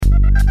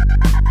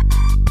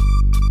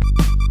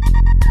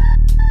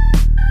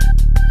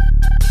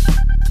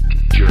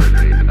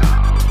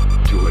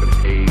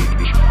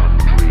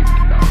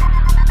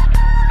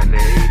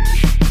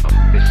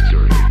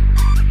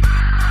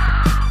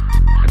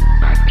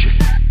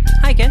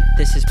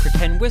This is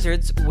Pretend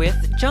Wizards with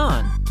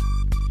John.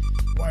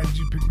 Why did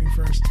you pick me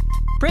first?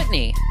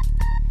 Brittany.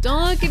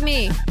 Don't look at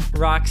me.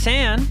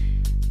 Roxanne.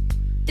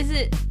 Is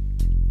it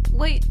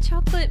white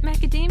chocolate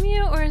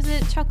macadamia or is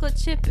it chocolate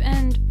chip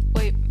and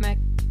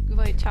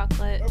white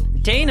chocolate?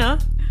 Dana.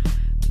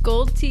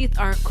 Gold teeth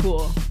aren't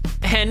cool.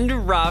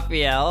 And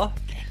Raphael.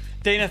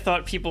 Dana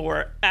thought people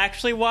were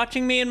actually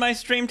watching me in my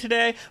stream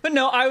today, but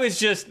no, I was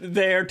just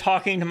there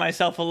talking to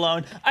myself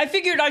alone. I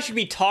figured I should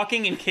be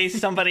talking in case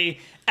somebody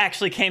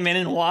actually came in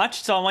and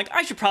watched, so I'm like,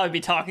 I should probably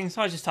be talking,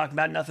 so I was just talking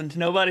about nothing to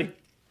nobody.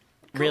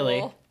 Really?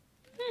 Cool.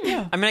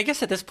 Yeah. I mean, I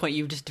guess at this point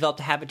you've just developed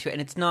a habit to it,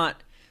 and it's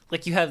not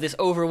like you have this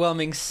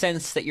overwhelming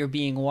sense that you're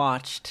being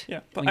watched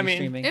when you're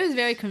streaming. It was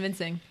very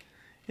convincing.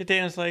 Yeah,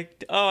 Dana's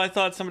like, oh, I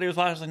thought somebody was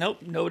watching. I was like,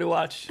 nope, nobody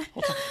watched.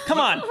 Come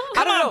on,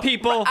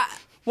 people.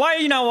 Why are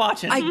you not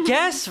watching? I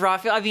guess,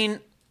 Raphael, I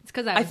mean, It's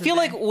because I feel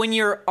like when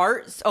you're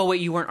oh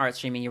wait, you weren't art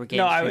streaming, you were game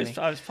streaming.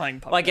 I was playing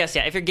PUBG. Well, I guess,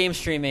 yeah, if you're game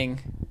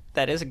streaming,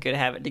 that is a good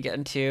habit to get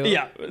into.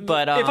 Yeah,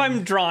 but if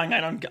I'm drawing, I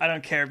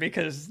don't care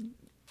because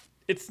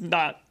it's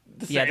not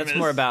the same. Yeah, that's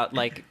more about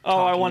like.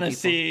 I want to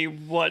see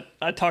what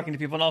talking to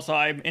people, and also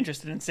I'm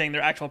interested in seeing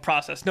their actual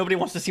process. Nobody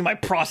wants to see my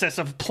process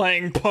of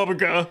playing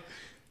PUBG.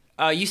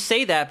 You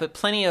say that, but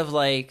plenty of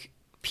like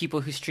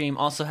people who stream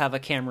also have a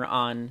camera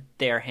on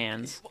their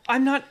hands.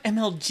 I'm not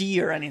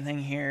MLG or anything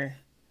here,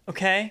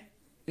 okay?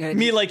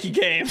 Me likey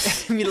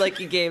games. Me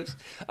likey games.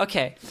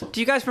 Okay. Do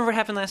you guys remember what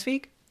happened last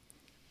week?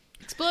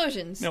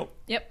 Explosions. Nope.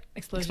 Yep.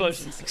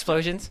 Explosions.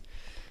 Explosions.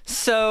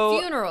 So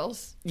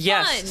Funerals.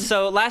 yes. Fun.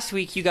 So last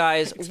week you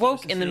guys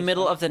woke in the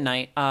middle of the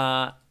night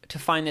to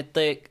find that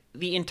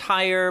the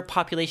entire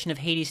population of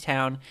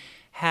Hadestown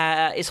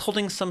is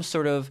holding some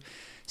sort of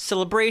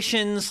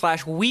celebration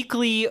 /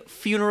 weekly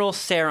funeral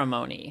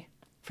ceremony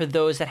for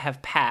those that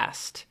have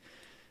passed.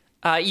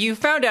 You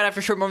found out after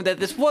a short moment that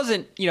this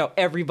wasn't,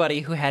 everybody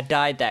who had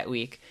died that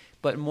week,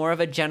 but more of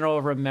a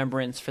general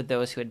remembrance for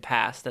those who had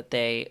passed that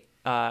they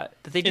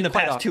did In the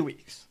quite past often. 2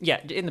 weeks. Yeah,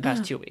 in the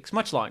past 2 weeks,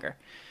 much longer.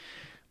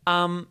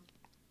 The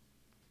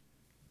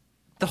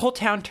whole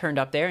town turned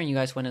up there, and you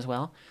guys went as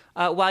well.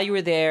 While you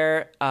were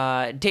there,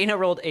 Dana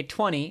rolled a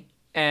 20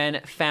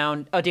 and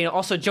found. Oh, Dana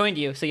also joined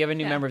you, so you have a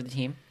new member of the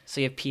team. So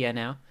you have Pia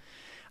now.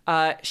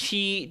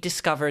 She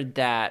discovered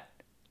that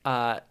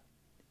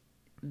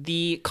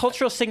the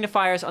cultural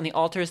signifiers on the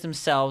altars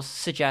themselves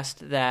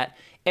suggest that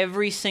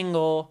every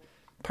single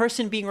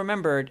person being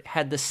remembered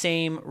had the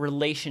same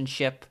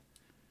relationship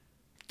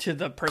To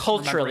the person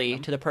culturally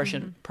to the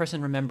person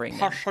remembering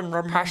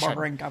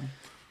them.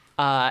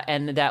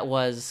 And that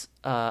was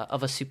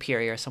of a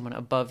superior, someone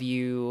above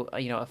you,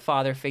 a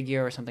father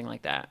figure or something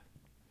like that.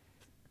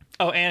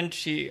 Oh, and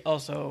she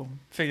also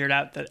figured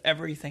out that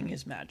everything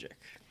is magic.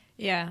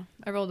 Yeah,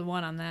 I rolled a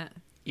 1 on that.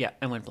 Yeah,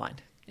 and went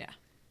blind. Yeah,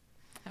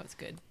 that was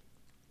good.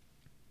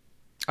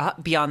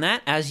 Beyond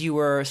that, as you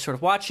were sort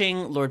of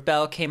watching, Lord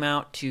Bell came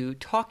out to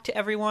talk to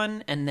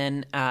everyone, and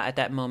then at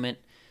that moment,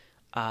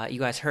 you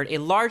guys heard a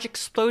large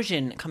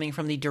explosion coming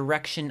from the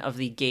direction of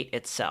the gate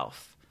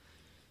itself.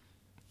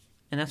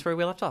 And that's where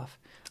we left off.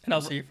 And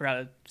also, you forgot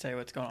to say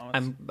what's going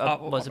on.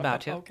 Was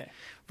about to. Okay.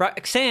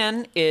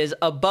 Roxanne is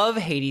above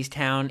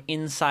Hadestown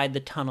inside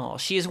the tunnel.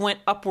 She has went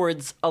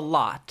upwards a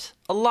lot.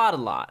 A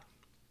lot.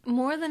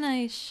 More than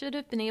I should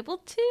have been able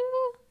to,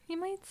 you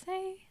might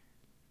say.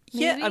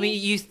 Maybe? Yeah, I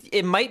mean,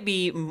 it might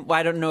be.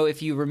 I don't know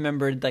if you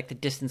remembered like the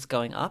distance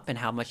going up and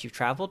how much you've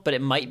traveled, but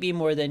it might be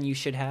more than you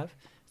should have.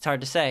 It's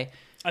hard to say.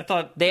 I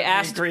thought they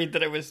agreed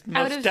that it was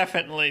most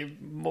definitely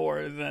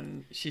more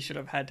than she should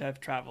have had to have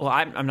traveled. Well,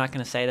 I'm not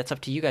going to say. That's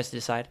up to you guys to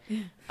decide.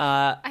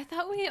 I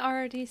thought we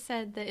already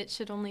said that it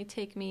should only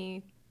take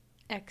me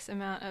X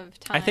amount of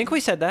time. I think we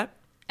said that.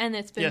 And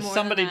it's been more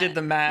somebody than that. did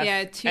the math.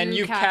 Yeah, 2 and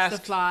you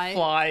cast fly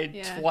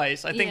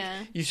twice. I think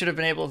you should have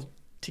been able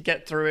to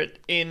get through it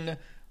in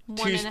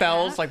 2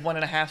 spells, like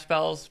 1.5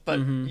 spells, but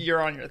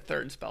you're on your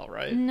 3rd spell,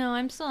 right? No,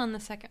 I'm still on the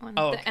 2nd one,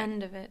 the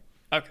end of it.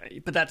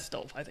 Okay, but that's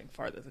still, I think,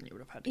 farther than you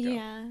would have had to go.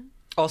 Yeah.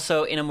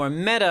 Also, in a more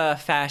meta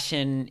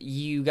fashion,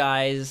 you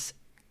guys...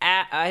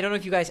 I don't know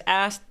if you guys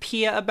asked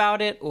Pia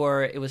about it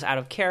or it was out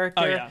of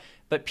character,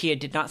 but Pia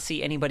did not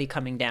see anybody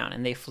coming down,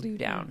 and they flew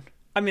down.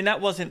 I mean,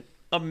 that wasn't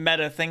a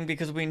meta thing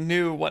because we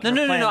knew what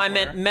No, I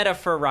meant meta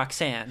for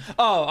Roxanne.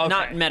 Oh, okay.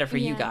 Not meta for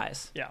you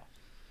guys. Yeah.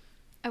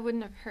 I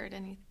wouldn't have heard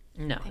anything.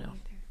 No.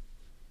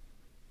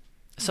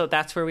 So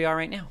that's where we are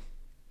right now.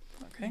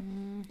 Okay.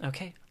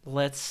 Okay.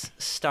 Let's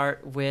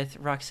start with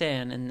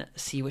Roxanne and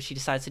see what she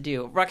decides to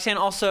do. Roxanne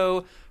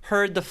also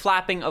heard the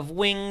flapping of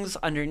wings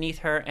underneath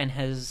her and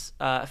has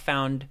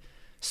found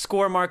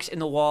score marks in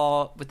the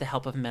wall with the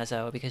help of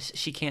Mezzo because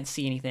she can't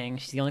see anything.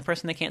 She's the only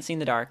person that can't see in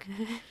the dark.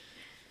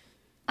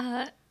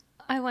 I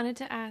wanted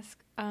to ask,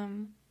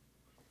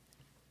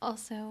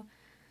 also,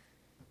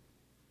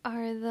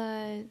 are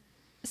the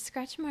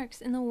scratch marks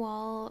in the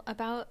wall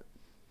about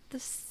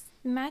the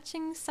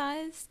matching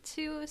size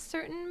to a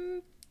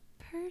certain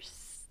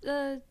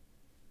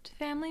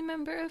family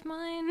member of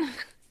mine?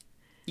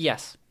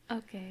 Yes.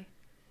 Okay.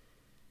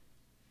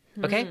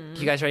 Okay,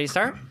 you guys ready to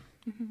start?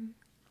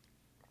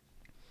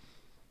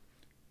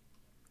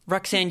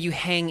 Roxanne, you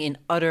hang in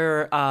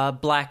utter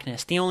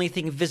blackness. The only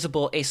thing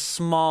visible, a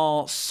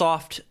small,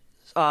 soft,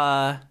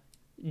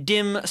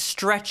 dim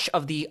stretch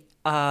of the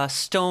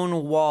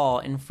stone wall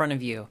in front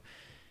of you.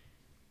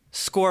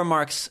 Score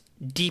marks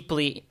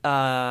deeply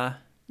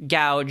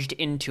gouged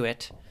into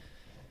it.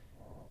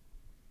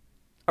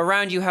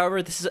 Around you,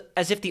 however, this is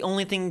as if the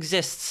only thing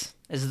exists,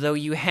 as though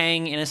you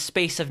hang in a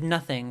space of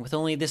nothing, with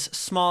only this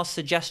small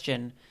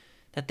suggestion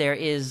that there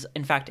is,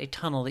 in fact, a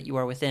tunnel that you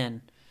are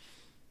within.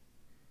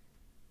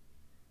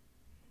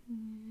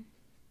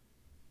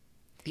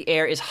 The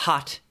air is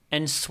hot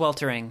and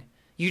sweltering.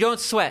 You don't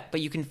sweat, but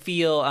you can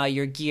feel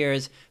your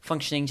gears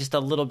functioning just a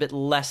little bit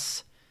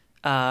less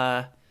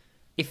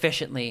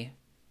efficiently,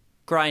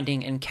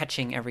 grinding and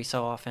catching every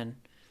so often.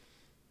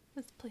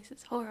 This place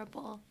is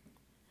horrible.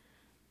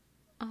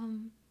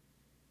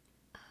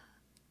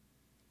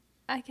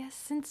 I guess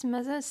since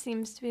Mezzo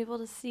seems to be able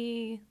to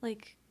see,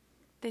 like,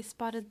 they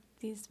spotted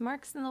these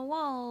marks in the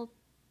wall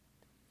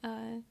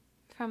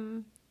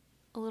from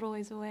a little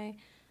ways away,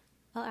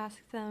 I'll ask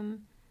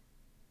them,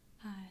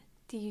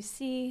 do you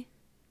see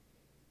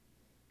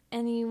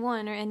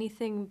anyone or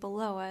anything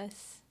below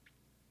us?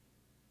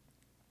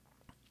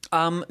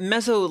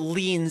 Mezzo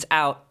leans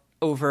out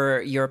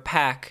over your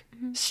pack,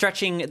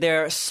 stretching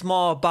their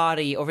small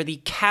body over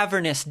the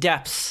cavernous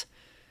depths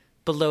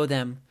below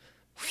them,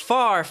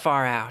 far,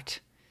 far out.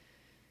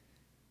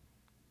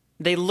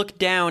 They look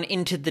down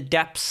into the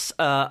depths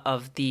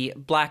of the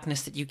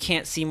blackness that you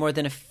can't see more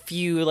than a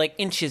few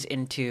inches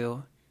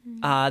into.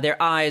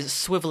 Their eyes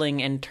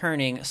swiveling and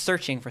turning,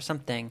 searching for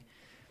something.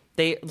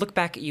 They look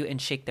back at you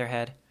and shake their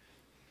head.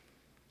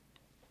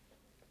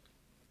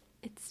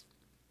 It's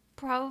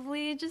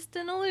probably just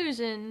an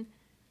illusion,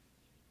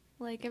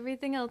 like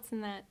everything else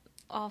in that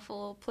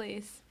awful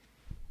place.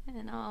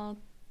 And I'll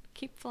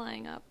keep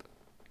flying up.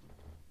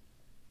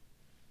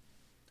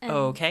 And,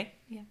 Okay.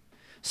 Yeah.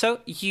 So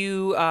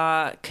you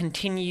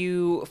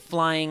continue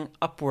flying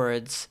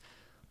upwards.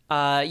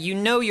 You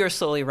know you're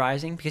slowly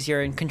rising because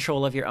you're in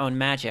control of your own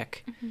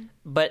magic.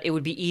 But it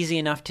would be easy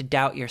enough to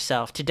doubt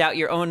yourself, to doubt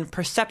your own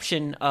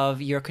perception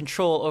of your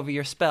control over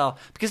your spell,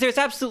 because there's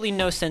absolutely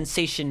no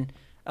sensation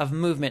of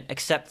movement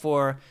except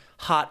for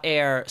hot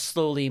air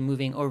slowly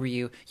moving over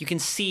you. You can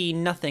see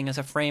nothing as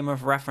a frame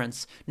of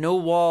reference. No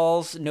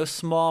walls, no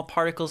small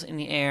particles in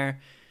the air.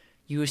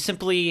 You are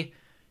simply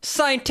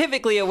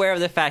scientifically aware of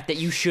the fact that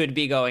you should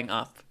be going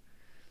up.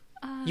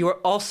 You are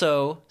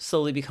also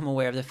slowly become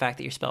aware of the fact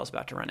that your spell is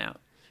about to run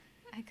out.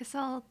 I guess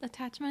I'll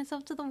attach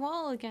myself to the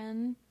wall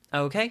again.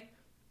 Okay.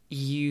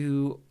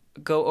 You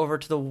go over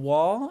to the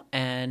wall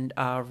and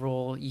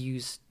roll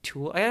use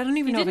tool. I don't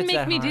even know if it's that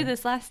hard. You didn't make me do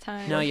this last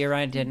time. No, you're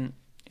right, I didn't.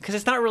 Because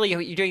it's not really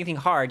you're doing anything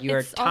hard. You are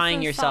It's tying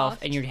also yourself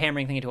soft. and you're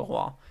hammering thing into a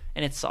wall.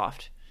 And it's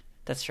soft.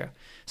 That's true.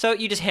 So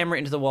you just hammer it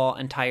into the wall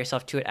and tie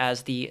yourself to it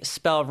as the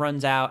spell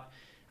runs out.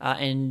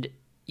 And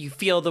you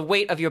feel the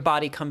weight of your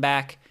body come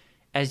back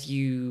as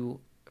you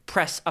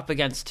press up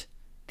against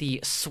the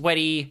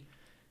sweaty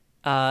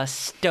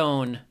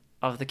stone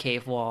of the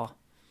cave wall.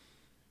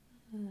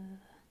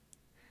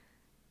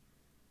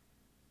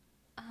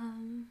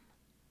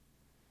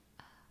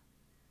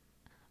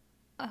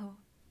 Oh.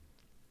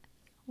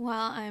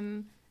 While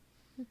I'm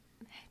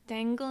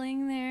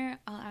dangling there,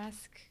 I'll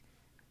ask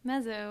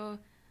Mezzo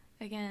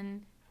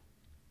again,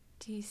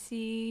 do you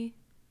see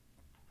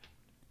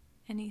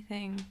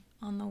anything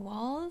on the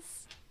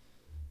walls?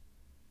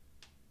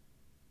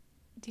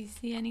 Do you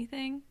see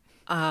anything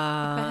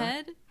up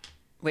ahead?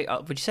 Wait,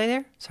 what'd you say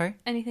there? Sorry?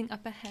 Anything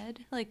up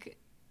ahead? Like,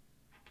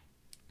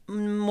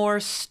 More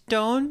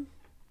stone?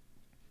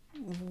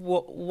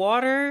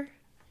 Water?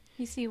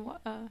 you see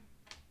what?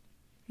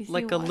 You see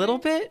Like a little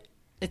water? bit?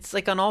 It's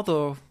like on all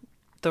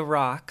the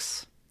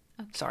rocks.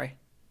 Okay. Sorry.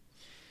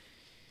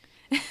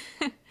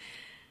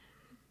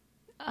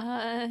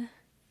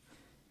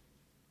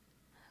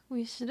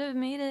 We should have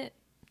made it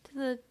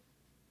to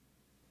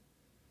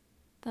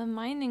the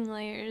mining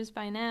layers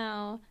by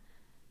now.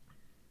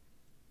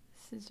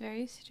 This is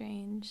very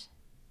strange.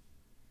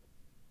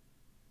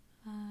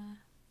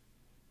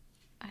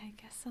 I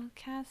guess I'll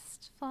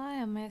cast Fly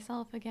on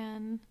myself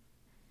again.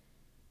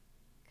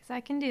 'Cause I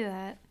can do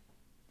that.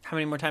 How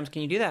many more times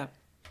can you do that?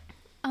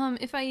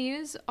 If I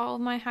use all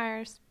my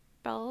higher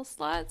spell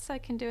slots, I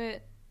can do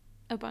it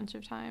a bunch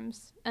of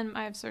times. And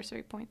I have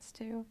sorcery points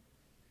too.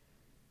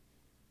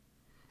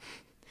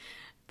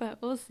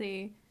 But we'll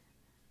see.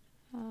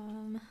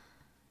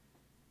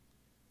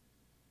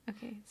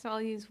 Okay, so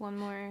I'll use one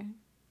more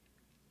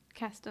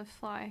cast of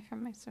Fly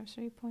from my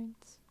sorcery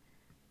points.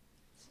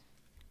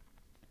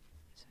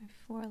 So I have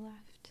 4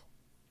 left.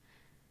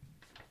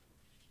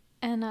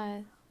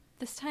 And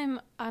this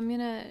time I'm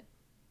gonna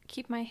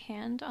keep my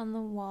hand on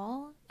the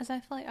wall as I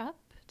fly up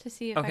to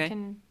see if Okay. I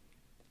can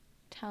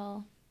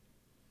tell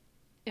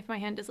if my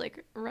hand is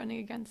like running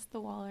against the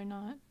wall or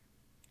not.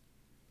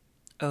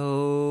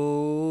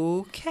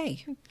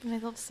 Okay. Give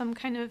myself some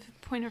kind of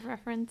point of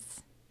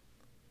reference.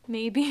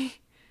 Maybe.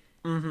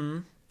 Mm-hmm.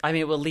 I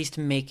mean, it will at least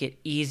make it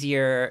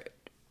easier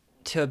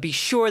to be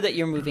sure that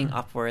you're moving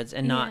upwards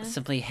and not Yeah.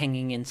 simply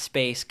hanging in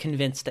space,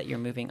 convinced that you're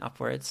moving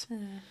upwards.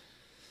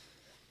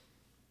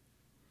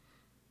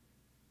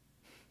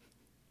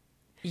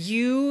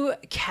 You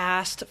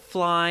cast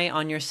Fly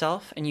on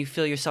yourself, and you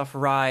feel yourself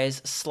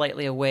rise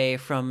slightly away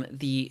from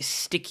the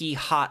sticky,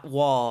 hot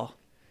wall.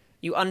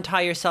 You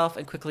untie yourself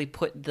and quickly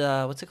put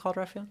the... What's it called,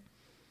 Raphael?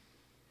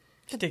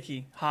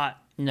 Sticky,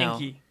 hot, No.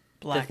 inky,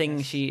 black.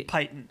 thing she-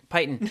 Python.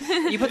 Python.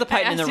 You put the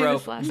python in the asked you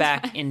rope this last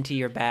back time. into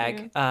your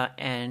bag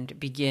and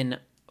begin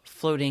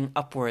floating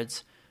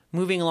upwards,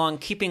 moving along,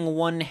 keeping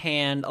one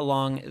hand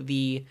along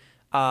the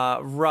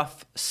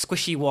rough,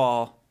 squishy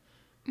wall.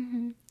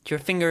 Your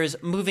fingers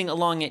moving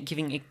along it,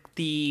 giving it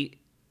the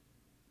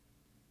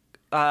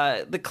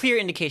clear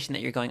indication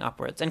that you're going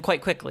upwards, and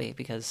quite quickly,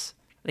 because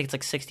I think it's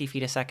like 60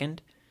 feet a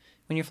second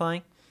when you're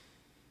flying.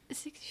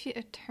 6 feet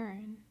a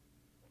turn.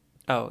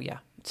 Oh, yeah.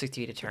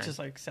 60 feet a turn. Which is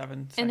like 7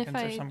 And seconds if or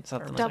I something.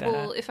 Something or like that.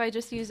 Double, if I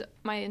just use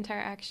my entire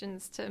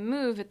actions to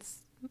move, it's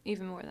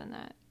even more than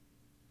that.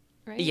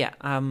 Right? Yeah.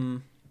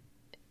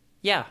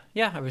 Yeah,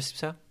 I would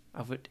assume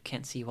so.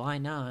 Can't see why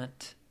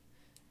not.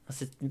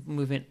 Unless its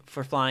movement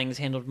for flying is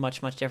handled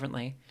much, much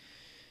differently.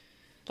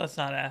 Let's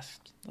not ask.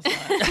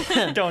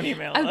 Don't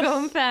email I'm us.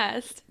 going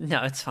fast.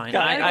 No, it's fine.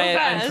 Gotta go I'm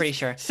fast. pretty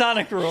sure.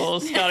 Sonic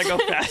rules. Gotta go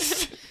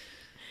fast.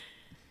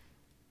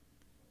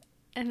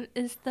 And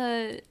is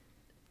the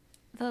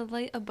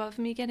light above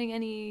me getting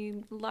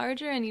any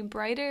larger, any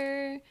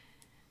brighter?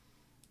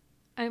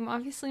 I'm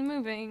obviously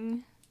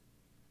moving.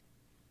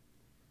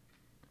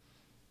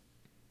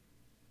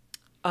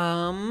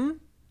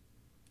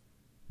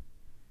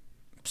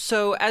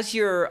 So as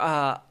you're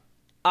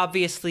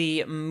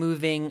obviously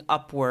moving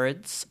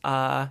upwards,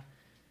 for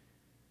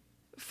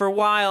a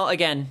while,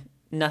 again,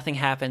 nothing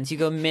happens. You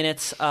go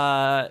minutes,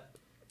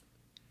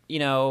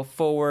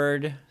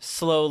 forward,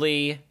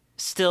 slowly,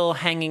 still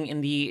hanging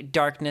in the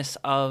darkness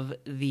of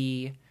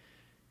the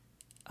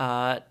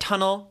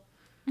tunnel.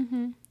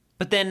 Mm-hmm.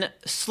 But then,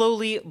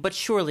 slowly but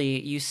surely,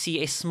 you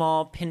see a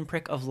small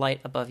pinprick of light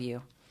above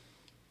you.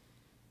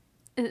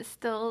 Is it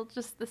still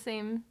just the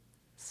same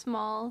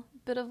small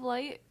bit of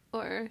light,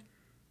 or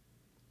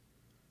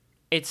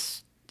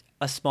It's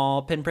a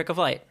small pinprick of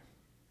light.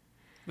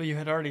 But you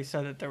had already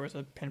said that there was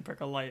a pinprick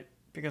of light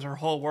because her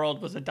whole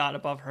world was a dot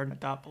above her and a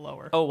dot below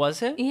her. Oh,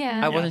 was it?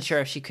 Yeah. I wasn't Yes. sure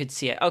if she could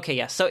see it. Okay,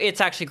 yes. So it's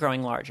actually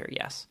growing larger,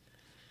 yes.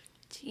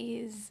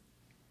 jeez,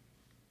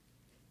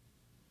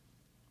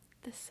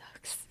 this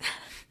sucks.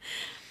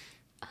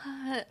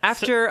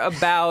 After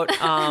about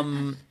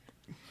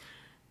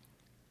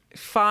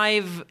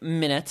 5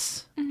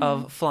 minutes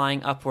of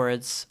flying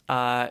upwards,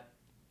 at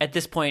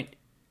this point,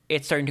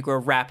 it's starting to grow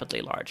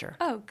rapidly larger,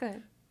 Oh,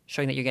 good.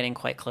 showing that you're getting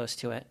quite close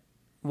to it.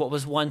 What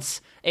was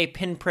once a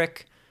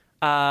pinprick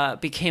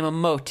became a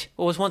moat.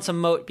 What was once a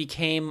moat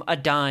became a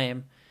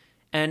dime.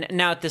 And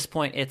now at this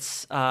point,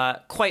 it's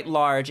quite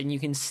large, and you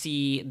can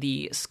see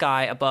the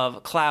sky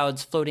above,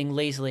 clouds floating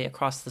lazily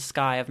across the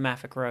sky of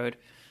Maffick Road.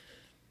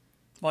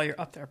 While you're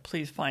up there,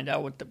 please find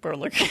out what we're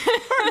looking.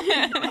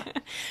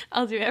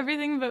 I'll do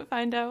everything but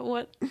find out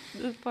what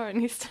the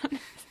Barney Stone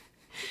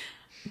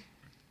is.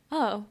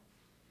 Oh.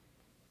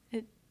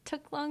 It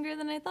took longer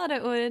than I thought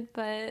it would,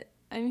 but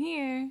I'm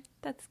here.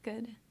 That's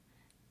good.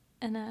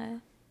 And,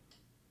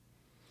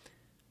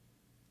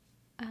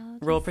 I'll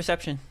Roll just-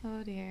 perception.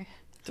 Oh, dear.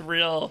 The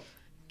real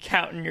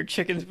counting your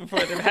chickens before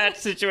they've hatched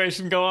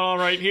situation going on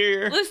right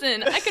here.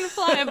 Listen, I can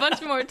fly a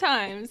bunch more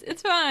times.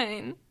 It's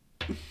fine.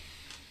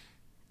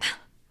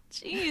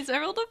 Jeez, I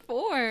rolled a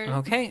 4.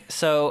 Okay,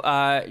 so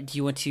do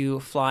you want to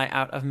fly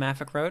out of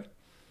Maffick Road?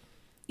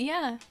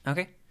 Yeah.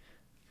 Okay.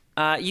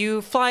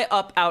 You fly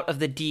up out of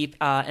the deep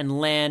and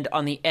land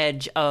on the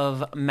edge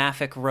of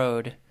Maffick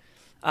Road.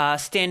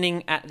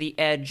 Standing at the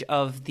edge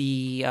of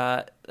the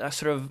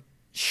sort of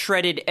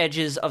shredded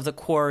edges of the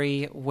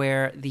quarry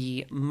where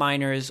the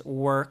miners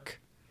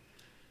work.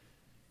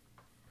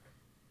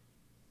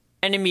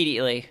 And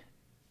immediately,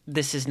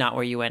 this is not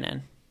where you went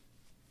in.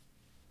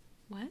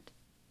 What?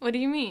 What do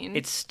you mean?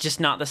 It's just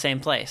not the same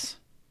place.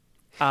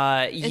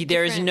 A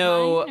There's different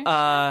no mine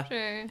or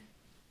structure?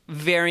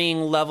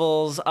 varying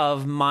levels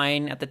of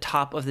mine at the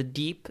top of the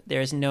deep.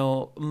 There's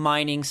no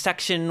mining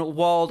section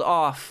walled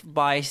off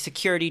by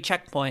security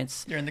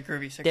checkpoints. You're in the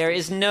groovy 60s. There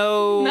is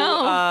no...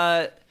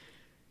 No.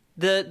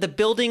 The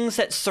buildings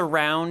that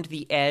surround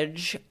the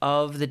edge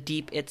of the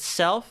deep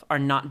itself are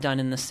not done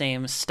in the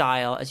same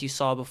style as you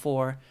saw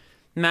before.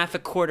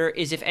 Maffick Quarter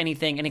is, if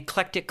anything, an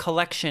eclectic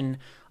collection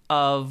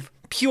of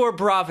pure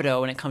bravado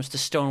when it comes to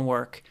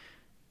stonework.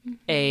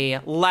 A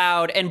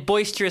loud and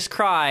boisterous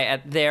cry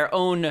at their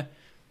own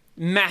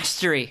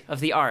mastery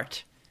of the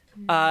art.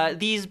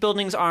 These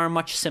buildings are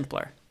much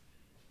simpler.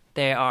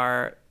 They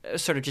are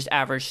sort of just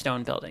average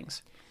stone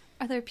buildings.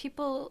 Are there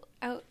people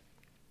out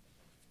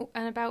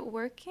and about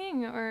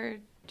working or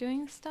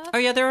doing stuff? Oh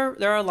yeah, there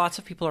are lots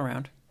of people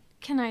around.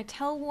 Can I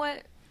tell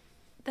what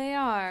they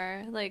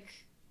are? Like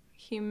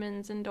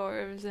humans and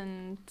dwarves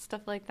and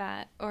stuff like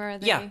that? Or are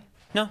they... Yeah.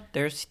 No,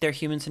 they're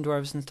humans and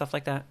dwarves and stuff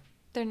like that.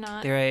 They're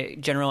not... They're a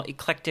general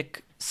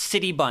eclectic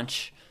city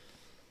bunch.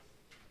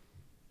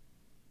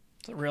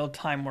 It's a real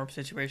time warp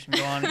situation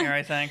going on here,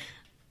 I think.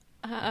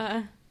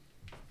 I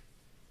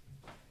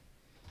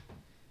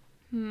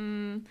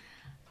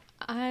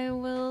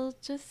will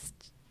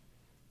just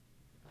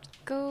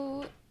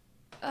go,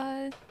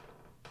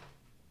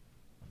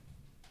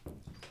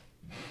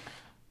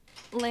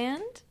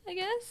 land, I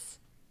guess?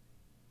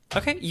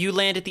 Okay, you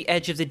land at the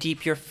edge of the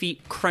deep, your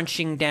feet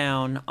crunching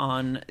down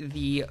on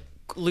the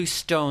loose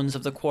stones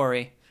of the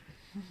quarry.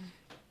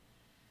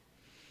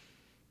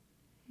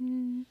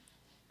 And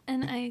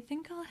I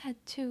think I'll head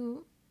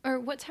to, or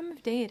what time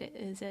of day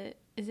is it?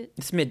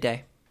 It's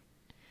midday.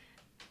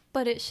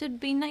 But it should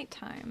be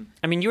nighttime.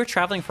 I mean, you were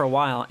traveling for a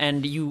while,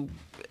 and you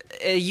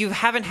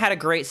haven't had a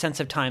great sense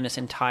of time this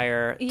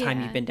entire time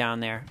Yeah. you've been down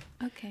there.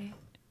 Okay.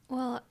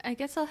 Well, I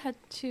guess I'll head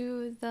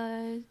to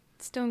the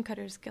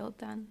Stonecutters Guild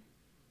then.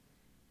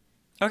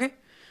 Okay.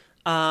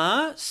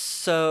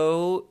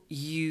 So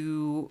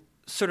you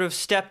sort of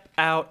step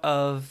out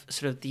of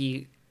sort of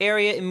the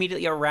area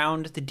immediately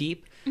around the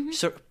deep,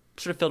 sort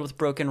of filled with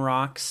broken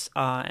rocks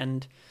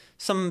and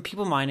some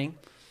people mining.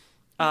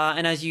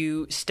 And as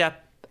you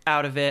step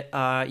out of it,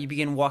 you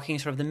begin walking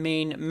sort of the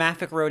main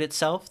Maffick Road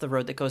itself, the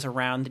road that goes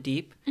around the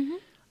deep.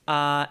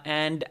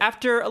 And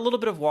after a little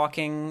bit of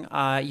walking,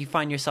 you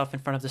find yourself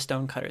in front of the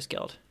Stonecutters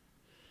Guild.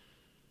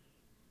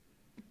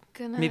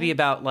 Maybe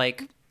about,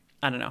 like,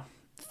 I don't know,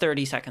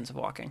 30 seconds of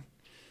walking.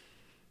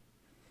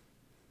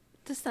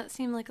 Does that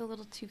seem like a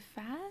little too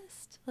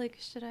fast? Like,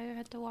 should I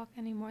have to walk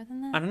any more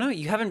than I that? don't know.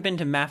 You haven't been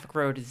to Maffick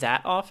Road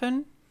that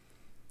often.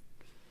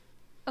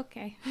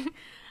 Okay.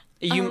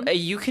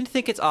 You can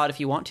think it's odd if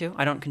you want to.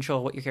 I don't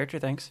control what your character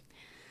thinks.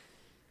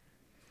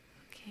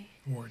 Okay.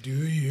 Or do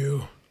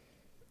you?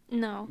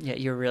 No. Yeah,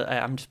 you're real.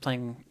 I'm just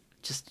playing,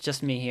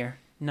 just me here.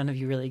 None of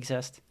you really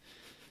exist.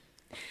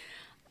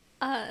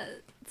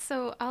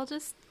 So I'll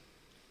just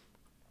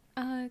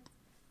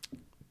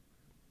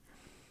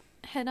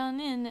head on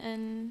in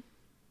and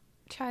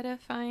try to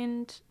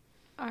find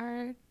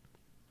our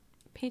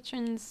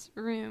patron's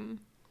room.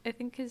 I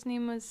think his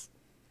name was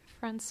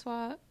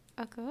Francois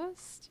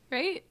Auguste,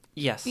 right?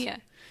 Yes. Yeah.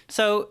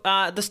 So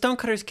the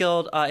Stonecutters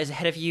Guild is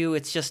ahead of you.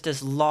 It's just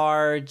as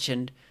large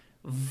and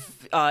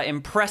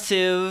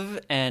impressive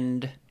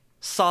and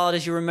solid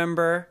as you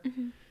remember.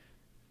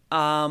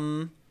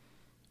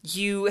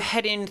 You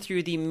head in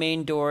through the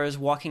main doors,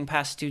 walking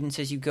past students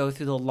as you go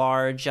through the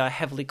large,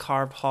 heavily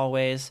carved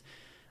hallways.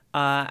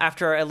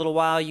 After a little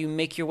while, you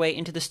make your way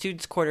into the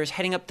students' quarters,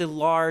 heading up the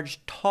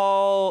large,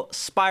 tall,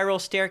 spiral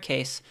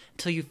staircase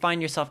until you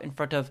find yourself in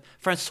front of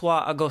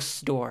Francois Auguste's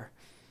door.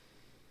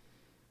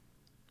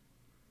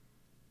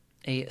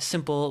 A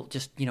simple,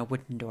 just,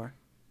 wooden door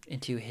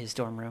into his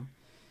dorm room.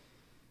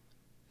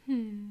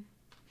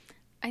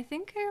 I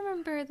think I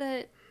remember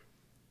that.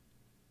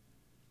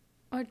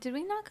 Or did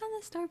we knock on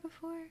this door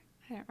before?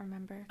 I don't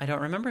remember. I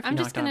don't remember if you I'm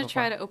knocked just on it gonna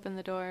try before. to open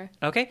the door.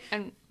 Okay.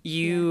 And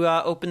You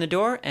open the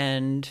door,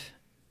 and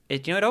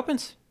it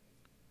opens.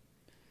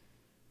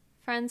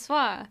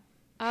 Francois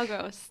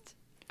Auguste,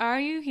 are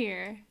you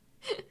here?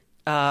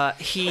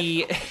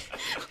 He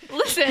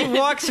Listen.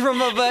 walks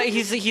from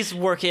he's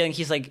working.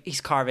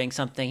 He's carving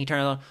something. He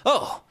turns on.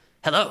 Oh,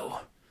 hello,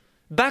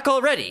 back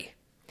already.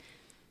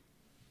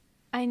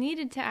 I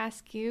needed to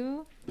ask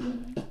you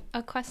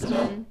a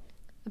question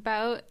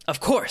about Of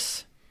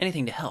course,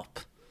 anything to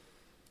help.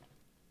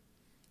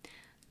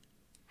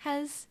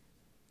 has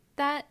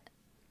that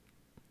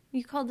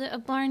you called it a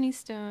Blarney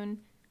Stone.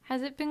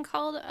 Has it been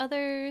called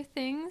other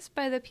things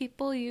by the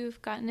people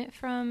you've gotten it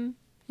from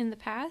in the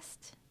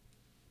past?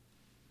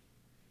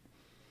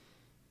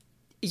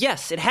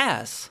 Yes, it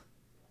has.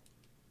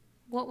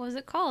 What was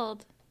it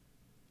called?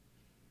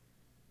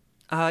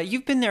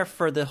 You've been there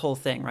for the whole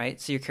thing, right?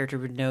 So your character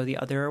would know the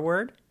other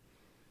word.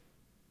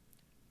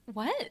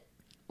 What?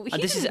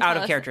 This is out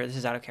of character. This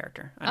is out of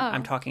character.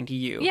 I'm Oh. talking to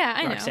you, Yeah,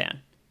 I know.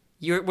 Roxanne.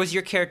 Was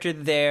your character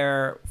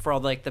there for all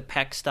the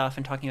Peck stuff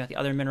and talking about the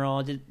other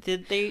mineral?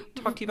 Did they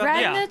talk to you about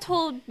Ragna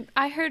that?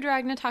 I heard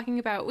Ragna talking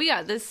about, we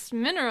got this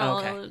mineral.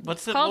 Okay. It's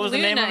What called was the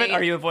name of it? Lunite.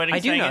 Are you avoiding I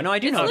do saying know. it? No, I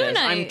do It's know this.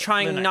 Lunite. I'm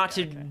trying Lunite, not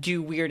to okay.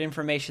 do weird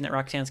information that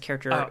Roxanne's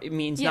character it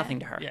means Yeah. nothing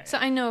to her. Yeah. So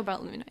I know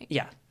about Lunite.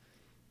 Yeah.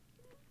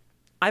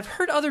 I've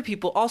heard other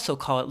people also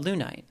call it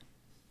Lunite.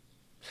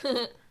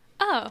 Oh,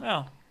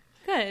 Oh,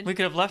 good. we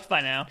could have left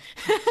by now.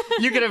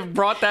 You could have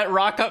brought that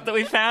rock up that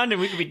we found,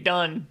 and we could be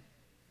done.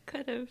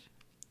 Could have.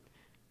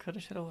 Coulda,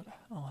 shoulda, woulda.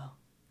 Oh well.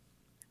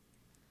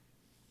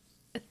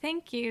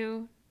 Thank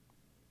you.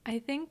 I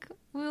think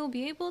we'll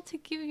be able to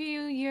give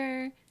you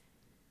your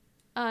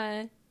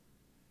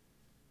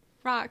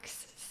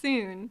rocks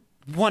soon.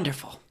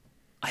 Wonderful.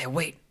 I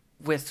await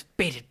with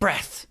bated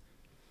breath.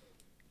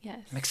 Yes.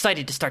 I'm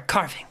excited to start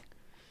carving.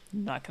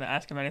 I'm not gonna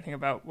ask him anything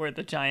about where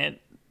the giant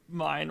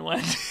mine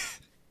went.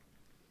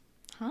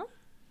 Huh?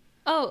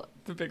 Oh,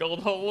 The big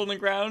old hole in the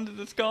ground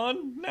that's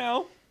gone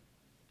now.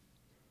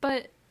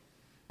 but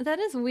that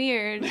is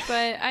weird.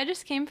 But I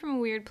just came from a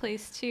weird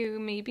place too.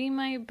 Maybe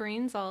my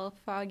brain's all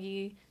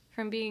foggy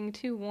from being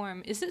too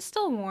warm. Is it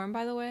still warm,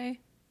 by the way?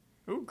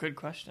 Ooh, good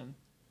question.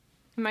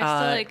 Am I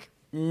still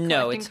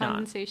No, collecting it's not.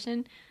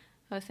 condensation?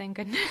 Oh, thank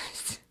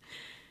goodness.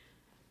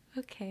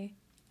 Okay.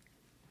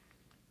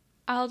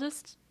 I'll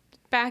just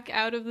back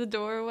out of the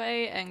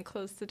doorway and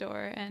close the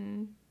door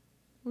and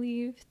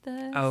leave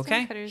the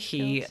Okay. Stonecutters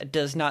He Guild.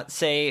 does not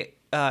say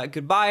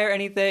goodbye or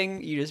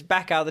anything. You just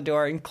back out the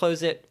door and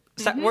close it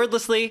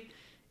wordlessly.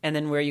 And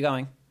then where are you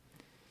going?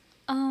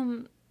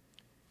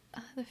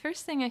 The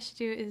first thing I should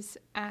do is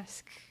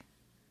ask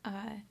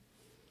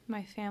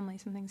my family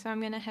something. So I'm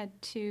going to head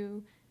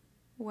to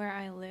where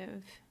I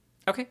live.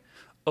 Okay.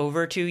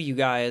 Over to you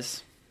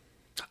guys.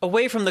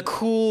 Away from the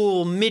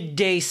cool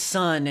midday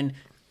sun and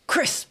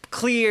crisp,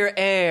 clear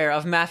air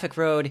of Maffick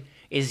Road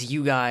is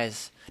you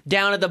guys.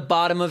 Down at the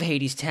bottom of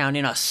Hadestown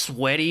in a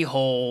sweaty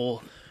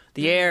hole.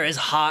 The air is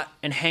hot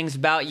and hangs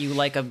about you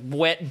like a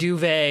wet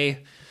duvet.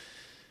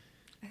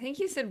 I think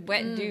you said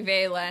wet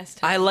duvet last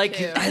time. I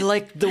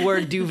like the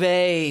word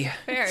duvet.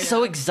 Fair So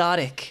enough.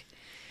 exotic.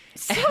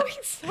 So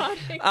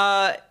exotic.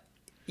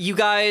 You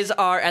guys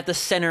are at the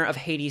center of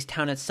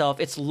Hadestown itself.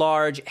 It's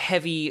large,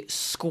 heavy,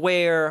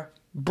 square,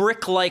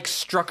 brick-like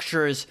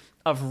structures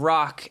of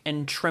rock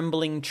and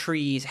trembling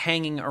trees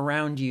hanging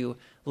around you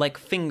like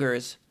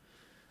fingers.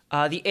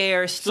 The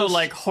air So still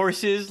like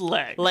horses'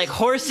 legs. like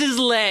horses'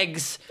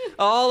 legs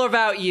all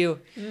about you.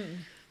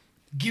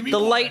 Give me The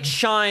one. light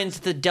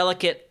shines the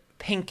delicate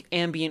pink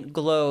ambient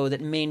glow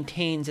that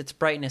maintains its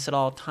brightness at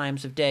all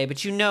times of day,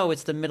 but you know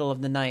it's the middle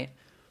of the night.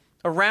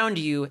 Around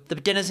you, the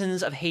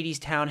denizens of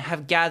Hadestown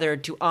have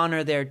gathered to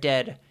honor their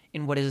dead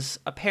in what is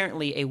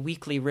apparently a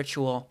weekly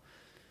ritual.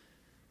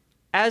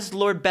 As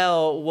Lord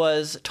Bell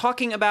was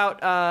talking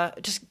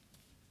about just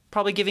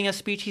probably giving a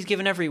speech he's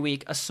given every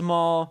week, a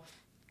small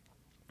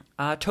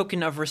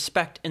token of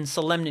respect and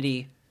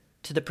solemnity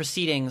to the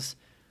proceedings,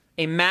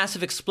 a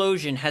massive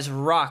explosion has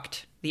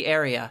rocked the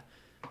area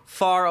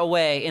far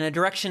away in a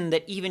direction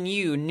that even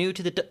you, new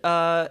to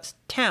the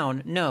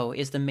town, know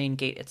is the main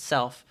gate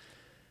itself.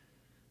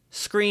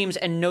 Screams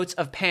and notes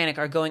of panic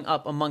are going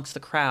up amongst the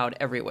crowd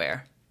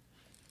everywhere.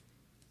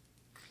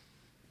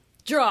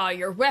 Draw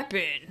your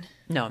weapon.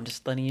 No, I'm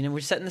just letting you know we're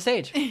setting the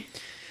stage.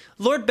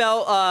 Lord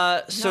Bell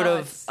It's what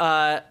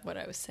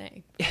I was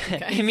saying.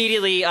 Okay.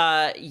 immediately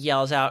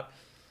yells out,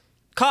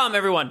 "Calm,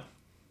 everyone!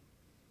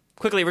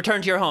 Quickly,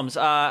 return to your homes."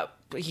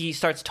 He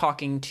starts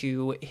talking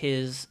to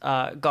his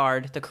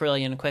guard, the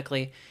Carillion,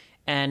 quickly,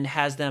 and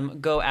has them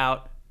go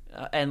out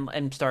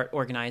and start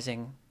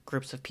organizing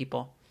groups of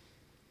people.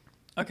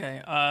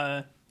 Okay.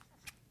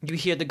 You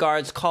hear the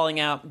guards calling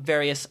out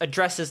various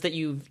addresses that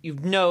you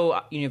have no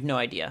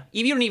idea.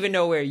 You don't even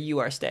know where you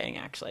are staying,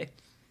 actually.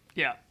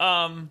 Yeah.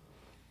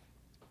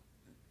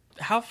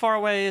 How far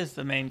away is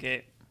the main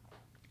gate?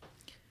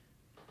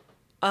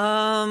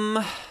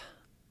 I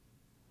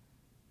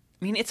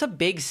mean, it's a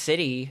big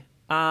city.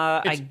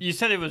 You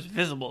said it was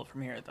visible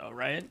from here, though,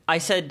 right? I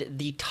said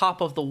the top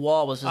of the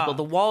wall was visible.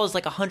 The wall is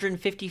like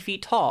 150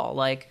 feet tall.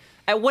 Like,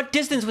 at what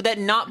distance would that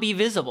not be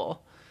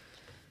visible?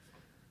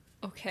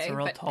 Okay, It's a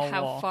real but tall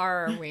how wall.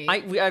 far are we?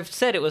 I've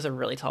said it was a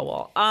really tall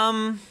wall.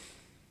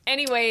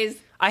 Anyways,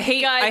 I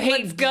hate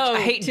let's go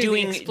I hate to the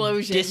doing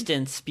explosion.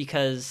 distance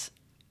because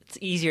it's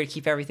easier to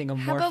keep everything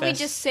amorphous. how about we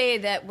just say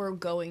that we're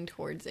going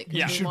towards it? 'Cause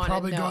Yeah. You we should wanna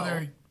probably know. go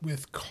there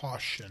with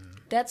caution.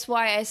 That's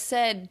why I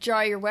said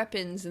draw your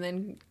weapons, and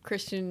then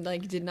Christian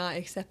did not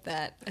accept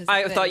that. As a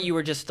I thing. thought you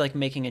were just like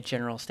making a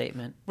general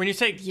statement. When you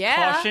say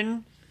Yeah.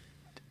 caution,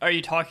 are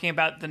you talking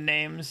about the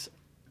names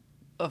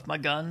of my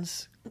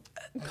guns?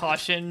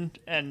 Caution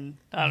and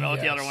I don't know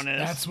what the other Yes, one is.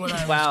 That's what I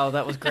was. Wow,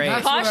 that was great.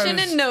 That's what I Caution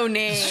was and no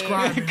name.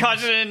 describing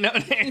Caution and no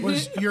name.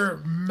 was your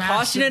massive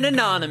Caution and guns.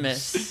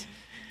 anonymous.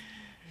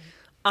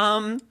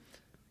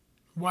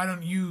 Why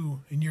don't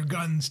you and your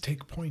guns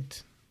take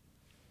point?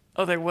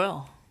 Oh, they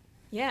will.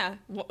 Yeah.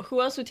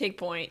 Who else would take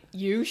point?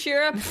 You,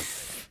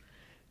 Sheriff?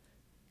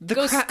 The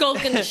Go cra-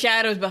 skulk in the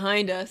shadows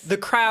behind us. the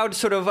crowd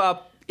sort of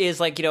is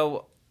like,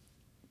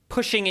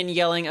 pushing and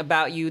yelling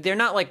about you. They're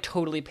not like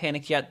totally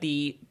panicked yet.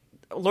 The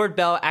Lord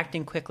Bell,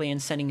 acting quickly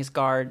and sending his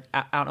guard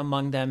out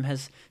among them,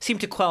 has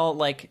seemed to quell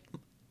like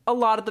a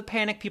lot of the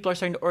panic. People are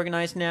starting to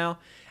organize now.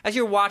 As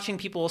you're watching,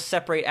 people will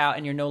separate out,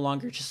 and you're no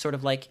longer just sort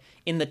of like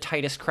in the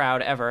tightest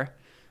crowd ever.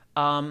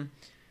 Well,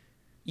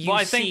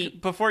 I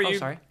think before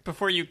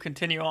you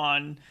continue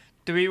on,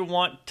 do we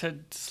want to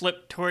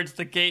slip towards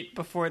the gate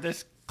before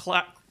this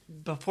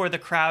before the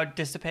crowd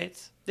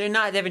dissipates? They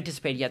haven't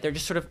dissipated yet. They're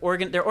just sort of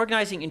they're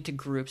organizing into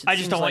groups. It I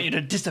just seems don't want like- you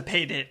to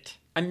dissipate it.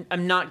 I'm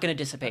not going to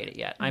dissipate it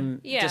yet.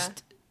 I'm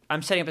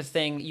setting up a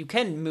thing. You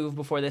can move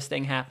before this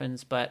thing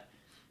happens, but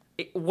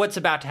what's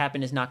about to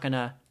happen is not going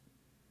to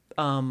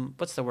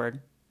what's the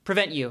word?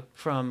 Prevent you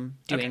from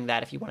doing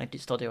that if you want to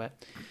still do it.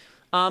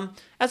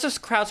 As this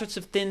crowd sorts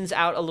of thins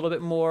out a little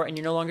bit more, and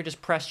you're no longer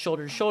just pressed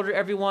shoulder to shoulder,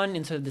 everyone,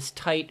 in sort of this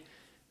tight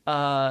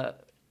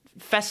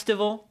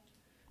festival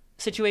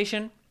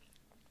situation.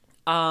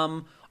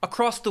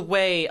 Across the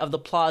way of the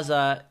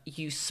plaza,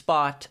 you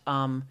spot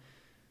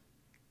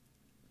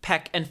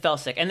Peck and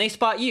Felsic, and they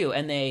spot you,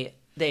 and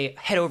they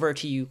head over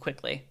to you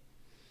quickly.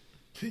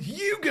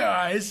 You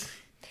guys.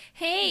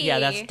 Hey. Yeah,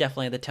 that's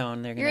definitely the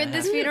tone they're You're gonna at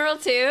this have. funeral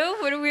too?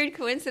 What a weird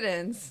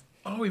coincidence.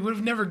 Oh, we would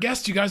have never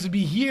guessed you guys would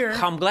be here.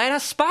 I'm glad I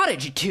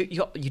spotted you two.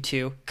 You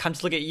two. Come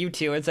to look at you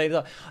two and say,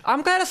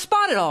 I'm glad I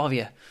spotted all of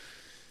you.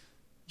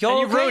 Y'all And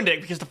you okay? ruined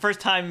it because the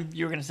first time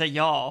you were going to say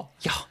y'all.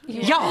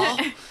 Y'all.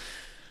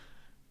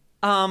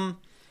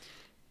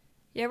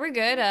 Yeah, we're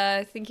good.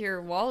 I think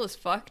your wall is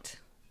fucked.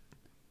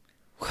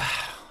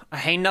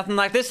 Ain't nothing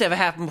like this ever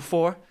happened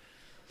before.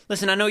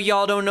 Listen, I know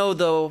y'all don't know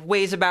the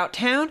ways about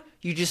town.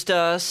 You just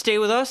stay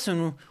with us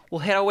and we'll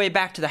head our way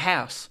back to the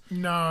house.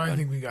 No, I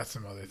think we got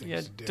some other things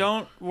Yeah, to do.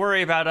 don't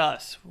worry about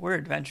us. We're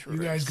adventurers.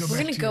 You guys go We're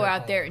back gonna to go your out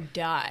home. there and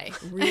die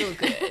real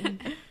good.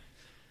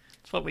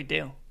 That's what we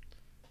do.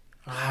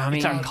 I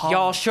mean, our call.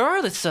 y'all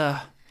sure? It's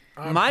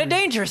mighty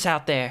dangerous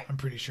out there. I'm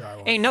pretty sure I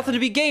won't. Ain't nothing to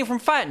be gained from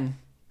fighting.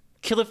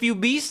 Kill a few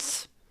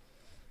beasts.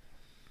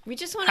 We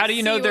just want. How do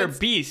you know they're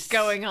beasts?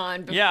 going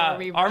on before Yeah,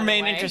 we our run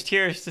main away? interest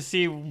here is to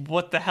see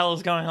what the hell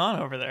is going on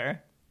over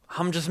there.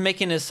 I'm just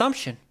making an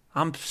assumption.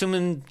 I'm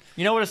assuming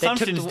You know what They took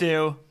assumptions the-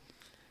 do?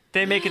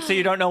 They make it so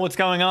you don't know what's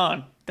going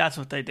on. That's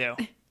what they do.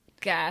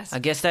 Gas. I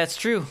guess that's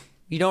true.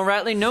 You don't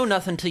rightly know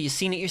nothing till you've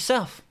seen it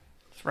yourself.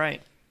 That's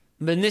right.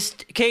 But in this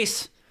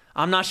case,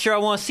 I'm not sure I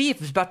want to see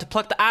if it's about to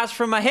pluck the eyes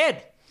from my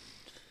head.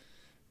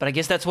 But I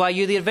guess that's why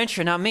you're the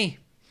adventurer, not me.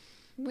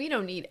 We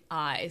don't need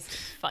eyes to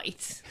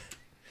fight.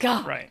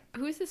 God. Right.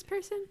 Who is this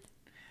person?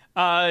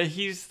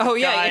 He's Oh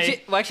the yeah,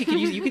 guy- well actually,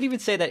 you could even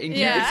say that in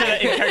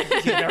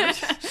Yeah.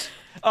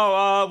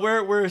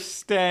 We're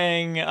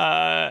staying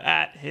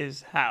at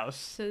his house.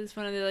 So this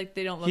one of the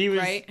they don't look He was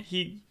right.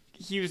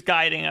 he was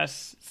guiding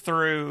us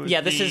through.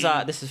 Yeah, this is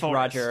forest.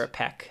 Roger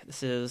Peck.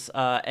 This is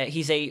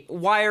he's a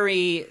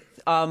wiry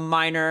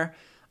miner,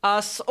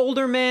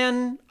 older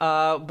man,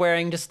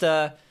 wearing just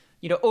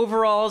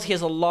overalls. He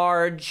has a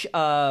large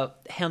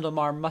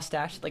handlebar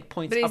mustache, like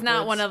points. But he's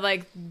not upwards. one of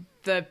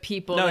the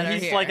people No, that are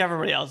he's here. like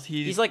everybody else.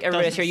 He's like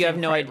everybody else doesn't here. You have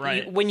seem no quite idea.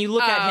 right. When you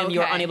look at Oh, him,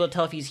 you're okay. unable to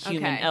tell if he's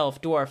human, Okay.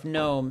 elf, dwarf,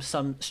 gnome,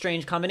 some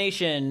strange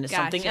combination,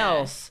 something Gotcha.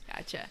 else.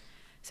 Gotcha.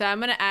 So I'm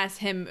gonna ask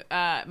him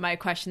my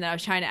question that I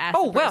was trying to ask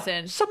Oh the well,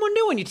 person. someone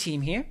new on your team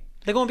here.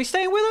 They're going to be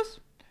staying with us.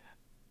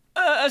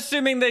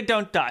 Assuming they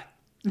don't die.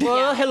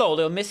 Well, hello,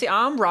 little missy.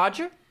 I'm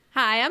Roger.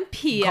 Hi, I'm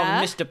Pia. Call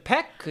me Mr.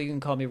 Peck. You can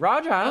call me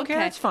Roger. I don't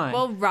care. It's fine.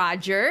 Well,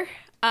 Roger,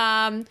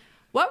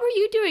 what were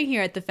you doing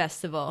here at the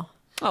festival?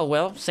 Oh,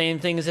 well, same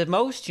thing as at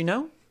most,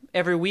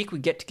 Every week we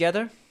get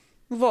together.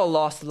 We've all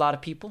lost a lot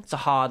of people. It's a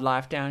hard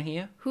life down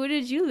here. Who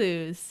did you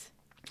lose?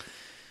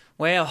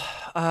 Well,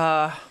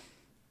 I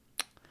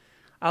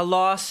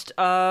lost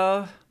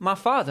my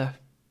father.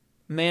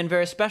 A man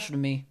very special to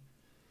me.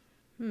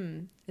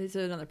 There's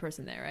another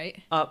person there,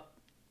 right?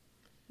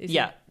 Is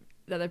Yeah. it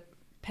the other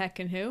Peck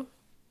and who?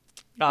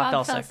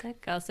 Felsic.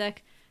 Felsic.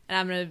 And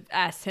I'm gonna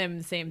ask him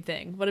the same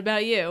thing. What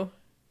about you?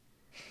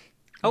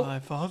 Oh. My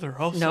father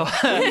also. No.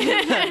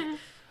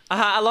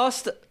 I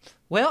lost...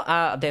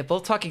 Well, they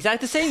both talk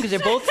exactly the same because they're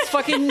both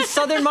fucking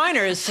southern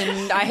miners,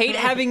 and I hate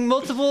having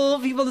multiple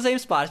people in the same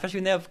spot, especially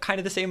when they have kind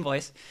of the same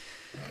voice.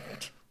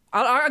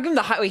 I'll give him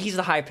the high... Wait, he's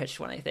the high-pitched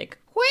one, I think.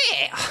 Well,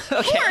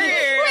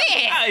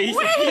 okay. Ah, he's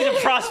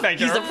a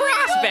prospector. He's a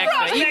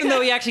prospector, even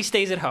though he actually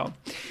stays at home.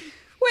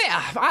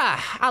 Well,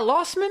 I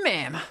lost my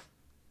ma'am.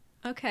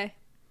 Okay.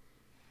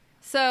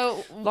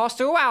 So Lost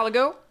her a while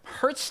ago.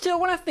 Hurts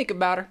still when I think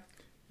about her.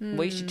 The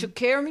way she took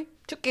care of me,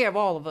 took care of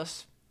all of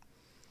us.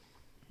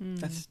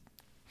 That's.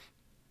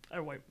 I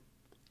wipe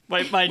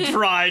my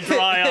dry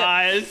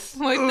eyes.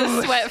 wipe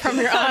the sweat from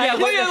your eyes.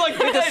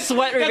 With the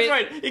sweat That's ribbon.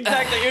 right.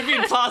 Exactly. It would be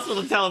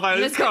impossible to tell if I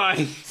was Just-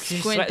 crying.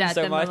 She's Squint sweating at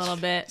so them much. a little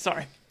bit.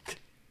 Sorry.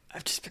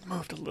 I've just been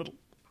moved a little.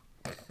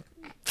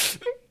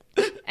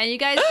 And you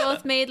guys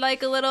both made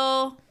like a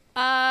little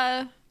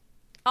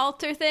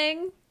altar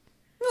thing.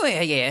 Well,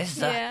 yeah, it's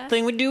Yeah. a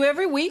thing we do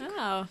every week.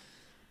 Oh,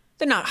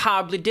 They're not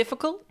horribly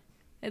difficult.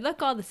 they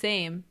look all the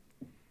same.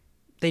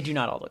 They do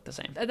not all look the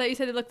same. I thought you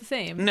said they look the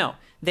same. No,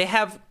 they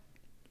have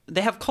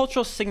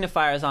cultural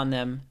signifiers on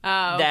them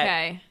Oh, that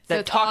okay. So that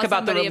it's talk all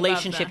about the somebody above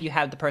relationship them. you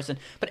have with the person.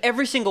 But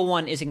every single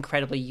one is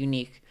incredibly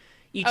unique.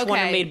 Each one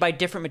are Okay. made by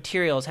different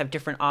materials, have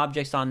different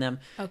objects on them,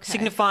 Okay.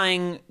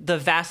 signifying the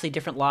vastly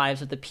different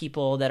lives of the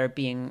people that are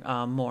being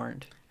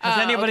mourned. Has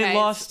Oh, anybody okay.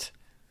 lost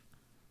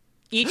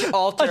Each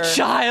altar, a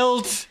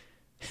child?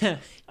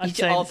 each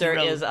saying altar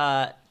this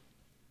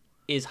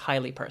is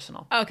highly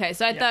personal. Okay,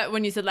 so I thought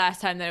when you said last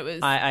time that it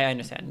was. I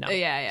understand. No.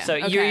 Yeah. So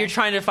Okay. you're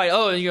trying to fight.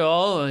 Oh,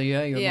 you're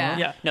Yeah. more.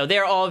 Yeah. No,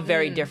 they're all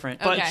very different.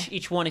 But okay.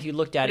 each one, if you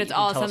looked at but it, it's you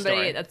can all tell a somebody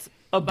story. that's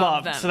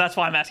Above. them. So that's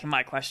why I'm asking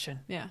my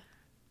question. Yeah.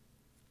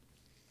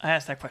 I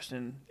asked that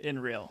question in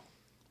real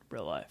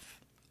life.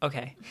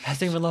 Okay.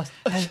 Has anyone lost?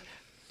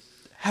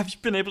 Have you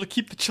been able to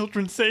keep the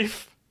children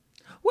safe?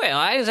 Well,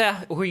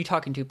 who are you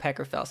talking to, Peck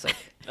or Felsic?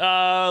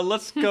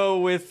 Let's go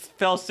with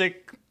Felsic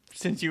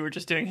since you were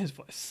just doing his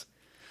voice.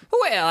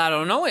 Well, I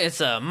don't know.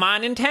 It's a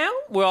mining town.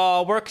 We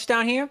all works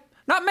down here.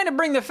 Not many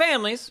bring their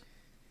families.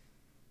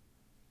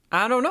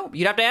 I don't know.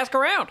 You'd have to ask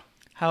around.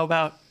 How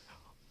about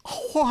a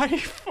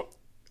wife?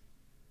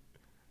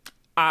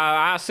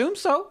 I assume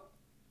so.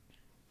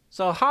 It's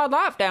a hard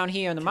life down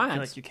here in the I mines.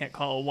 feel like you can't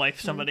call a wife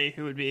somebody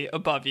who would be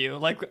above you.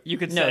 Like you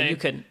could No, say, you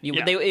couldn't.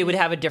 Yeah. It would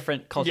have a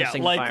different culture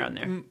signifier like on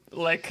there.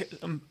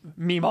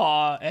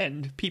 Meemaw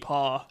and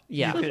Peepaw.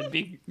 Yeah. You could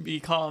be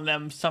calling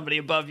them somebody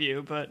above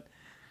you, but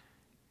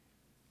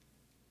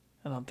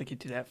I don't think you'd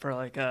do that for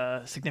like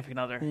a significant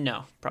other.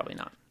 No, probably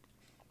not.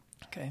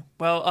 Okay.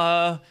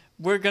 Well,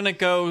 we're gonna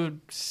go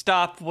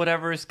stop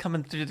whatever is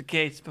coming through the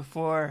gates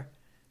before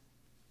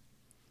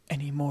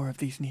any more of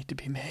these need to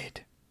be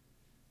made.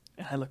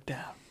 And I look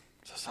down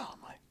so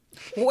solemnly.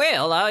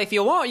 Well, if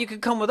you want, you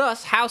could come with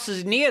us. House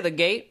is near the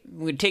gate.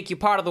 We'd take you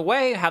part of the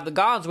way, have the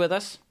guards with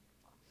us.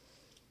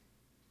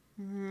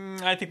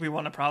 I think we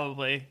want to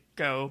probably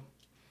go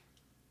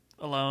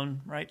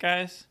alone, right,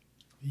 guys?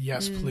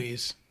 Yes,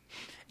 please.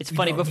 It's We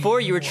funny, don't before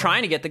need you were more.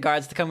 trying to get the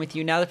guards to come with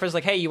you. Now the person's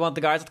like, hey, you want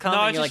the guards to come?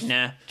 No, And you're like, just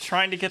nah.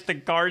 trying to get the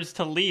guards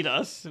to lead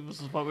us.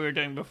 This is what we were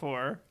doing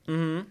before.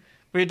 Mm-hmm.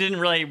 We didn't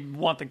really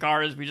want the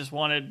guards. We just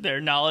wanted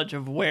their knowledge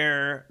of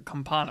where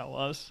Campana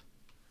was.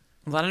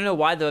 Well, I don't know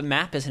why the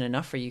map isn't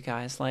enough for you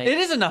guys. Like, It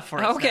is enough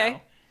for us Okay.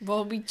 now.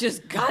 Well, we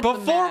just got the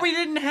Before map. we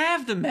didn't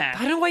have the I map.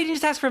 don't know why you didn't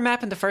just ask for a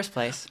map in the first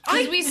place.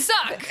 Because we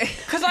suck.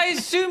 Because I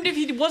assumed if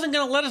he wasn't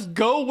going to let us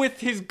go with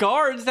his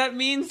guards, that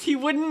means he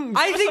wouldn't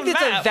I give think us a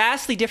that's a map.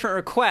 vastly different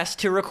request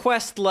to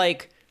request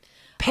like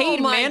paid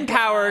Oh my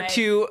manpower God.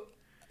 to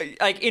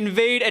like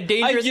invade a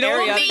dangerous you know what?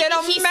 area Maybe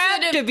than he a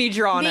map should've- to be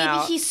drawn Maybe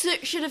out. he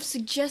should have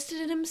suggested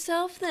it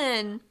himself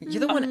then.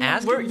 You're the one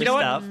asking We're- for you know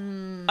what? stuff.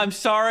 I'm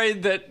sorry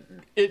that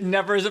it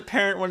never is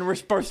apparent when we're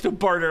supposed to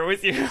barter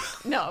with you.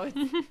 No,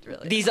 it's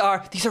really. These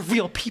are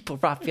real people,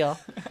 Raphael.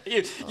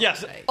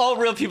 Yes, all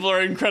real people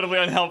are incredibly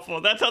unhelpful.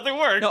 That's how they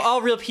work. No,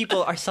 all real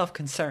people are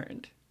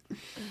self-concerned,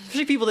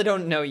 especially people that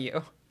don't know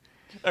you.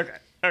 Okay.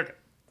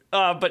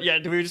 But yeah,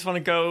 do we just want to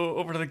go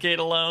over to the gate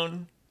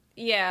alone?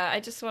 Yeah, I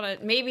just want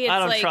to. Maybe it's I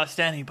don't like. trust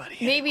anybody.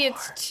 Maybe anymore.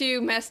 it's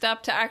too messed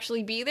up to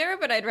actually be there,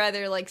 but I'd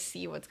rather like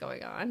see what's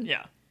going on.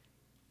 Yeah.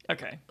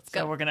 Okay.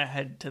 So go. we're gonna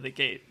head to the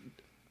gate.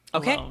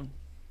 Okay. Alone.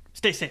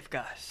 Stay safe,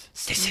 guys.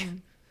 Stay safe.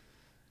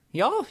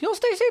 Y'all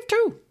stay safe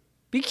too.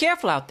 Be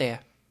careful out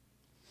there.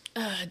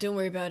 Don't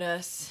worry about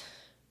us.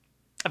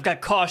 I've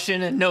got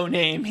caution and no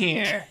name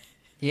here.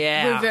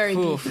 Yeah. We're very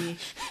oof. beefy.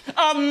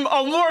 I'm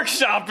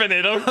workshopping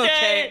it. Okay.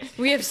 Okay.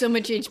 We have so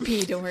much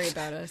HP. Don't worry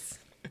about us.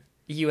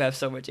 You have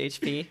so much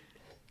HP.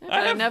 I've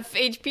got enough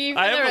HP for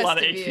I the have rest a lot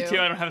of you. HP too.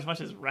 I don't have as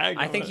much as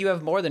Ragnar. I think you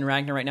have more than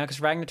Ragnar right now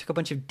because Ragnar took a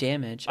bunch of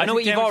damage. I I know took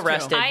what you've all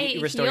damage, too. rested. I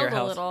You restore your healed a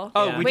health. little.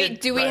 Oh, Yeah. we Wait, did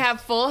do we rest.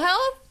 have full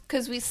health?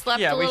 Because we slept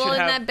Yeah, a we little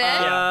should in have. that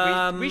bed.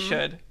 Yeah, we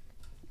should.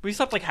 We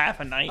slept like half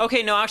a night.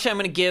 Okay, no, actually, I'm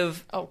going to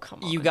give Oh,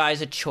 come on. you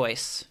guys a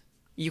choice.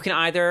 You can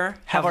either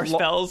Have our lo-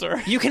 spells or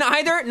You can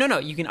either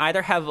you can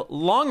either have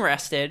long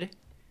rested,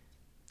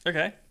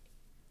 okay.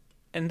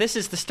 and this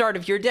is the start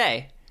of your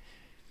day,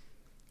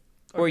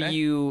 or Okay.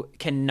 you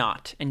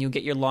cannot, and you'll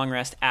get your long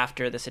rest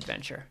after this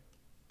adventure.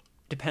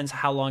 Depends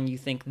how long you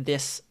think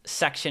this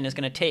section is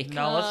going to take.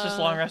 No, let's just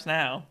long rest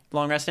now.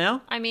 Long rest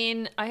now? I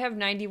mean, I have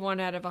 91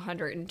 out of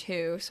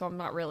 102, so I'm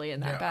not really in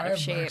that Yeah, bad I of have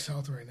shape. max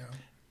health right now.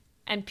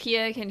 And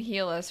Pia can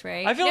heal us,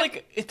 right? I feel Yep.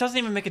 like it doesn't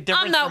even make a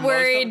difference. not for most of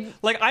worried. them.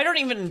 Like I don't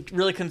even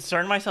really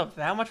concern myself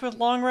that much with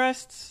long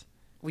rests.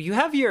 Well, you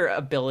have your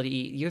ability.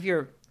 You have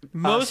your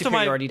Most of my-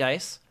 superiority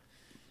dice.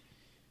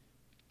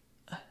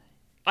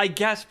 I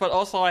guess, but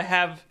also I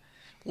have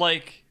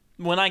like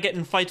when I get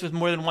in fights with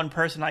more than one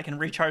person, I can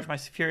recharge my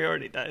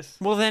superiority dice.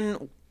 Well,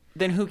 then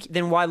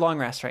why long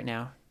rest right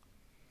now?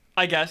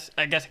 I guess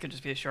it could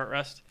just be a short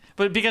rest.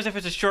 But because if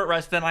it's a short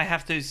rest, then I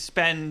have to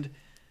spend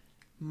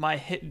my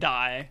hit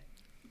die.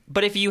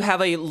 But if you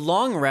have a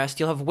long rest,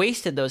 you'll have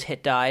wasted those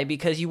hit die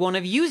because you won't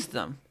have used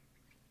them.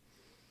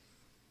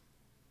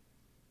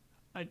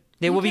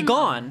 They will be can-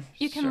 gone.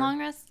 You can Sure. long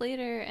rest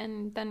later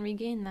and then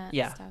regain that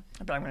Yeah. stuff.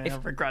 But I'm gonna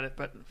regret it.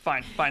 But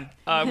fine.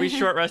 We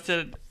short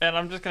rested, and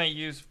I'm just gonna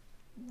use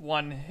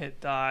one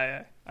hit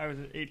die. I was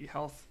at 80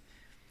 health.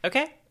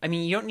 Okay. I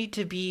mean, you don't need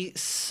to be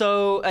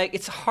so.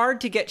 It's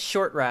hard to get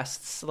short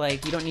rests.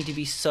 Like, you don't need to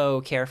be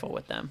so careful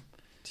with them.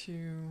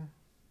 2.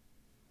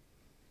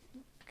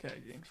 Okay,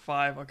 getting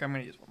 5. Okay, I'm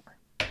gonna use one more.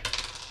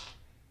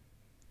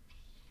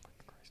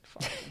 Christ,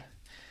 5.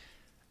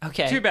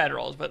 Okay. 2 bad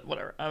rolls, but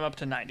whatever. I'm up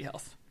to 90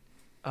 health.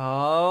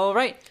 All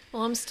right.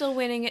 Well, I'm still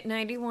winning at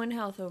 91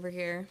 health over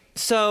here.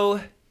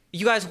 So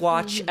you guys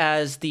watch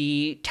as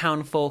the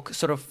town folk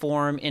sort of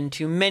form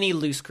into many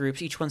loose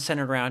groups, each one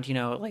centered around,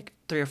 like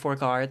 3 or 4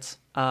 guards.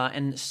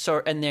 And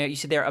there you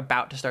see they're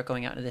about to start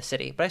going out into the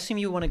city. But I assume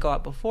you want to go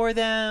out before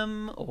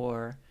them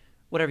or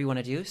whatever you want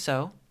to do.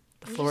 So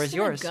the floor just is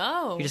gonna yours.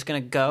 go. You're just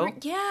gonna go.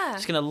 Yeah.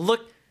 Just gonna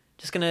look.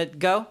 Just gonna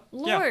go.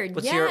 Lord,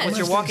 What's yes. your I'm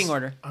gonna walking stay-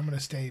 order? I'm gonna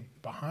stay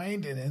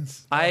behind and in.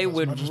 stealth I as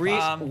would much as walk.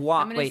 possible.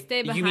 I'm gonna Wait, stay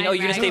you behind mean? Oh,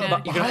 you're gonna stay.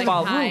 Ragnar. You're gonna Behind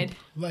follow the hide.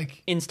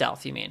 Like in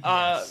stealth. You mean?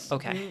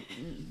 Okay.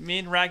 Me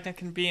and Ragnar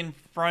can be in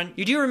front.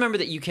 You do remember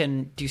that you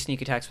can do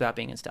sneak attacks without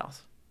being in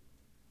stealth.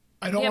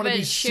 I don't Yeah, want to but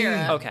be Shira-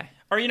 seen. Okay.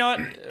 Or you know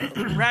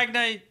what?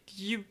 Ragnar,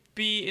 you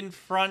be in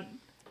front.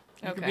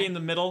 You could Okay. be in the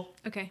middle.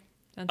 Okay.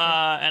 Sounds good.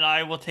 And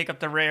I will take up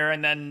the rear,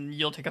 and then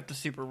you'll take up the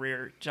super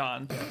rear,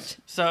 John.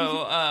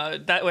 So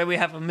that way we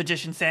have a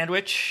magician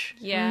sandwich.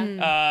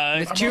 Yeah.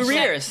 With two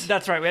rears.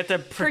 That's right. We have to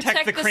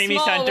protect the creamy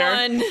small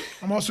center. one.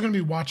 I'm also going to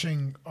be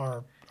watching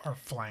our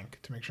flank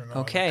to make sure no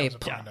Okay, one comes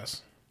up behind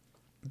us.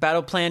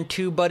 Battle Plan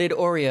 2 Budded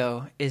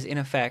Oreo is in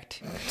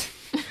effect.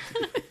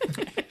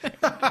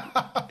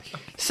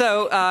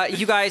 So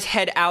you guys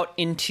head out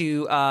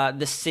into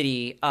the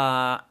city.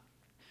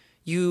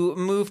 You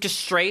move just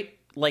straight,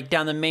 like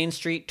down the main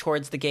street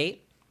towards the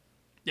gate.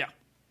 Yeah.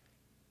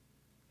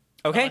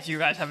 Okay. Unless you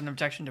guys have an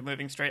objection to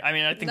moving straight. I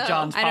mean, I think No,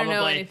 John's I probably...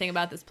 don't know anything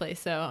about this place,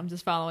 so I'm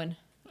just following.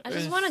 I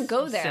just want to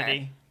go there.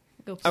 City.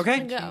 Go.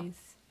 Okay. Go. Jeez.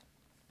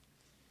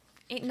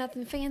 Ain't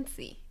nothing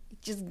fancy.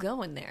 Just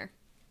going there.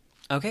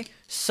 Okay.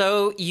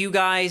 So you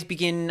guys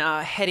begin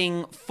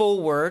heading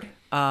forward,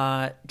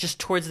 just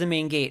towards the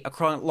main gate,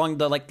 along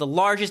the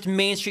largest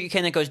main street you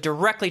can that goes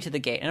directly to the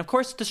gate. And of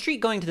course, the street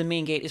going to the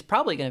main gate is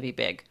probably going to be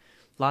big.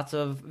 Lots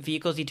of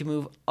vehicles need to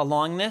move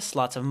along this.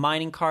 Lots of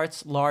mining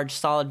carts, large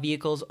solid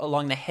vehicles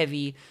along the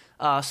heavy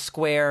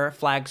square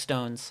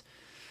flagstones.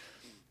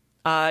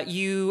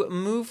 You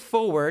move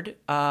forward.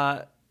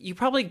 You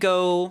probably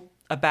go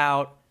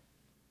about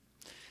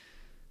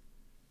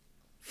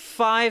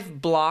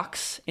 5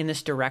 blocks in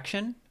this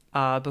direction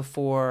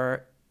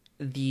before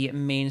the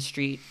main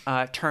street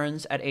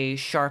turns at a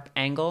sharp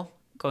angle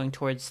going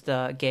towards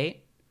the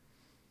gate.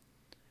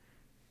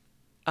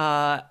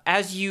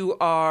 As you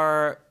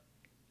are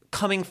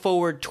coming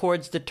forward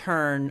towards the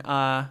turn,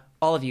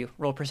 all of you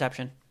roll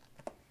perception.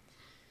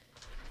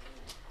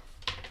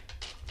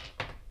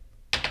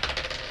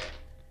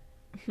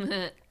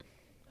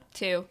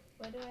 Two.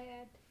 What do I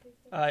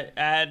add?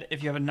 Add,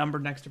 if you have a number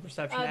next to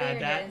perception,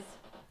 add that.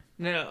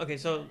 No, okay,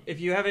 so if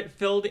you have it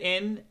filled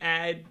in,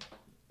 add...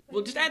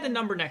 Well, just add the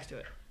number next to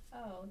it.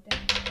 Oh, then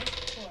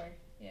 4.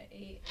 Yeah,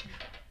 8,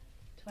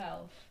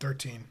 12.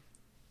 13.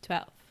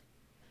 12.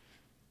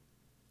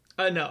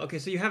 No, okay,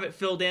 so you have it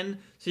filled in,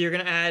 so you're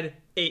going to add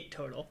 8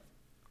 total.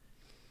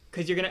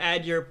 Because you're going to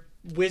add your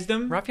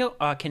wisdom. Raphael,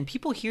 can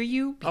people hear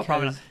you? Oh,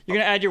 probably not. You're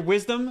going to add your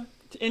wisdom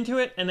into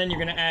it, and then you're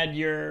going to add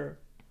your...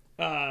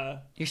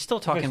 You're still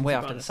talking way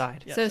off to the bonus.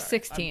 side. Yeah, So sorry.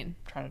 16. I'm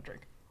trying to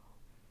drink.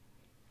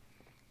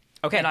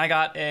 Okay. And I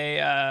got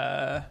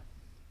a...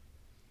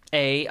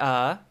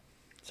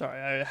 Sorry,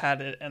 I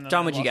had it, and then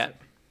John, I what'd you lost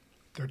get?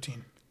 it.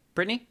 13.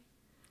 Brittany?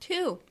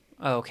 2.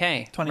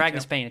 Okay. 22.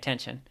 Ragnar's paying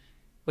attention.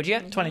 What'd you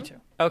get? 22.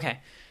 Okay.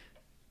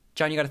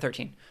 John, you got a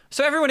 13.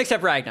 So everyone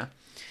except Ragna.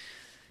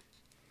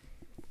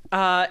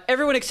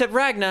 Everyone except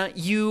Ragna,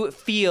 you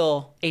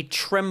feel a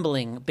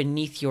trembling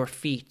beneath your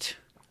feet.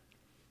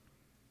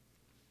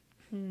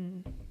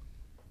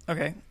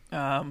 Okay.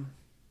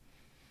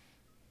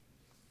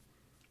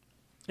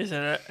 Is it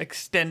an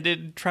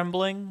extended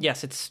trembling?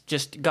 Yes, it's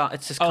just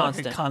it's Oh,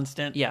 constant. like a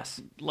constant.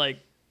 Yes. Like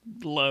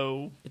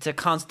low. It's a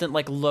constant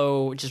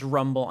low just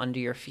rumble under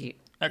your feet.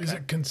 Okay. Is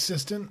it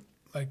consistent?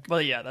 Like,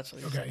 Well, yeah, that's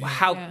what. okay. Yeah.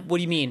 How Yeah. what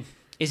do you mean?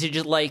 Is it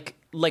just like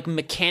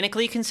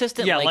mechanically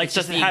consistent? Yeah, it's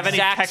does just it the have any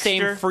exact texture?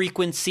 same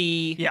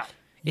frequency. Yeah.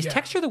 Is Yeah.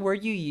 texture the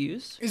word you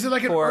use? Is it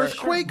like an for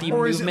earthquake the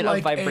or is it movement of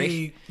like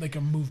vibration?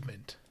 a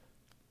movement?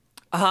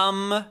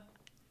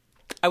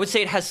 I would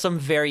say it has some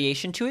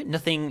variation to it.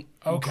 Nothing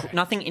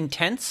nothing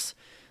intense.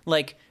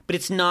 But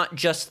it's not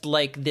just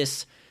like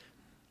this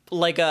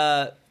like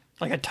a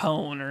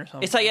tone or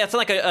something. it's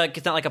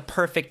not like a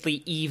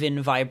perfectly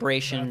even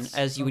vibration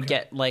as you would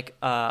get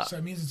So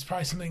it means it's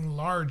probably something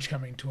large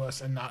coming to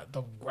us and not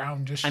the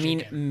ground just I shaking.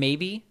 mean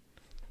maybe.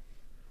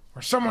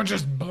 Or someone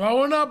just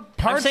blowing up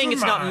parts I'm saying of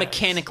it's not mines.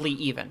 mechanically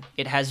even.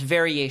 It has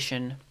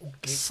variation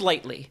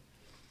slightly.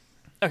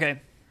 Okay.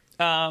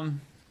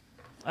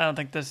 I don't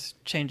think this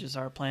changes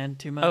our plan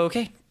too much.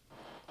 Okay.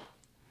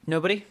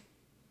 Nobody?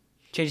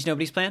 Changes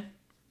nobody's plan?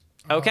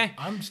 Okay.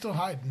 I'm still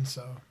hiding,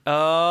 so.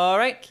 All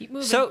right. Keep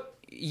moving. So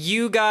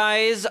you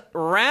guys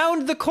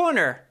round the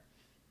corner.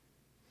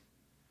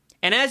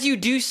 And as you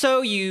do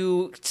so,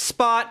 you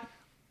spot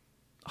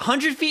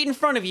 100 feet in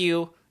front of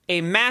you a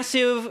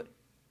massive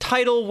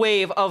tidal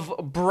wave of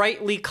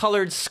brightly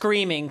colored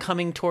screaming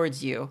coming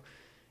towards you.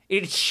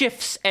 It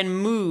shifts and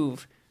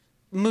moves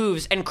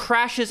and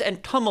crashes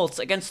and tumults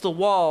against the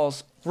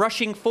walls,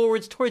 rushing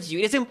forwards towards you.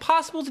 It is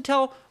impossible to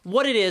tell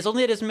what it is,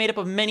 only it is made up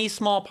of many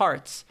small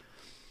parts.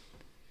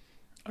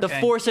 The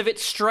Okay. force of it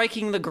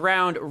striking the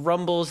ground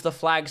rumbles the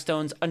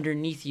flagstones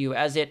underneath you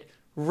as it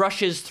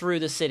rushes through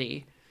the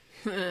city.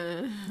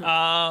 Run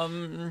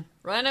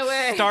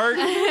away. Start.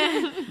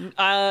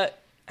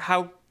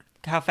 How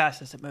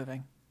fast is it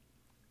moving?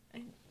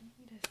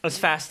 As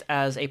fast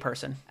as a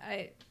person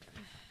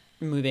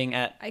moving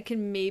at I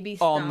can maybe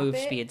all stop move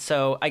it. speed.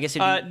 So I guess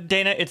it'd be,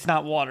 Dana, it's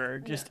not water.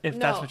 Just if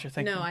that's what you're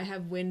thinking. No, I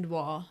have wind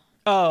wall.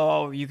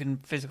 Oh, you can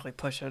physically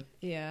push it.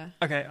 Yeah.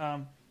 Okay.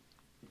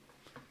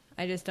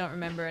 I just don't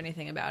remember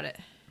anything about it.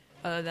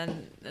 Other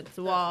than it's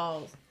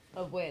walls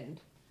of wind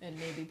and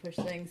maybe push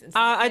things. And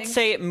I'd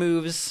say it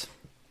moves.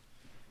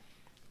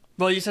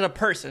 Well, you said a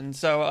person,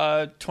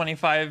 so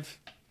 25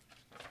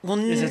 Well,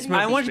 Is its I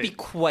movement want it to be speed?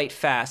 quite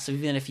fast. So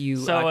even if you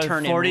So a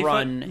turn 40 and foot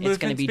run, it's going to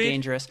movement be speed?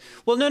 dangerous.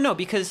 Well, no,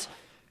 because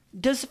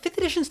does 5th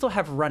edition still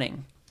have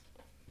running?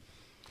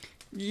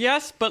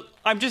 Yes, but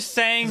I'm just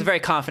saying It's a very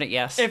confident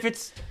yes. if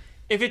it's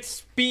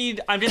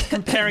speed, I'm just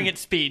comparing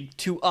its speed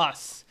to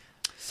us.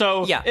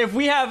 So Yeah. if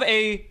we have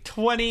a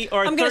 20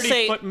 or I'm going 30 to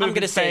say foot movement I'm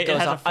going to say speed, it goes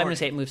has a up. I'm going to 40.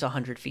 say it moves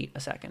 100 feet a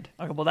second.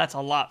 Okay, well that's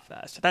a lot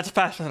faster. That's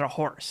faster than a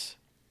horse.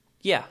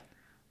 Yeah.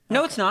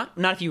 No, it's not.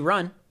 Not if you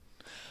run.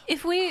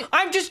 If we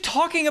I'm just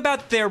talking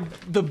about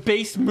the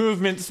base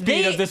movement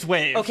speed of this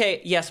wave.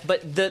 Okay, yes,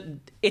 but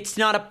it's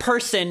not a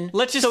person.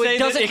 Let's just so say it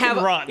that doesn't it can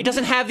have run. It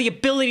doesn't have the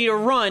ability to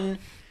run.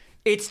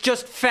 It's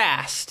just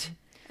fast.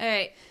 All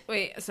right,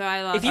 wait. So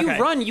I lost. If you Okay.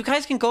 run, you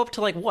guys can go up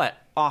to like what?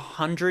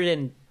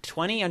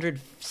 120,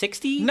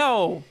 160?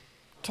 No,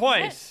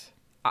 twice.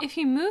 if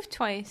you move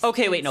twice.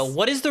 Okay, wait, no. it's-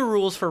 What is the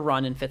rules for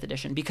run in 5th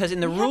edition? Because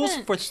in the We rules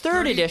haven't- for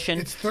 3rd edition,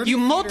 it's 30 you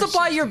feet or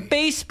multiply your 60.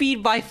 base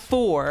speed by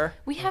 4.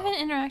 We haven't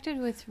interacted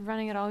with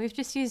running at all. We've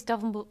just used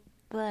double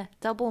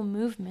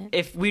movement.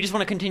 If we just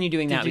want to continue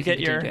doing that, you we can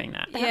get continue your- doing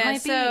that. That Yeah,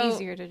 might be so-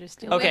 easier to just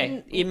do.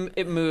 Okay,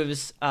 it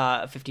moves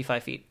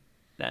 55 feet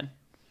then.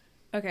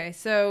 Okay,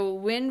 so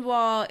wind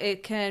wall,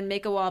 it can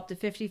make a wall up to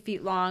 50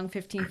 feet long,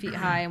 15 feet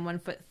high, and 1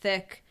 foot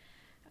thick.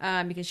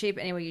 You can shape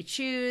it any way you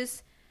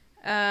choose.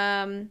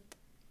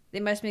 They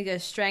must make a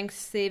strength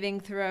saving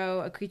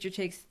throw. A creature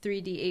takes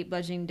 3d8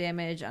 bludgeoning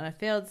damage on a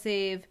failed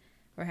save,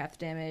 or half the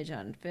damage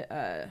on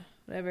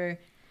whatever.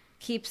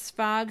 Keeps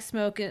fog,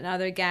 smoke, and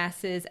other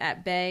gases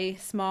at bay.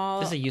 This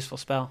is a useful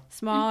spell.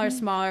 Small or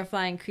smaller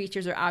flying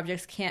creatures or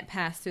objects can't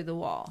pass through the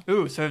wall.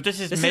 Ooh, so if this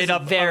is This made is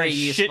up very of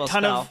a shit useful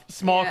ton spell. of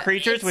small Yeah.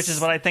 creatures, which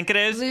is what I think it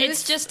is.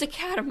 It's just a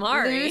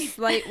Katamari. Loose,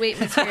 lightweight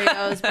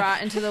materials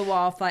brought into the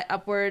wall fly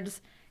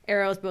upwards.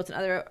 Arrows, bolts, and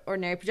other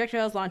ordinary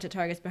projectiles launched at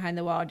targets behind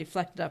the wall,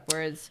 deflected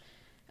upwards.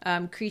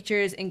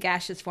 Creatures in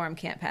gaseous form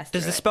can't pass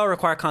Does through the it. spell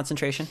require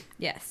concentration?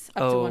 Yes,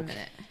 up to 1 Okay.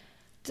 minute.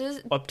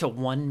 Does, Up to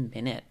 1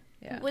 minute.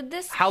 Yeah. would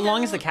this How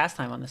long is the count- cast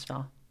time on this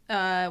spell?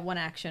 1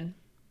 action.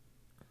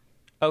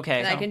 Okay.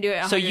 And I can do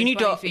it So you need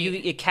to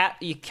 120 feet.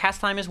 you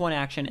cast time is 1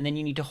 action, and then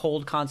you need to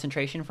hold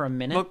concentration for a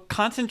minute. Well,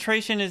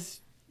 concentration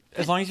is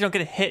as long as you don't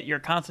get a hit, you're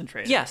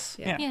concentrated. Yes.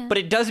 Yeah. Yeah. But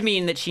it does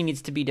mean that she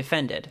needs to be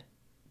defended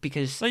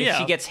because Well, if yeah.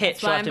 she gets hit, That's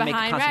she'll why have to I'm make a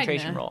behind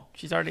concentration Ragna. roll.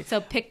 She's already.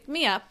 So pick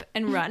me up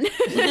and run.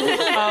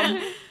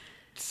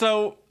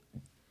 So,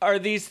 are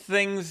these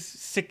things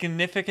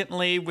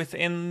significantly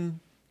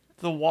within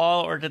the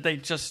wall, or did they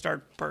just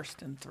start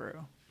bursting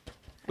through?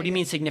 What do you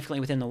mean significantly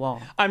within the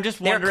wall? I'm just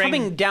They're wondering.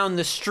 coming down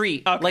the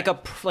street Okay.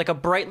 like a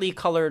brightly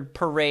colored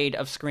parade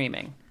of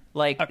screaming.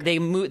 Like Okay. they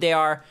move. They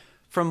are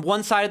from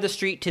one side of the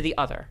street to the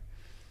other.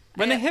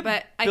 when they hit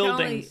but I can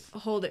only buildings,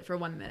 hold it for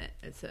 1 minute,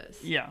 it says.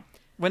 yeah.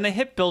 When they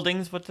hit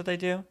buildings, what do they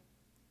do?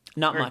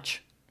 Not Or-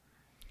 much.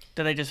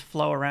 Do they just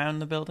flow around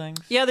the buildings?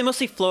 Yeah, they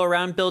mostly flow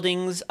around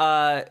buildings.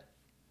 Many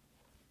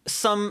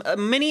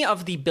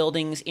of the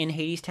buildings in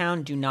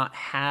Hadestown do not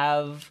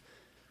have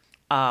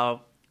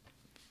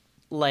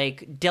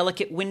like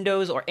delicate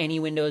windows or any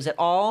windows at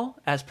all,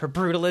 as per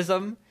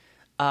brutalism.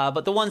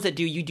 But the ones that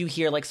do, you do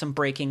hear like some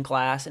breaking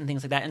glass and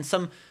things like that, and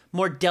some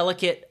more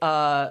delicate,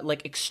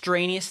 like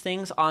extraneous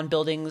things on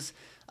buildings,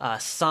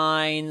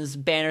 signs,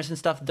 banners, and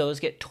stuff. Those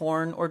get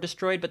torn or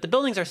destroyed. But the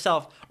buildings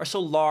themselves are so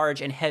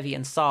large and heavy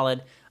and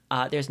solid.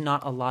 There's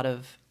not a lot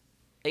of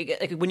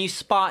like when you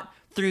spot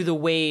through the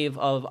wave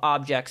of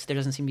objects, there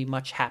doesn't seem to be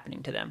much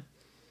happening to them.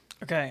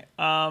 Okay.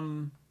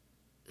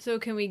 So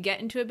can we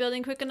get into a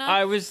building quick enough?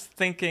 I was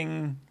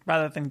thinking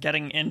rather than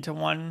getting into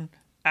one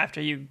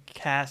after you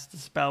cast the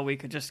spell, we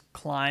could just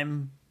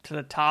climb to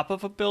the top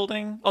of a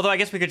building. Although I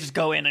guess we could just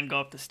go in and go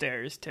up the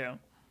stairs too.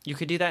 You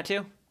could do that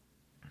too.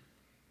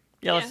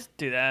 Yeah, let's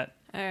do that.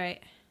 All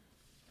right.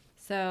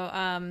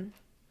 So,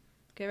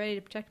 get ready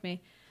to protect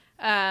me.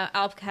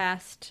 I'll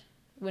cast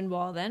Wind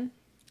Wall then.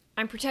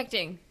 I'm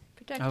protecting.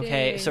 Protecting.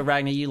 Okay, so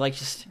Ragnar, you like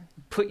just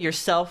put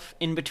yourself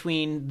in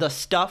between the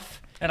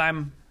stuff And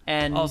I'm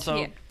and also.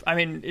 Yeah. I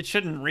mean, it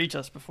shouldn't reach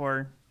us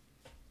before.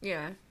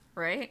 Yeah,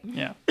 right?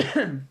 Yeah.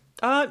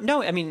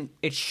 no, I mean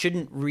it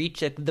shouldn't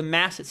reach the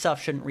mass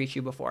itself shouldn't reach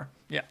you before.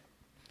 Yeah.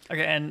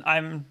 Okay, and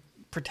I'm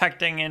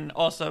protecting and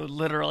also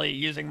literally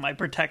using my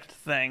protect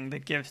thing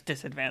that gives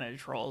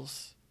disadvantage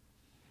rolls.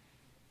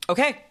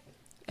 Okay,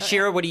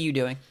 Shira, what are you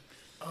doing?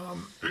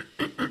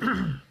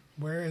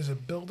 Where is a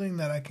building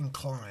that I can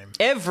climb?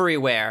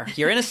 Everywhere.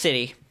 You're in a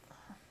city.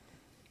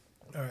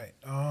 All right.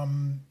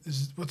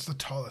 What's the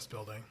tallest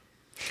building?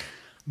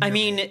 I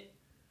mean,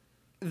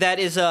 that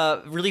is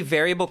a really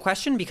variable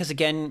question because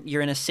again,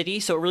 you're in a city,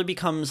 so it really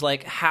becomes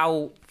like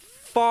how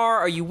far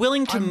are you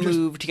willing to I'm just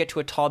move to get to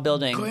a tall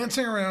building?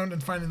 glancing around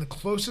and finding the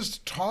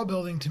closest tall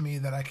building to me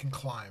that I can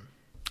climb.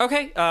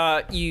 Okay,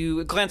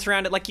 you glance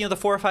around at the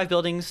 4 or 5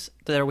 buildings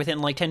that are within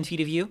like 10 feet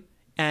of you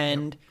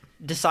and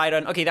decide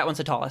on, okay, that one's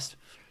the tallest.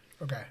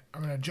 Okay,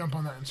 I'm gonna jump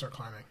on that and start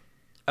climbing.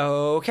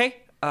 Okay,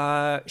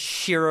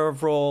 Shira,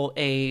 roll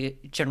a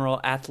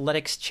general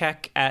athletics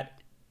check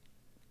at,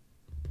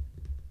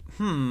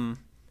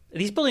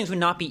 These buildings would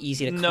not be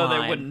easy to climb. No,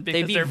 they wouldn't, because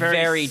They'd be they're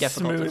very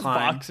difficult to smooth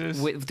climb boxes.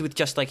 with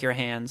just like your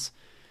hands.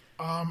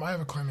 I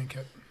have a climbing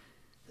kit.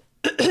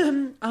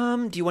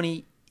 Do you want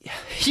to?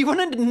 You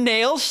want to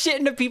nail shit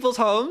into people's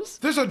homes?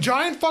 There's a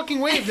giant fucking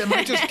wave that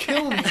might just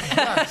kill me.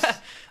 Yes.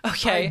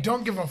 Okay. I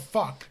don't give a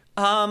fuck.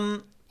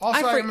 Um. Also,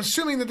 I for- I'm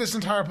assuming that this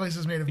entire place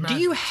is made of magic,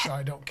 you so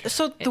I don't care.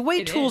 So the way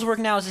It tools is. work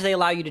now is they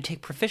allow you to take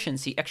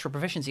extra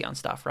proficiency on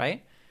stuff,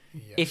 right?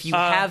 Yes. If you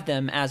have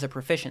them as a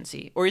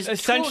proficiency, or is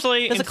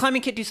Essentially, does a in-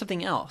 climbing kit do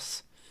something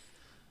else?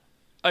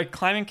 A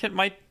climbing kit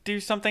might do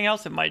something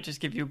else. It might just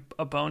give you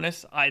a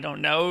bonus. I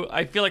don't know.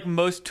 I feel like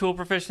most tool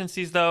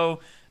proficiencies, though,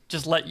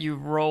 just let you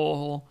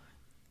roll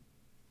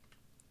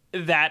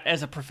that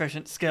as a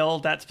proficient skill,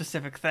 that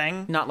specific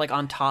thing. Not like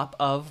on top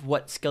of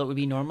what skill it would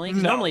be normally.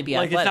 'Cause No, normally, it'd be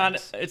like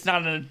athletics. it's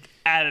not an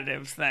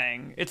additive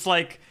thing. It's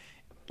like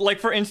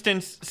for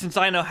instance, since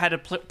I know how to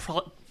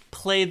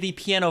play the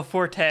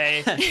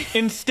pianoforte,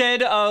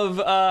 instead of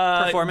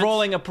Performance?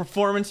 rolling a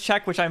performance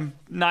check, which I'm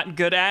not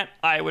good at,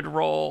 I would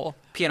roll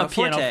a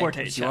pianoforte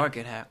which check. you are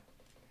good at.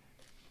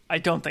 I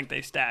don't think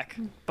they stack,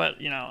 but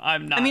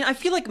I'm not. I mean, I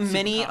feel like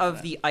many of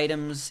confident. the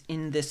items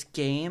in this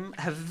game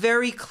have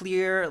very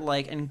clear,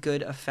 and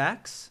good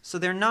effects. So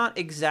they're not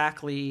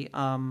exactly.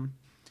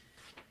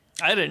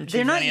 I didn't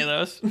they're choose not- any of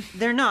those.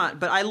 They're not,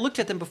 but I looked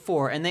at them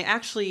before, and they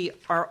actually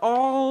are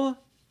all.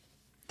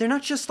 They're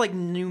not just like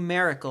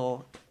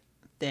numerical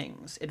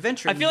things.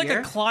 Adventure. I feel like here,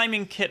 a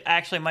climbing kit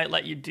actually might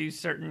let you do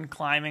certain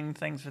climbing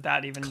things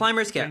without even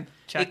climber's kit. doing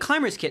A checks.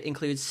 climber's kit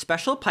includes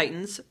special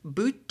pythons,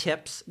 boot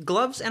tips,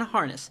 gloves, and a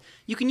harness.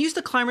 You can use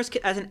the climber's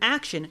kit as an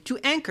action to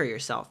anchor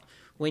yourself.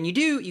 When you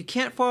do, you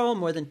can't fall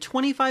more than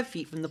 25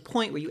 feet from the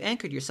point where you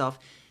anchored yourself,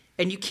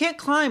 and you can't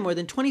climb more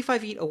than 25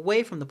 feet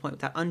away from the point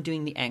without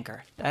undoing the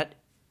anchor. That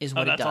is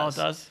what that's it all does.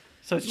 it does.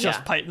 So it's just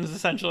Yeah. pythons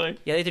essentially.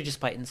 Yeah, they're just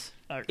pythons.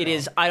 Okay. It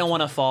is I don't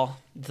want to fall,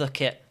 the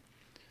kit.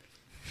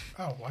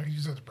 Oh, well, I could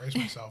use that to brace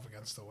myself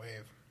against the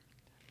wave.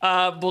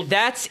 Well,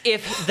 that's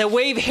if the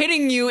wave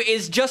hitting you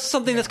is just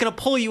something that's going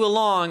to pull you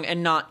along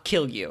and not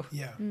kill you.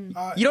 Yeah.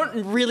 You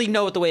don't really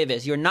know what the wave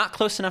is. You're not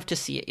close enough to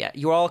see it yet.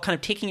 You're all kind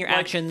of taking your Like,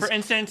 actions. for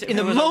instance, in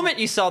the moment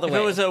you saw the if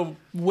wave. it was a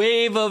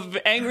wave of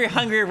angry,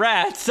 hungry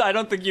rats, I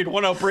don't think you'd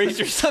want to brace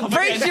yourself.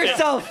 Brace against it.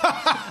 yourself.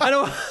 I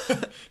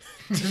don't.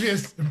 To be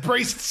a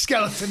braced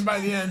skeleton by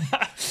the end.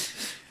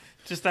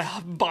 Just the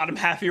bottom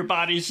half of your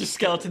body is just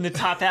skeleton. The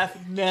top half,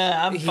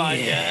 nah, I'm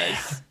fine,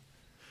 guys.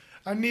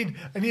 I need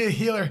a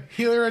healer.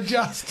 Healer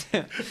adjust.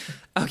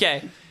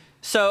 Okay.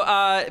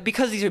 So,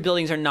 because these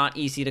buildings are not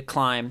easy to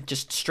climb,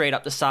 just straight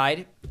up the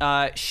side,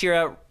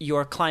 Shira,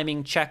 your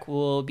climbing check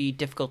will be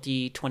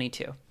difficulty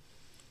 22.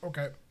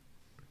 Okay.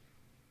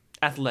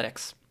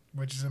 Athletics.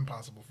 Which is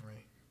impossible for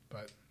me.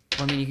 But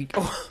I mean, you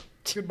can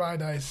goodbye,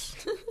 dice.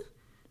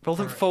 roll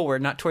them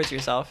forward, not towards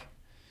yourself.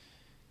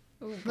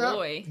 Oh No.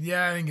 boy.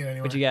 Yeah, I didn't get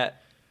anywhere. What'd you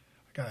get?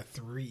 I got a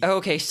 3.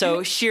 Okay,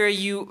 so Shira,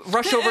 you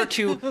rush over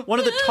to one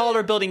of the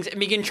taller buildings and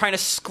begin trying to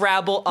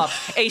scrabble up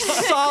a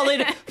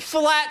solid,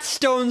 flat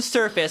stone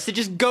surface that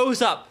just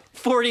goes up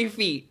 40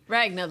 feet.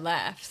 Ragna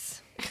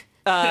laughs.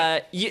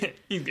 You,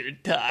 You're gonna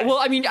die. well,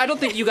 I mean, I don't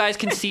think you guys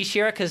can see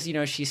Shira because,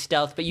 she's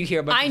stealth, but you hear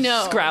a bunch I of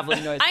know.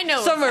 scrabbling noise. I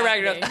know Somewhere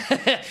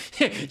what's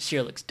Ragnar.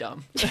 Shira looks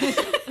dumb.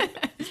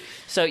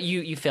 So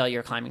you fail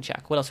your climbing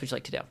check. What else would you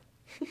like to do?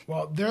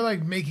 Well, they're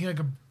like making like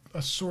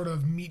a sort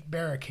of meat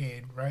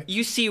barricade, right?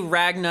 You see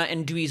Ragna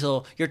and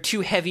Dweezil, your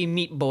two heavy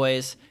meat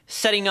boys,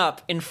 setting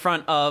up in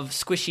front of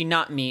Squishy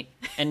Not Meat,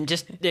 and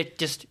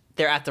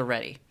they're at the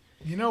ready.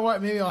 You know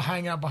what? Maybe I'll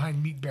hang out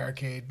behind meat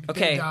barricade. If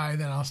Okay. They die,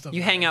 then I'll still.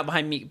 You hang out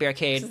behind Meat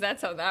Barricade. Because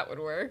that's how that would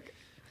work.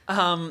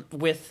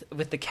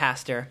 With the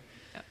caster.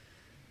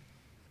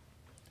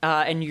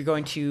 And you're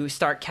going to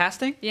start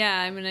casting?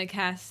 Yeah, I'm gonna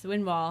cast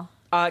Wind Wall.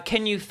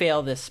 Can you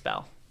fail this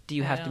spell? Do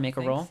you I have to don't make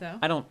a think roll? so.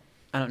 I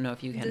don't know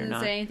if you can or Doesn't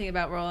not. say anything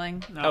about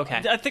rolling. No.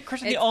 Okay. I think,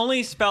 Christian, the It's-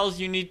 only spells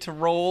you need to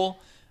roll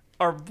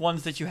are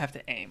ones that you have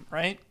to aim,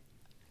 right?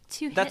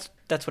 To hit,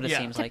 That's what it Yeah.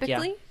 seems like,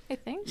 typically, yeah. I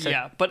think.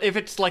 Yeah, but if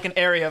it's like an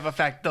area of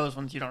effect, those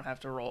ones you don't have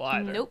to roll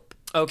either. Nope.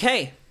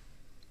 Okay.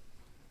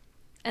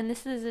 And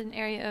this is an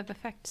area of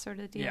effect sort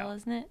of deal, Yeah.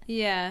 isn't it?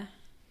 Yeah.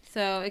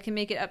 So it can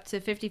make it up to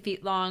 50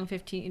 feet long,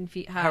 15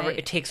 feet high. However,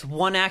 it takes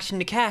one action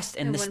to cast,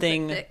 and And this 1 foot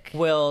thing thick.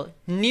 will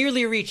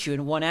nearly reach you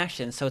in one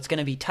action, so it's going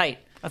to be tight.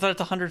 I thought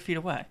it's 100 feet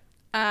away.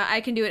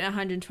 I can do it at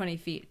 120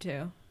 feet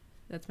too.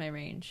 That's my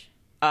range.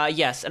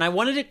 Yes, and I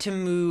wanted it to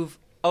move.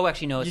 Oh,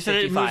 actually, no, it's You said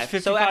it 55. moves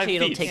 55 so actually,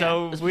 it'll feet, take.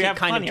 so it'll we take have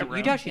kind plenty of. of room.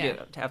 You'd actually Yeah.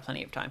 do to have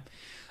plenty of time.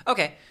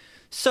 Okay,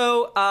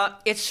 so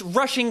it's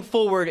rushing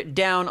forward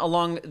down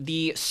along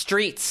the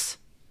streets.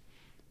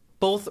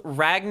 Both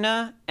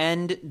Ragna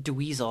and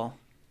Dweezil.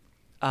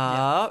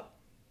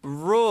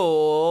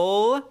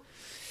 Roll.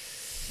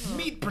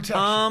 Meat protection.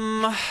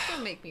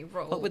 Don't make me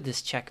roll. What would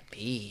this check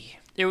be?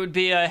 It would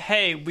be a,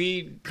 hey,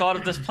 we thought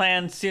of this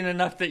plan soon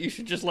enough that you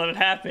should just let it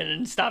happen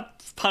and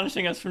stop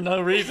punishing us for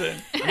no reason.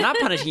 I'm not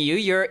punishing you.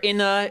 You're in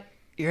a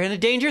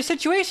dangerous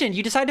situation.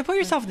 You decide to put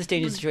yourself in this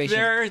dangerous situation.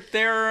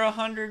 They're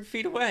 100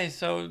 feet away,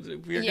 so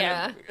we're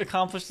Yeah. going to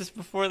accomplish this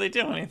before they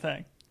do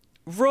anything.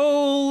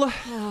 Roll.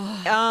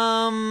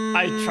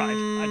 I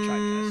tried,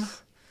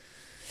 guys.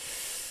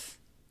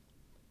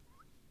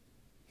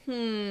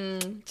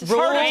 Just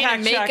Roll trying attack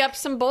to make check. up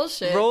some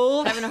bullshit.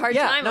 Roll. Having a hard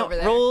yeah, time no, over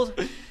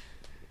there.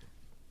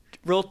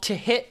 Roll to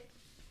hit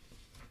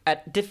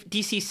at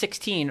DC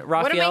 16.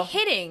 Raphael, What am I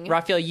hitting?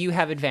 Raphael, you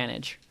have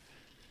advantage.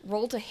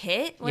 Roll to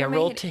hit? What yeah, am I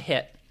roll hit- to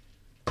hit.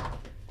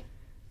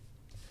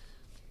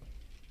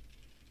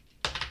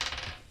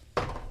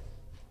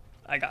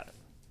 I got it.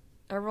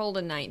 I rolled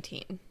a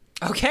 19.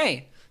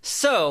 Okay,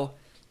 so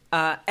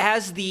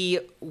as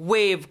the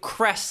wave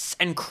crests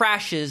and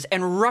crashes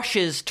and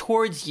rushes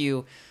towards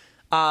you,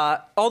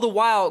 all the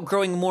while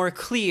growing more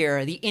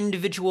clear, the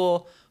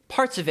individual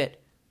parts of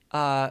it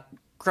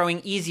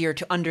growing easier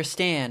to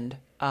understand.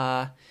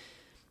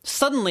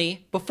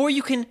 Suddenly, before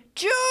you can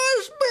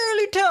just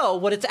barely tell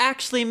what it's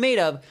actually made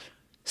of,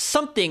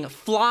 something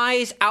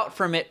flies out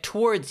from it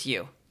towards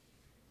you.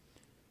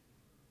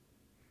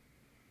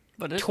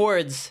 But it,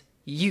 Towards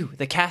you,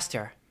 the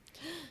caster.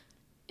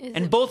 Is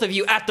And it- both of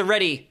you at the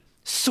ready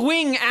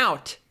swing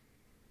out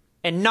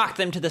and knock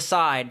them to the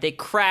side. They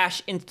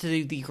crash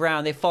into the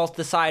ground. They fall to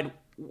the side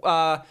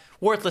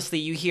worthlessly.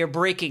 You hear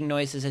breaking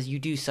noises as you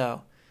do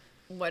so.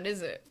 What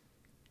is it?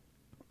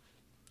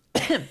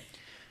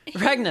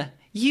 Ragna,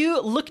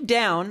 you look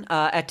down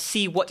at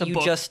see what a you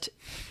book.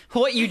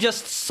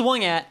 just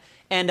swung at,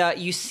 and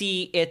you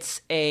see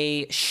it's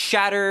a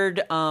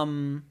shattered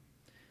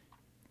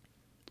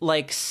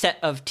like set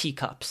of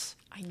teacups.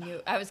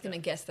 I was going to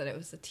guess that it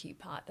was a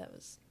teapot. That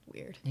was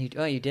weird. You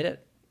did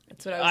it.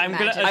 That's what I was I'm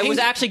gonna- imagining. I was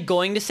think- actually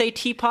going to say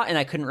teapot, and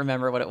I couldn't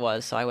remember what it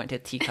was, so I went to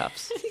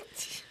teacups.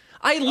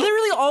 I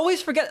literally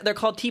always forget they're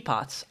called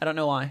teapots. I don't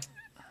know why.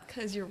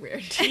 Because you're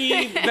weird.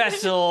 tea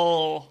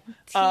vessel.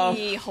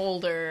 Tea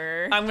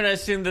holder. I'm gonna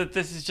assume that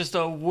this is just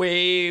a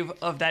wave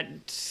of that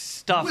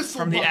stuff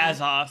from the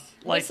Azoth.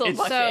 Like Whistle it's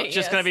bucket, just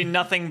yes. gonna be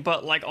nothing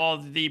but like all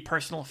the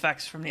personal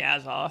effects from the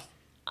Azoth.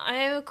 I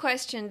have a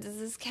question. Does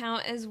this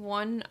count as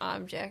one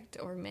object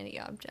or many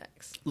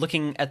objects?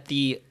 Looking at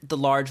the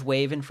large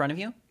wave in front of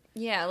you.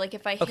 Yeah, like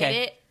if I hit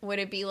Okay. it, would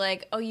it be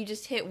like, oh, you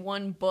just hit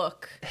one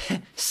book?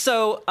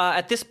 So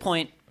at this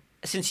point,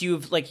 since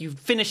you've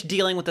finished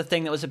dealing with the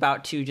thing that was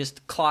about to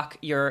just clock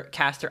your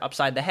caster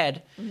upside the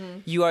head,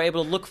 you are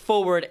able to look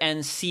forward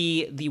and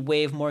see the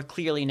wave more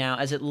clearly now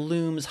as it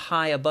looms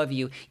high above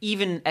you,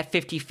 even at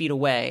 50 feet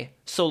away.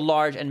 So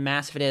large and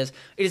massive it is.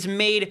 It is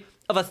made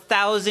of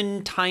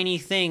 1,000 tiny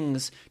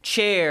things: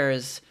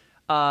 chairs,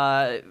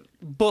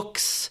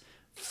 books,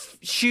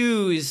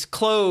 shoes,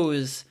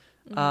 clothes,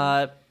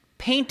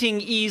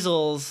 painting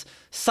easels,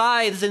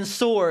 scythes, and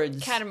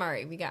swords.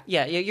 Katamari, we got.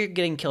 Yeah, you're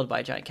getting killed by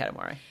a giant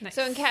Katamari.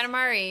 So in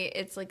Katamari,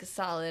 it's like a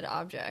solid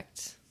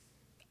object.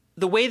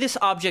 The way this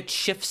object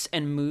shifts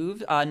and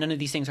moves, none of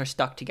these things are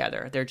stuck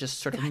together. They're just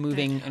sort of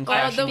moving and Well,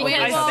 crashing. the into wind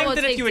each I wall other. think will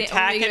that if take you da-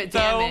 attack only it though,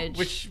 damage.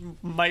 which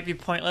might be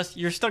pointless,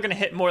 you're still gonna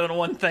hit more than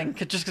one thing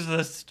just because of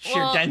the sheer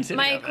Well, density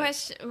my of it.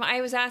 question,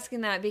 I was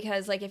asking that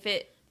because like if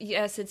it,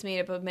 yes, it's made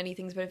up of many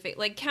things, but if it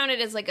like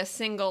counted as like a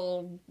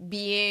single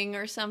being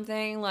or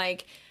something,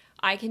 like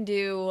I can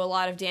do a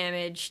lot of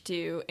damage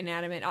to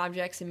inanimate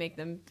objects and make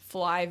them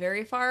fly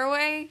very far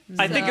away.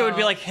 I think it would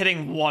be So, like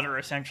hitting water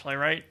essentially,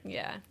 right?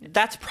 yeah.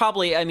 That's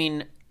probably, I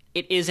mean,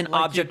 it is an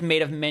Like object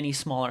made of many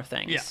smaller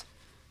things. Yeah.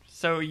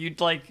 So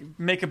you'd like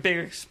make a big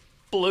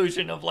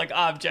explosion of like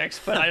objects,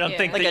 but I don't Yeah.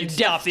 think Like that a you'd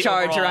stop depth the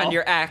charge overall around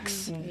your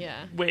axe.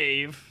 Yeah.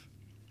 wave.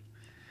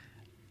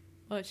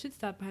 Well, it should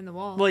stop behind the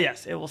wall. Well,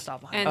 yes, it will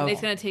stop behind. and Oh.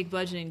 it's going to take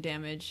bludgeoning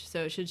damage,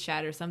 so it should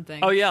shatter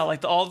something. Oh yeah,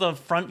 like all the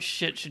front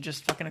shit should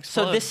just fucking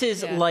explode. So this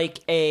is Yeah. like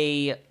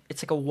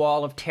it's like a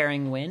wall of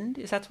tearing wind.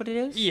 Is that what it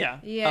is? yeah.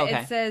 Yeah, Okay.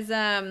 it says they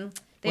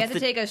What's have to the-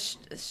 take a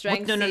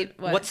strength save.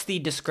 What? What's the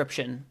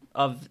description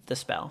of the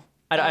spell?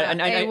 I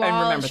a wall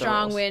remember of the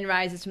strong rules. wind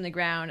rises from the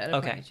ground at a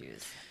Okay. point you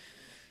choose.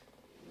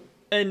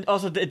 And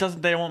also, it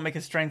doesn't. They won't make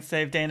a strength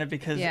save, Dana,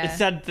 because Yeah. it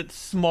said that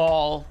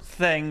small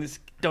things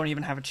don't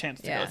even have a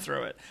chance to Yeah. go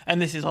through it.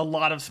 And this is a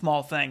lot of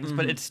small things,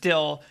 but it's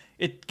still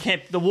it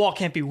can't. The wall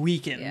can't be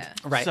weakened. Yeah.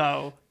 Right.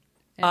 So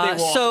And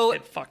they will so-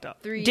 get fucked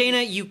up.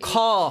 Dana, you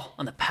call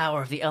on the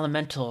power of the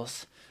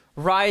elementals,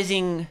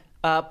 rising,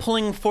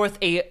 pulling forth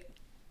a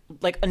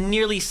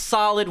nearly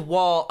solid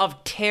wall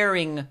of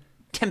tearing,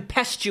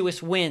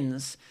 tempestuous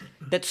winds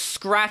that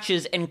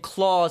scratches and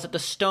claws at the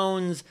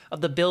stones of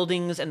the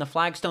buildings and the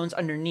flagstones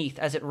underneath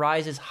as it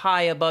rises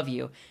high above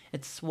you.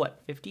 It's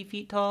what, 50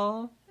 feet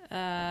tall?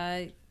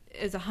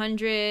 It's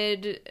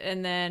 100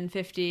 and then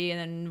 50 and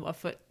then a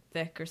foot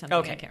thick or something. I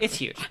Okay, can't it's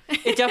remember.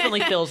 huge. It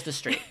definitely fills the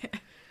street.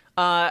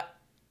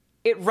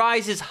 It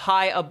rises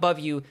high above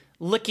you,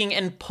 licking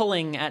and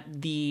pulling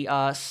at the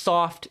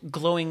soft,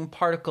 glowing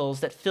particles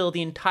that fill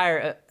the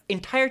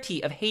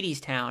entirety of Hades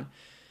Town.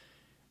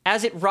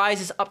 As it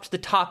rises up to the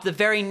top, the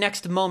very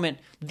next moment,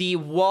 the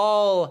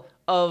wall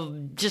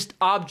of just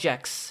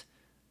objects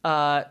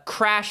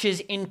crashes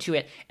into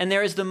it, and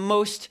there is the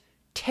most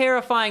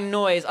terrifying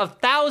noise of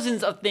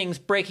thousands of things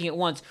breaking at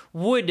once.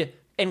 Wood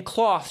and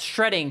cloth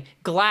shredding,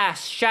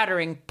 glass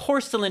shattering,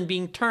 porcelain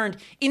being turned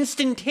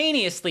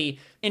instantaneously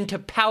into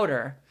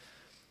powder.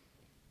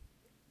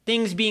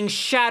 Things being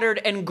shattered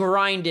and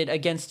grinded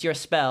against your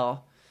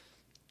spell.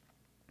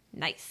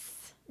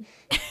 Nice.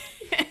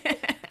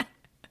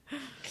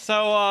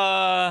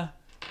 So,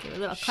 Give it a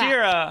little clap.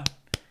 Shira,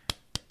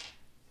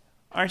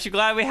 aren't you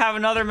glad we have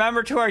another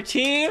member to our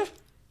team?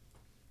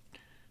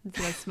 It's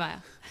a nice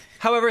smile.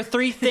 However,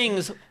 3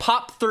 things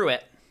pop through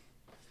it.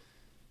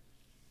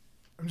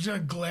 I'm just gonna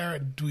glare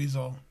at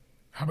Dweezil.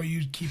 How about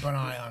you keep an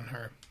eye on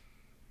her?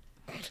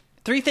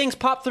 3 things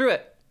pop through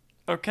it.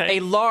 Okay. A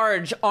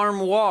large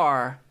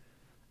armoire,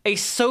 a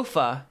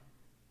sofa,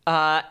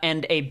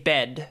 and a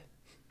bed.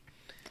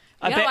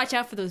 You gotta bet- watch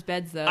out for those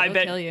beds, though. I They'll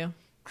bet- kill you.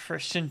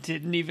 Christian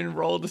didn't even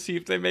roll to see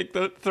if they make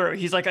the throw.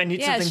 He's like, I need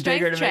Yeah, something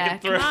bigger strength to make it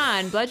check. through. Come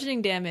on,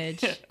 bludgeoning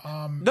damage.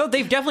 No,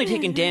 they've definitely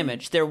taken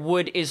damage. Their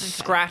wood is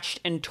scratched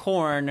and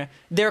torn.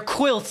 Their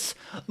quilts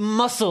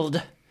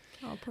muscled.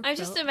 Oh, poor I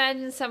just Phil.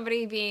 imagine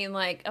somebody being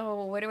like,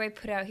 "Oh, what do I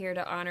put out here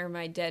to honor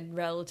my dead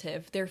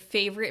relative? Their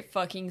favorite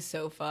fucking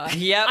sofa.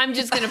 Yep. I'm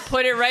just gonna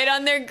put it right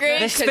on their grave."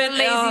 They 'cause spent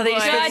lazy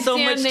boys. so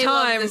Goddamn, much they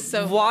love time this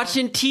sofa.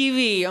 watching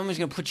TV. I'm just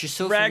gonna put your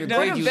sofa in your Ragnar,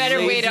 grave, what a you better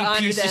way lazy to honor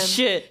piece them. of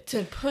shit.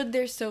 to put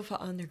their sofa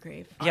on their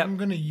grave. Yep. I'm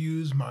gonna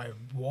use my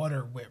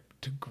water whip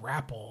to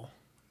grapple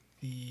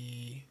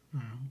the.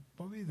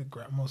 What would be the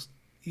most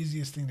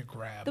easiest thing to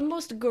grab? The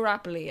most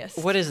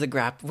grappliest. What is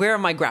the Where are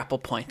my grapple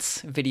points?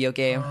 Video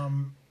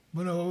game.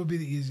 Well, no, what would be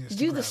the easiest?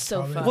 Do to the grab?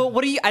 sofa. Probably Well,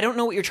 what do you? I don't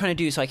know what you're trying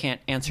to do, so I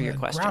can't answer your I'm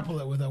gonna question. Grapple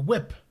it with a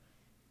whip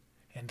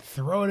and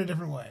throw it a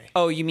different way.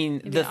 Oh, you mean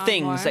the an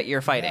things armoire? that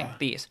you're fighting? Yeah.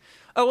 These.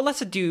 Oh, well, let's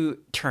do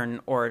turn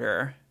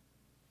order.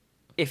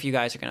 If you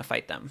guys are gonna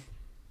fight them,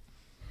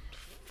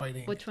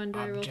 Fighting. Which one do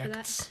I roll for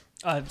that?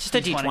 objects. just a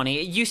D20.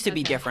 It used to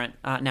be different.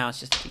 Now it's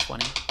just a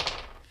D20.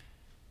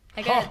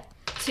 I got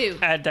 2.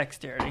 Add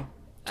dexterity.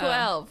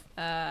 12.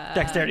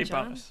 Dexterity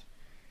John? bonus.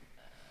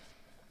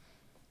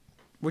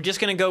 We're just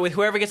gonna go with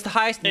whoever gets the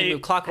highest and then 8.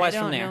 move clockwise I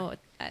don't from there. know what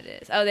that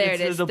is. Oh, there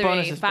it is. The 3,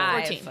 bonus is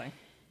 5. 14.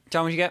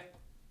 John, what'd you get?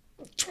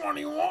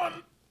 21.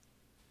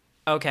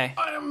 Okay.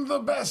 I am the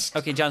best.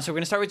 Okay, John. So we're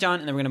gonna start with John,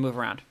 and then we're gonna move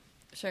around.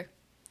 Sure.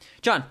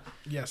 John,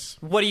 Yes.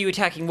 what are you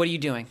attacking? What are you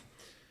doing?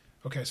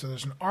 Okay, so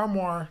there's an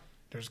armoire,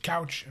 there's a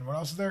couch, and what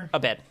else is there? A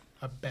bed.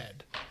 A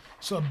bed.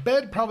 So a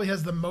bed probably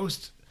has the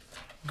most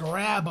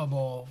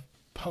grabbable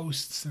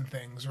posts and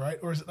things, right?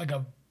 Or is it like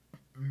a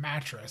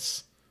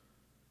mattress?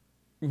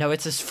 No,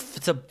 it's a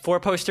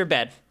 4-poster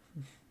bed.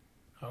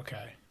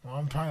 Okay. Well,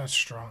 I'm probably not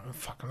strong.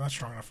 Fuck, I'm not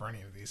strong enough for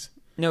any of these.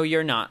 No,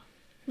 you're not.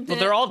 Well,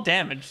 they're all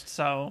damaged,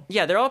 so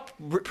Yeah, they're all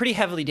pretty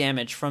heavily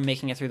damaged from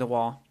making it through the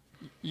wall.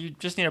 you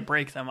just need to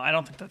break them. I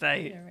don't think that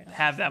they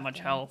have that much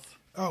health.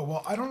 Oh,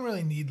 well, I don't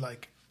really need,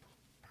 like...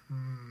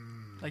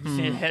 Like, you just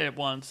need to hit it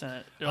once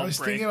and it'll I was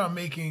break. thinking about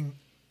making,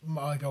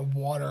 like, a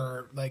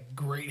water, like,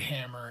 great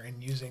hammer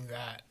and using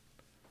that.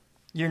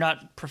 You're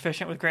not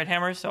proficient with great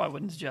hammers, so I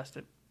wouldn't suggest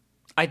it.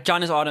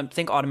 John is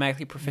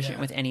automatically proficient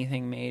Yeah. with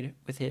anything made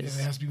with his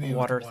It has to be made with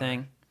water water.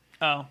 thing.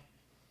 Oh.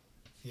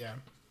 Yeah.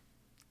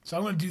 So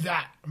I'm going to do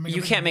that. I'm gonna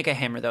You can't make a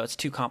hammer though; it's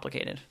too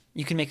complicated.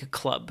 You can make a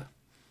club.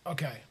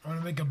 Okay, I'm going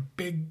to make a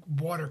big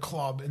water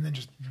club and then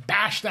just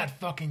bash that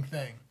fucking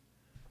thing.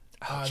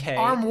 Okay. The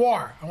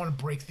armoire. I want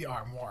to break the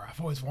armoire. I've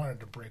always wanted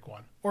to break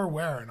one. Or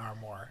wear an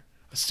armoire.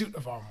 A suit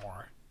of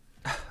armoire.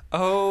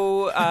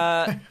 Oh,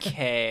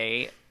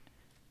 okay.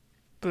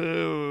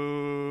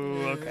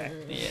 Boo. Okay.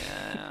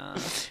 Yeah.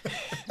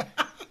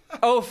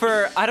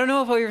 I don't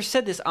know if I ever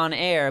said this on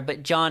air,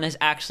 but John has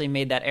actually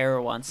made that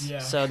error once. Yeah.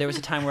 So there was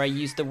a time where I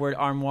used the word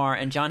armoire,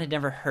 and John had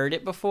never heard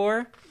it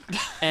before,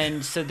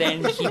 and so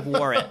then he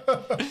wore it,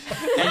 and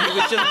he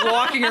was just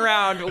walking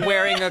around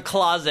wearing a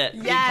closet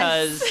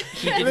because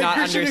he did And then not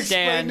Christian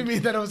explained understand to me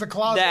that it was a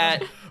closet.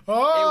 that Oh!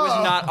 it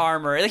was not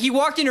armor. Like he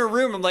walked in a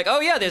room, I'm like, oh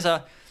yeah, there's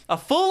a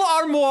full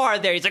armoire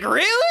there. He's like,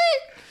 really?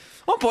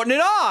 I'm putting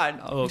it on.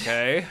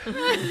 Okay.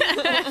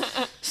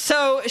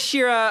 So,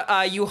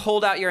 Shira, you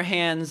hold out your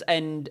hands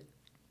and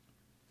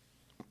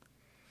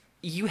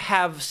you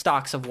have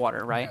stocks of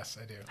water, right? Yes,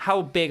 I do.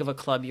 How big of a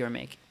club you're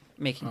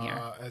making here?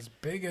 As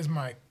big as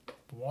my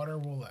water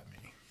will let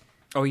me.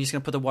 Oh, are you just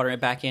going to put the water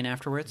back in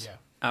afterwards?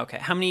 Yeah. Okay.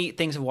 How many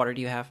things of water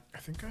do you have? I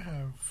think I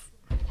have...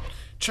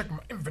 Check my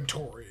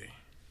inventory.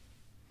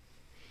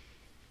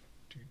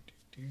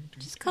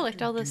 Just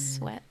collect all the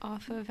sweat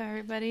off of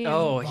everybody.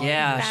 Oh, and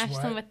yeah. Bash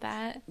Sweat. them with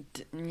that.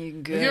 You Hey,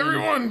 good?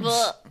 everyone,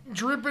 Ugh.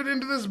 drip it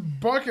into this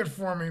bucket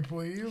for me,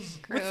 please.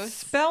 With Gross.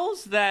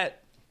 spells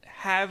that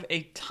have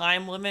a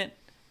time limit,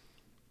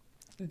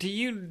 do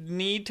you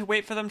need to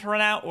wait for them to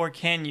run out, or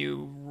can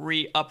you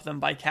re-up them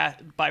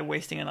by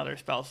wasting another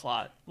spell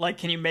slot? Like,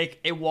 can you make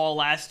a wall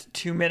last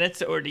 2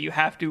 minutes, or do you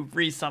have to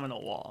re-summon a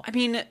wall? I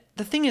mean,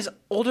 the thing is,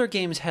 older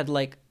games had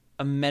like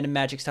a meta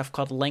magic stuff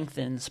called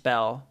lengthen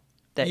spell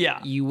that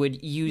Yeah. you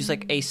would use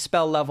like a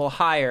spell level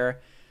higher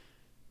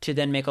to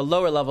then make a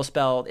lower level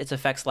spell. Its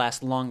effects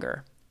last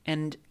longer,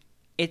 and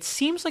it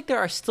seems like there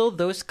are still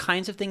those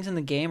kinds of things in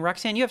the game.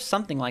 Roxanne, you have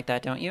something like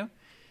that, don't you?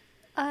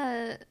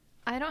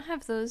 I don't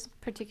have that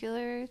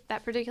particular.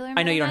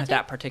 I know you don't have meta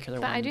that magic, particular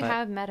but one. I do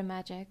have meta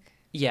magic.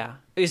 Yeah.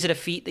 Is it a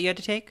feat that you had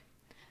to take?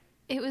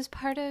 It was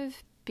part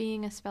of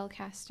being a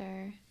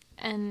spellcaster,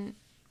 and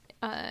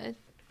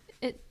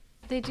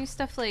they do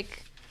stuff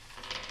like.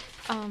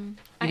 You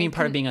mean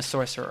part of being a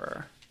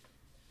sorcerer?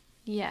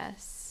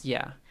 Yes.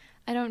 Yeah.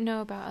 I don't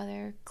know about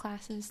other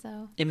classes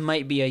though. It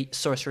might be a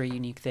sorcerer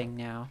unique thing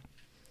now.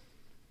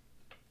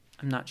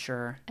 I'm not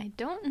sure. I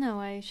don't know.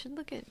 I should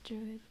look at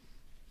druid.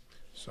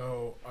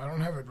 So I don't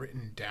have it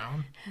written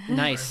down.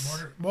 Nice.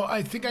 Water. Well,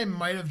 I think I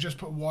might have just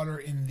put water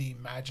in the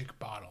magic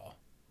bottle.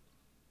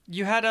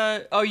 You had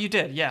a... Oh, you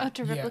did, yeah. Oh,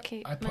 to Yeah,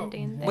 replicate I put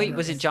mundane water. Wait, things.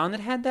 was it John that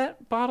had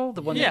that bottle?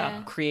 The one Yeah.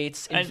 that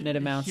creates And infinite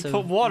amounts he of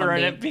put water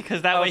in mundane- it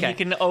because that way Okay. he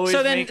can always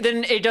So then, make...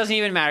 then it doesn't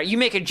even matter. You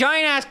make a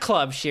giant ass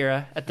club,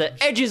 Shira, at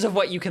the edges of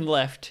what you can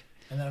lift.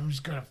 And then I'm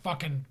just gonna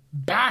fucking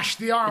bash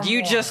the arm.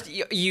 You more. just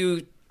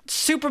you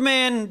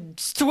Superman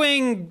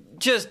swing,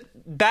 just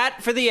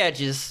bat for the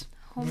edges.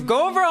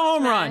 Go over a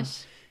home run.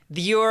 Smash.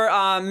 Your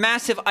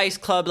massive ice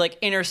club like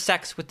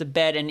intersects with the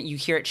bed, and you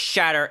hear it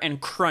shatter and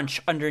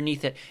crunch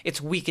underneath it. Its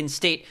weakened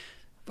state,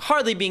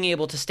 hardly being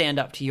able to stand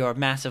up to your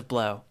massive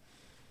blow.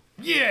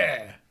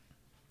 Yeah.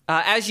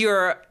 As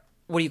your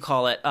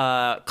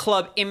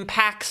club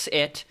impacts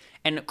it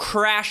and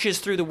crashes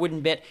through the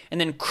wooden bit, and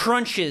then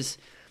crunches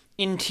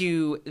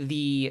into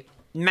the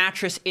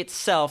mattress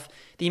itself.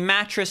 The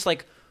mattress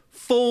like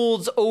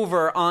folds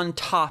over on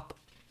top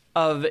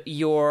of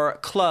your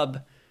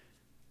club,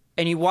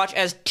 and you watch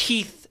as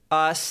teeth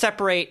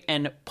separate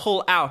and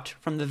pull out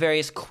from the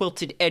various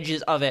quilted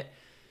edges of it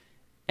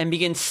and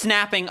begin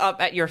snapping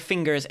up at your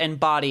fingers and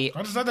body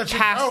I just let that shit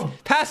go.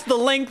 past the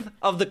length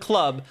of the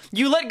club.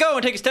 You let go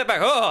and take a step back.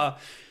 Oh,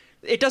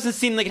 it doesn't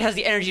seem like it has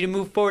the energy to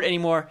move forward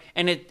anymore,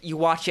 and you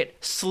watch it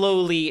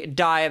slowly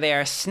die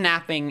there,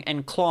 snapping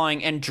and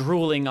clawing and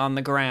drooling on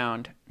the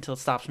ground until it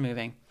stops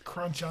moving.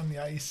 Crunch on the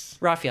ice.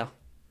 Raphael.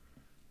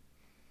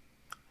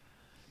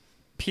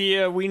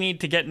 Pia, we need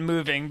to get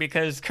moving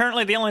because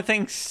currently the only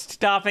thing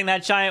stopping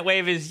that giant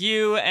wave is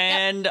you,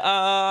 and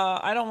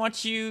I don't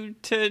want you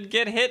to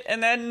get hit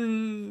and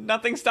then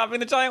nothing stopping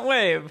the giant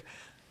wave.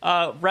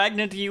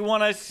 Ragnar, do you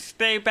want to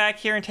stay back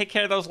here and take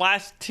care of those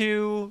last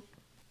two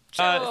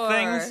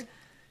things?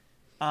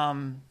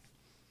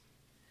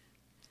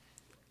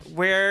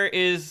 Where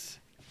is...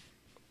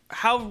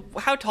 How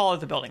tall are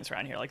the buildings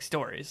around here? Like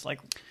stories? Like...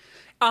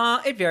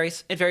 It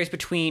varies. It varies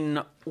between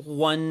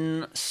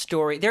one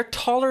story. They're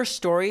taller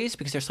stories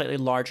because they're slightly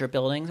larger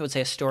buildings. I would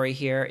say a story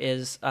here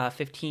is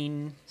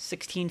 15,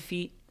 16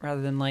 feet rather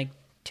than like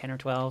 10 or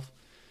 12.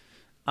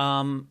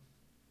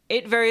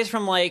 It varies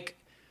from like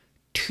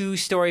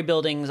 2-story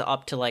buildings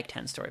up to like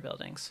 10-story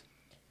buildings.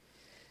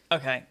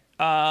 Okay.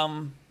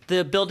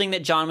 The building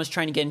that John was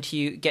trying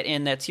to get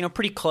in that's,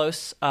 pretty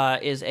close,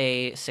 is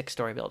a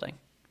 6-story building.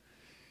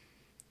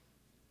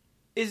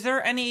 Is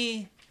there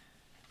any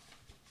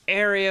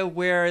area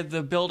where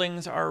the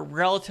buildings are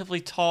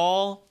relatively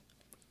tall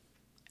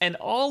and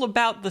all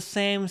about the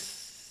same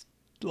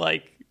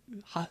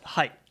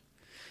height?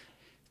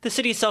 The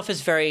city itself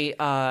is very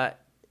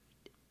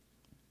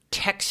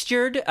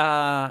textured,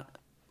 and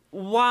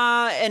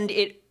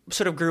it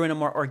sort of grew in a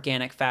more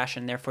organic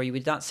fashion. Therefore, you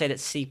would not say that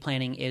city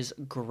planning is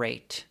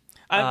great.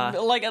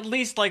 At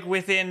least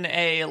within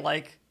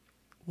a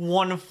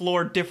one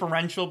floor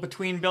differential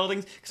between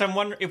buildings, because I'm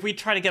wondering if we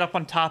try to get up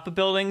on top of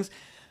buildings,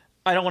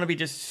 I don't want to be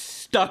just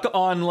stuck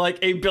on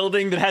a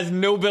building that has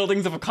no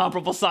buildings of a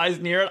comparable size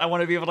near it. I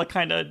want to be able to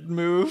kind of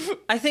move.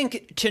 I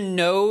think to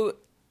know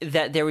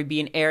that there would be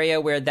an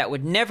area where that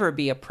would never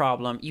be a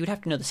problem, you would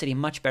have to know the city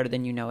much better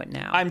than you know it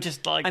now. I'm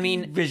just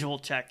visual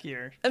check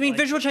here.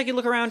 Visual check, you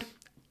look around,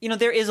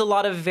 there is a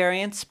lot of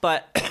variance,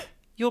 but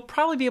you'll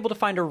probably be able to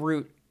find a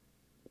route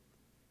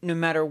no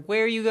matter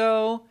where you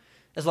go,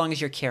 as long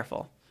as you're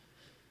careful.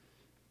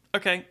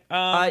 Okay.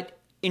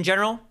 In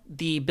general,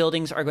 the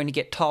buildings are going to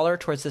get taller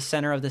towards the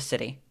center of the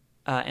city,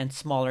 and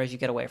smaller as you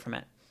get away from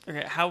it.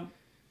 Okay,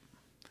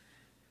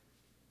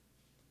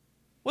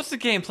 what's the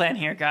game plan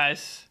here,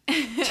 guys?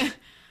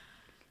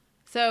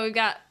 So we've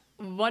got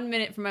 1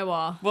 minute for my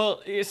wall.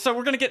 Well, so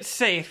we're gonna get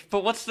safe,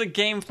 but what's the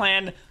game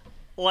plan,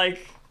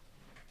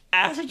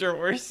 after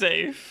we're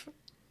safe?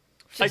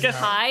 Just I guess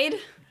hide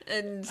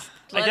and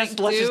let's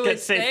just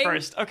get safe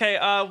first. Okay,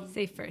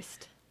 Safe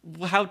first.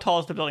 how tall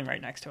is the building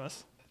right next to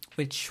us?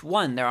 Which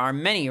one? There are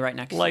many right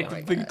next to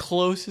you. The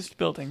closest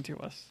building to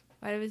us.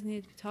 Why do we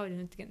need to be tall? We don't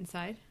have to get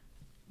inside.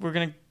 We're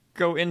gonna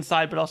go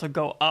inside, but also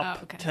go up.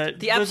 Oh, okay. To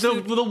The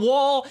absolute- the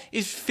wall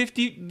is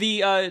 50.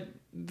 The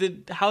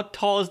how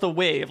tall is the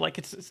wave?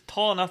 It's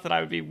tall enough that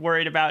I would be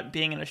worried about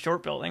being in a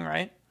short building,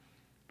 right?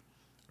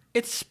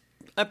 It's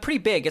pretty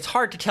big. It's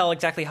hard to tell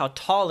exactly how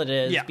tall it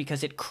is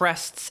because it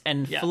crests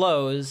and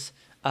flows,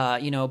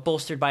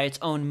 bolstered by its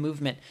own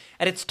movement.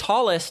 At its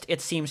tallest,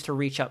 it seems to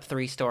reach up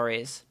 3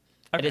 stories.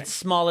 Okay. At its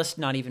smallest,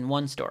 not even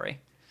 1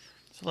 story.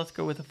 So let's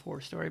go with a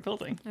 4-story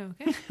building.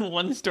 Okay.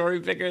 1 story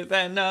bigger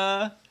than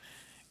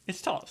its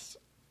tallest.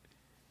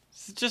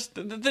 It's just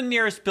the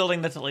nearest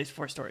building that's at least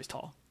 4 stories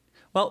tall.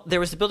 Well, there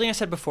was the building I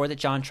said before that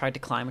John tried to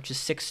climb, which is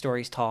 6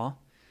 stories tall.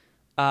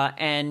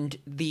 And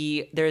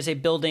there's a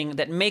building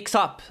that makes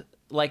up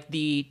like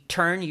the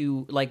turn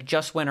you like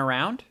just went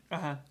around.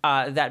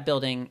 That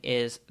building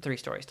is 3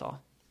 stories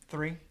tall.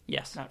 3?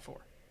 Yes. Not 4.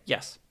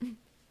 Yes.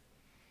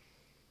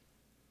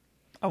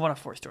 I want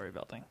a 4-story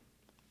building.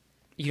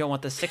 You don't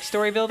want the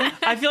 6-story building?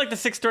 I feel like the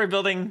 6-story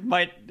building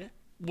might...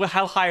 Well,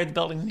 how high are the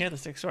buildings near the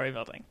 6-story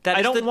building? That I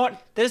is don't want...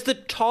 That is the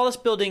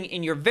tallest building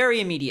in your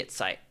very immediate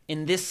sight.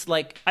 In this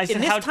I said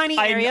in this how- tiny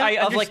I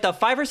area of like the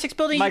 5 or 6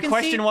 buildings My you can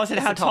question see, wasn't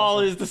it's how the tall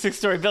tallest is the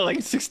 6-story building.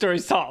 It's 6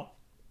 stories tall. one.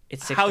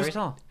 It's 6 How- stories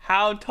tall.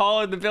 How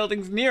tall are the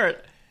buildings near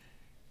it?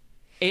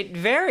 It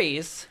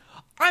varies.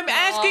 I'm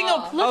asking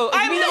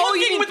I'm you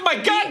looking mean with my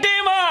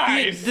goddamn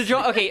eyes!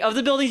 Of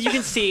the buildings you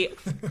can see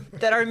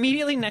that are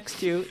immediately next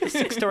to the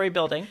 6-story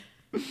building,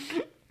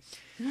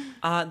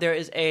 there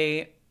is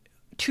a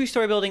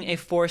 2-story building, a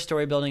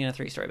 4-story building, and a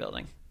 3-story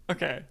building.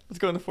 Okay, let's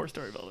go in the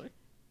 4-story building.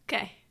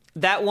 Okay.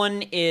 That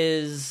one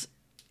is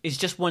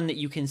just one that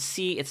you can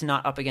see. It's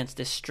not up against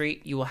this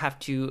street. You will have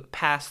to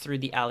pass through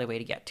the alleyway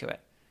to get to it.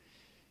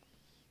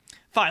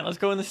 Fine, let's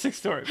go in the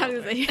 6-story How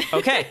building. does it?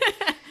 Okay.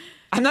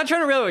 I'm not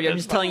trying to railroad you. I'm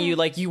just telling you,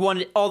 like, you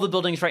wanted all the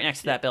buildings right next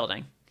to that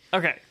building.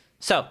 Okay,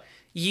 So,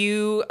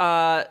 you,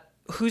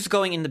 who's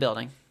going in the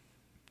building?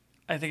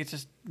 I think it's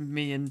just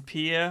me and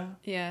Pia.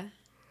 Yeah.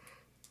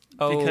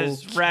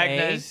 Because Okay.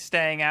 Ragnar's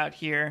staying out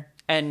here.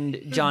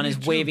 And John is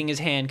Me too. waving his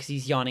hand because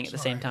he's yawning at the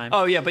same Sorry. time.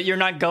 Oh, yeah, but you're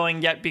not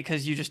going yet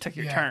because you just took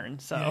your Yeah. turn,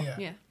 so...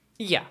 Yeah.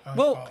 Yeah. would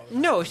Well, follow that.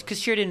 no, because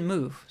Sheer didn't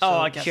move. So Oh,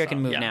 I guess Sheer so.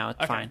 can move Yeah. now. It's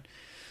Okay. fine.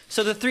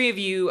 So the 3 of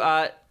you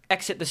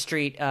exit the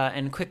street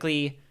and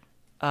quickly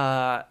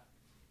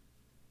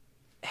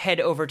head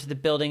over to the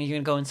building. You're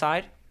going to go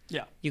inside?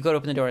 Yeah. You go to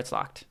open the door. It's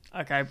locked.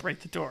 Okay, I break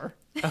the door.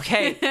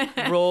 Okay.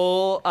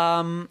 Roll.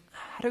 How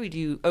do we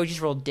do? Oh,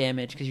 just roll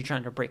damage because you're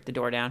trying to break the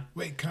door down.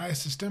 Wait, can I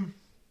assist him?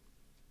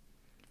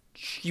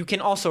 You can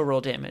also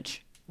roll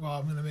damage. Well,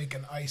 I'm going to make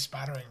an ice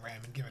battering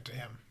ram and give it to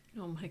him.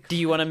 Oh my god. Do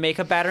you want to make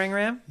a battering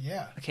ram?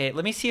 Yeah. Okay,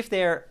 let me see if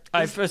they're.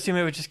 I assume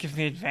it would just give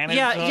me advantage.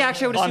 Yeah, on-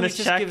 actually, I would on assume it this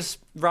just check. gives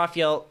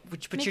Raphael, but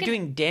Make you're it-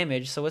 doing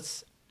damage, so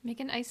let's Make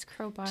an ice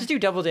crowbar. just do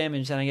double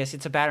damage, then I guess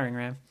it's a battering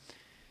ram.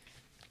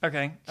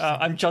 Okay,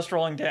 I'm just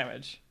rolling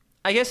damage.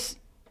 I guess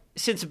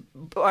since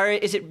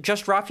is it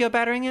just Raphael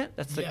battering it?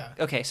 That's the Yeah.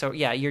 okay. So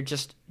yeah, you're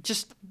just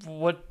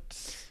What?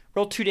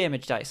 roll 2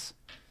 damage dice.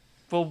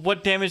 Well,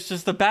 what damage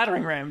does the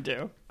battering ram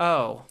do?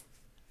 Oh,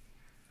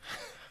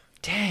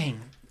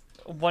 dang!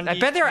 1d10? I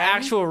bet there are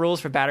actual rules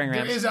for battering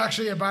There rams. is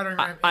actually a battering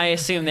ram. I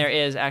assume there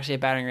is actually a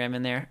battering ram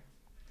in there.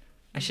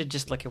 I should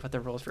just look at what the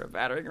rules for a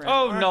battering ram.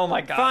 Oh are. no,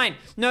 my god! Fine.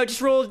 No, just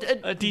roll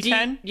A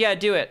D10? Yeah,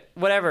 do it.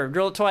 Whatever.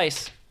 Roll it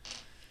twice.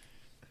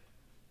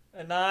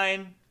 A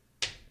 9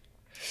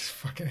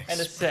 Fucking and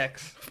a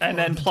 6, and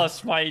then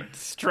plus my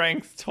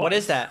strength. Twice. What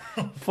is that?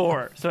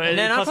 4. So And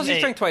then not plus plus your 8.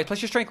 strength twice.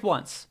 Plus your strength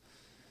once.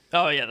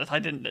 Oh yeah, I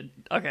didn't.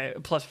 Okay,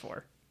 plus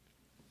 4.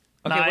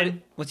 Okay.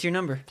 9 what's your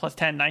number? plus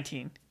 10,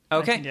 19.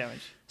 Okay. 19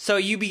 damage. So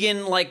you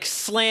begin like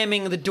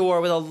slamming the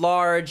door with a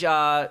large,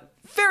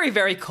 very,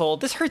 very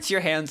cold. This hurts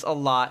your hands a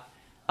lot.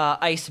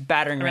 Ice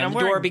battering mean, ram. I'm The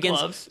door wearing begins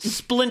gloves.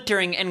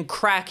 splintering and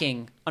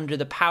cracking under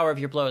the power of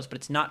your blows, but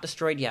it's not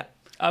destroyed yet.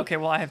 Okay,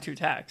 well I have 2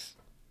 attacks.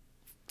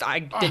 I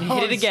didn't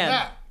hit it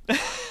again.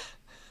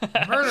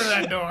 Snap. Murder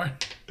that door.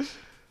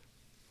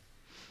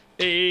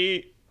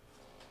 8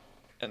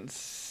 and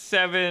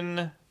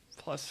 7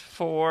 plus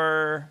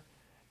 4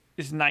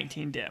 is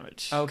 19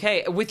 damage.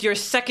 Okay, with your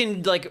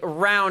second like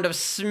round of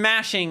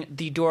smashing,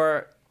 the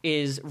door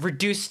is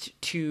reduced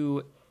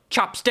to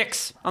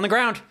chopsticks on the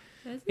ground.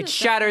 Isn't It the stuff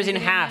shatters gonna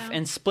in get half now?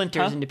 and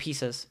splinters Huh? into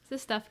pieces. Is the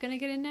stuff gonna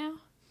get in now?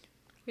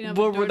 We don't have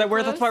Well, a door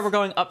to that's why close? we're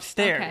going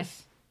upstairs. Okay.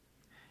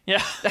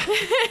 Yeah,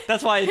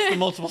 that's why it's the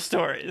multiple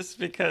stories,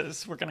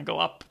 because we're gonna go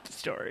up the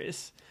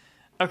stories.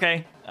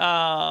 Okay,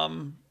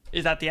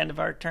 is that the end of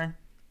our turn?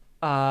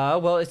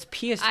 Well, it's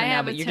Pia's I turn now,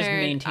 have but a you're just turn.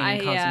 maintaining I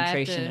have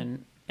concentration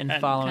to- and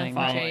And following.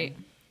 right? concentrate.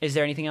 Is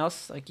there anything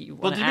else like you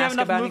Well, want did to you have ask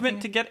enough about? movement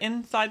anything? to get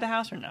inside the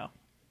house or no?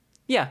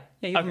 Yeah,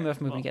 you have Okay,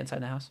 enough movement well. to get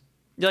inside the house.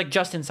 You're like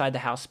just inside the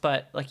house,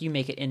 but like you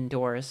make it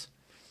indoors.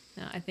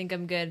 No, I think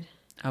I'm good.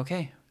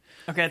 Okay.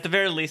 Okay, at the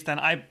very least, then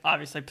I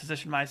obviously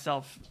position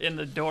myself in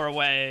the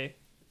doorway.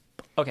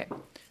 Okay.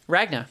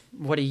 Ragna,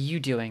 what are you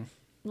doing?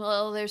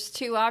 Well, there's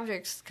 2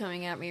 objects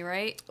coming at me,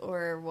 right?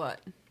 Or what?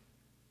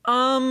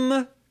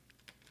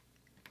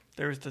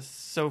 There's the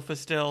sofa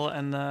still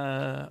and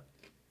the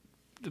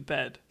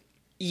bed.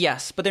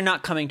 Yes, but they're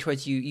not coming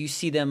towards you. You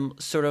see them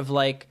sort of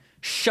like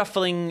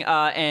shuffling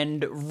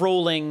and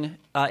rolling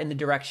in the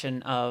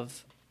direction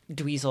of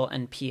Dweezil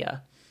and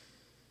Pia.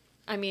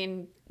 I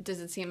mean, does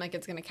it seem like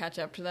it's going to catch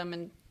up to them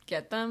and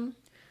get them?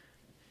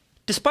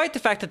 Despite the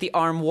fact that the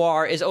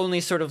armoire is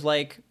only sort of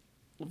like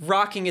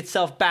rocking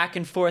itself back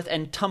and forth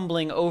and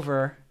tumbling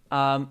over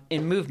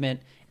in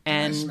movement, Can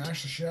I and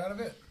smash the shit out of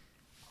it?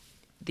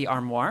 the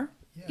armoire.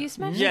 You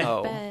smashed Yeah.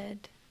 the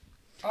bed.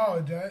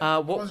 Oh, did What I?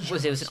 Wasn't sure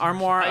was if it? It was an smashed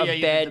armoire, Oh, yeah, a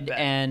you did bed, the bed.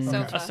 and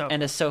Sofa. A sofa.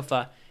 and a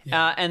sofa.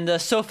 Yeah. And the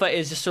sofa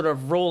is just sort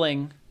of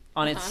rolling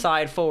on its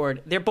side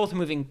forward. They're both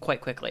moving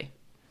quite quickly.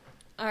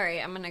 All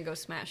right, I'm gonna go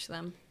smash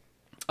them.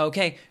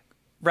 Okay,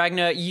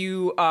 Ragna,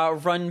 you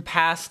run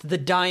past the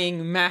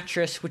dying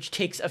mattress, which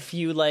takes a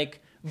few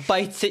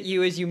bites at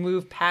you as you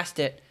move past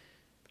it,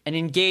 and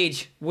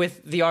engage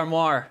with the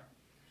armoire.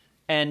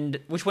 And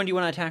which one do you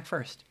want to attack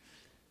first?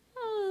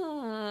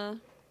 I'll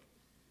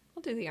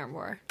do the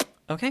armoire.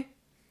 Okay.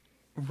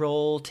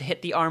 Roll to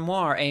hit the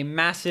armoire. A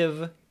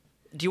massive.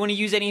 Do you want to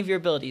use any of your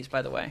abilities,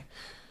 by the way?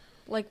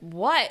 Like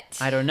what?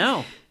 I don't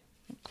know.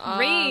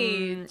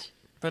 Rage.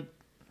 But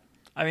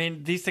I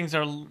mean, these things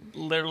are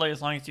literally,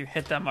 as long as you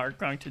hit them, are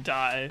going to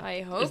die.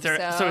 I hope is there,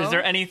 so. So is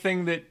there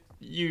anything that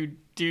you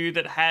do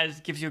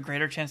that gives you a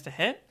greater chance to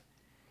hit?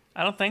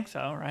 I don't think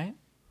so, right?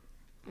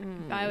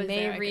 If I was May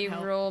there, I could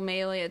help. re-roll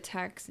melee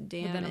attacks But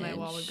damage. then my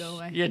wall would go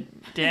away. You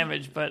had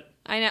damage, but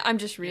I know. I'm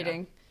just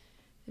reading.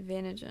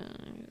 Advantage.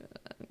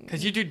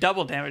 because you do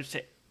double damage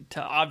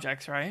to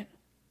objects, right?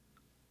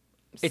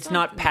 It's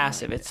not Something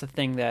passive. like It's the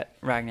thing that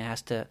Ragna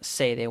has to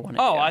say they want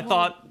to Oh, do. I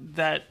thought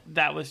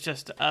that was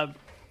just a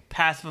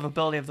passive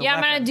ability of the Yeah,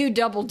 weapon. I'm gonna do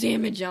double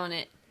damage on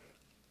it.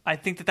 I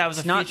think that was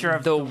It's a not feature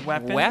of the the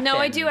weapon. weapon. No,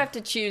 I do have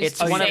to choose. It's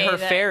to one of say her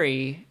that-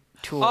 fairy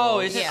tools. Oh,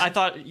 is it? Yeah. I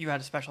thought you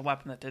had a special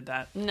weapon that did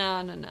that.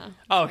 No.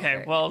 Oh,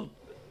 okay, well,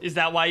 is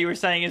that why you were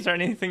saying? Is there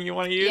anything you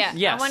want to use? Yeah,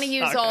 Yes. I want to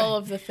use Okay. all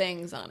of the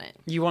things on it.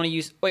 You want to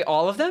use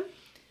all of them?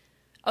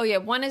 Oh yeah,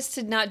 one is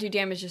to not do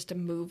damage, just to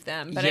move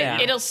them, but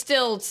Yeah. it'll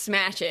still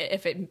smash it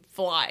if it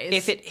flies.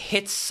 If it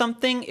hits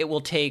something, it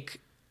will take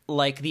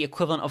the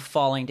equivalent of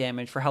falling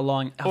damage for how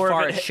Or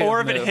far if it should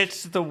or if move. it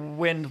hits the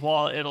wind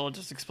wall, it'll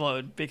just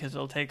explode because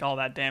it'll take all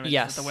that damage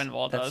Yes, that the wind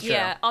wall that's does. true.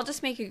 yeah, I'll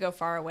just make it go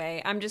far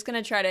away. I'm just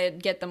gonna try to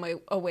get them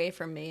away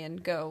from me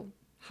and go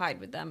hide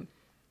with them.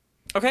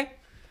 Okay.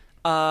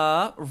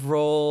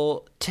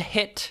 Roll to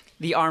hit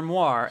the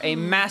armoire, a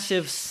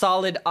massive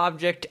solid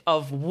object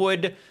of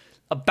wood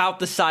about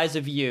the size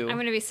of you. I'm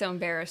gonna be so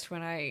embarrassed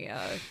when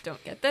I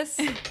don't get this.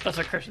 That's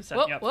what Christian's setting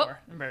Whoop, you up whoop. for.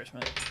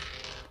 Embarrassment.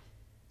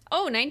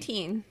 Oh,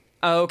 19.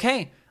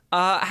 Okay.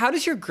 How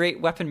does your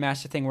great weapon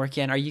master thing work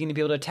again? Are you going to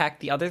be able to attack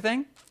the other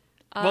thing?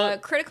 Well-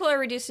 Critical or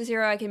reduced to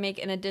 0, I can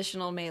make an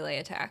additional melee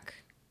attack.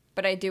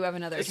 But I do have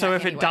another attack So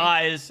if anyway. it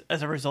dies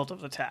as a result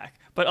of the attack,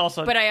 but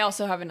also But I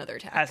also have another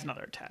attack. has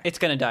another attack. It's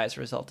going to die as a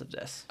result of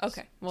this.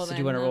 Okay. Well, So then,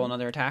 do you want to roll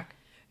another attack?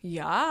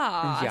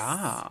 Yeah.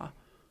 Yeah.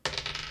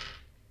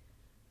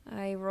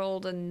 I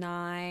rolled a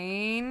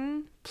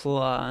 9.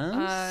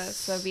 Plus.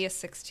 So it'd be a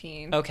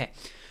 16. Okay.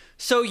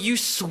 So you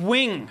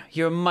swing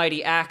your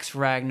mighty axe,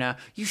 Ragna.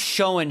 You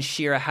showing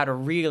Shira how to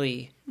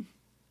really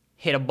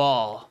hit a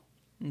ball.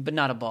 But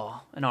not a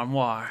ball, an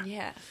armoire.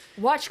 Yeah.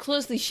 Watch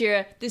closely,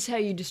 Shira. This is how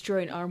you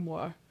destroy an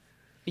armoire.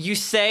 You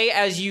say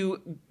as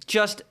you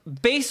just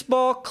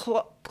baseball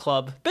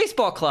club. Yeah,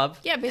 baseball club.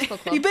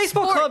 You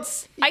baseball club-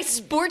 Sports. I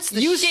sports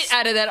the You shit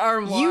out of that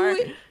armoire.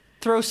 You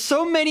throw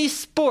so many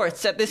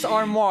sports at this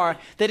armoire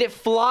that it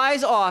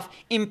flies off,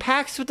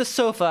 impacts with the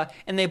sofa,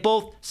 and they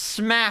both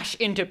smash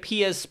into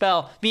Pia's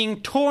spell, being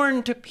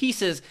torn to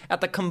pieces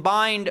at the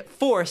combined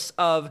force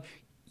of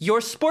your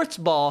sports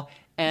ball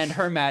and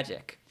her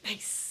magic.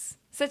 Nice.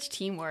 Such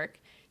teamwork.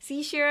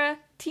 See, Shira?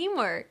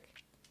 Teamwork.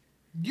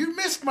 You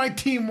missed my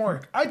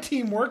teamwork. I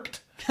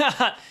teamworked.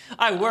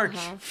 I worked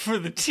for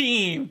the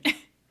team.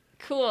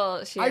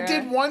 Cool, Shira. I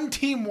did one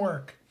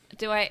teamwork.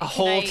 Do I? A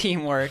whole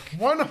teamwork.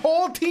 One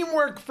whole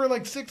teamwork for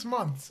like 6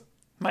 months.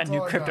 My new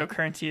all I got.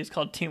 cryptocurrency is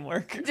called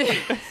teamwork.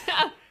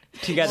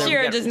 Together,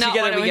 Shira we get, does not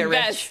together want to we get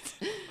rich.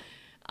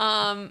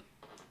 invest.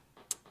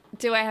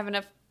 Do I have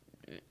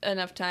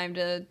enough time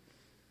to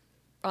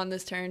on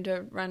this turn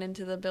to run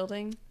into the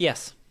building?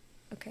 Yes.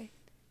 Okay.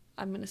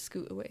 I'm gonna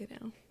scoot away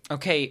now.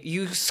 Okay,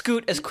 you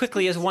scoot as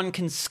quickly as one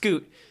can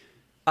scoot.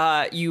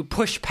 You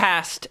push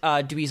past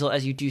Dweezil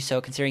as you do so,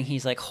 considering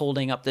he's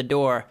holding up the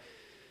door,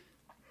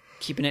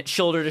 keeping it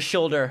shoulder to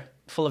shoulder,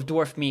 full of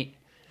dwarf meat.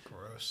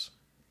 Gross.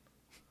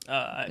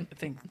 I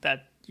think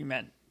that you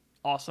meant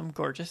awesome,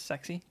 gorgeous,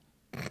 sexy.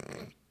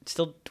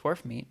 Still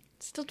dwarf meat.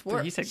 Still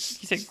dwarf. He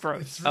said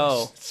gross. It's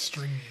Oh.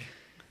 stringy.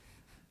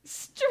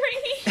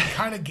 Stringy.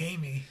 Kind of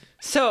gamey.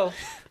 So,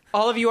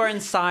 all of you are I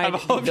inside the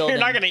hope building. you're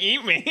not going to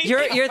eat me. You're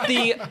at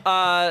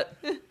the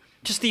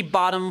just the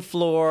bottom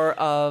floor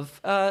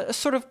of a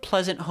sort of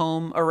pleasant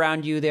home.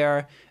 Around you, there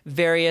are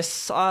various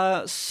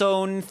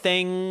sewn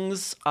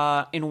things.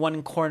 In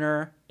one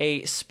corner,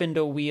 a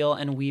spindle wheel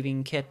and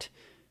weaving kit.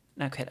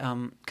 Not kit.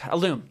 A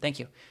loom. Thank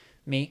you.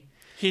 Me.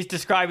 He's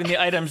describing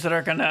the items that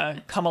are going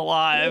to come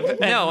alive and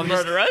No, I'm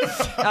just- murder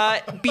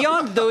us.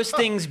 Beyond those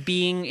things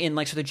being in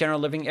sort of the general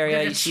living area,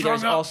 Get you see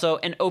there's strung up. also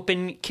an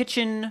open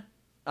kitchen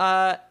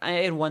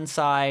in one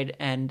side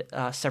and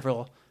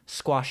several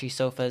squashy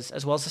sofas,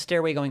 as well as a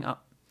stairway going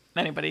up.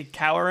 Anybody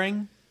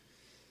cowering?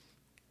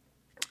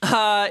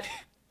 I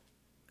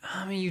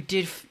mean, you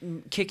did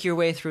kick your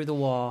way through the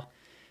wall.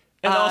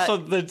 And also,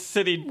 the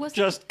city Was-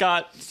 just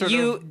got sort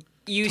of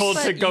told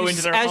to go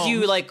into their as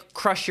you homes.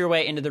 crush your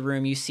way into the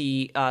room, you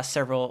see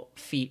several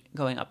feet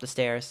going up the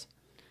stairs.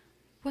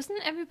 Wasn't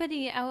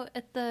everybody out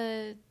at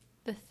the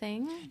The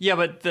thing? Yeah,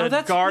 but the Oh,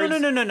 that's- guards. no.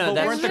 But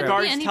That's weren't the true.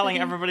 guards Anybody- telling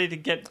everybody to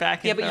get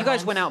back? Yeah, into but you their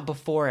guys went homes? out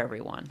before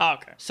everyone. Oh,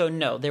 okay. So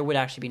no, there would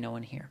actually be no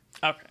one here.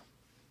 Okay.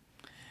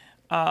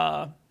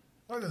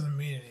 That doesn't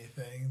mean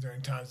anything.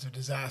 During times of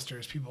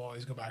disasters, people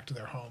always go back to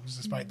their homes,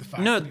 despite the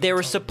fact. No, that they were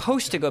people tell them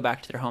supposed to go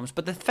back to their homes,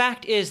 but the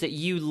fact is that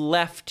you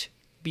left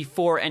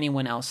before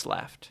anyone else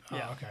left. Oh,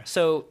 Yeah. okay.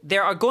 So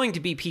there are going to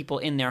be people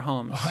in their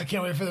homes. I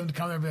can't wait for them to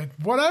come there and be like,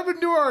 "What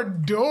happened to our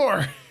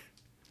door?"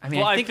 I mean,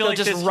 Well, I I think feel they'll like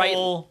just this write.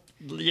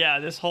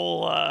 this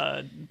whole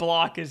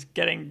block is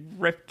getting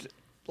ripped.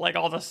 Like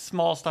all the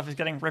small stuff is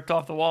getting ripped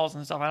off the walls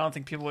and stuff. I don't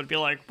think people would be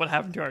like, "What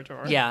happened to our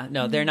door?" Yeah,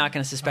 no, they're not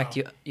going to suspect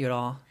you at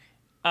all.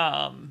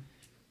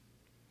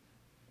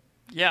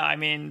 Yeah, I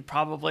mean,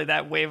 probably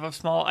that wave of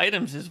small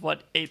items is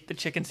what ate the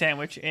chicken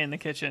sandwich in the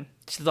kitchen.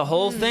 It's the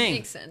whole thing.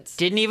 Makes sense.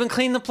 Didn't even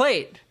clean the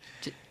plate.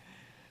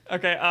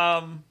 Okay,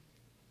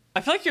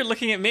 I feel like you're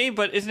looking at me,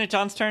 but isn't it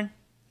John's turn?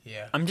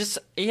 Yeah. I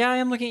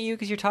am looking at you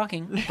because you're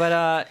talking,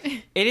 but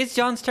it is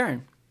John's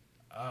turn.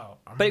 Oh.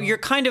 But you're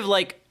kind of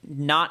like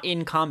not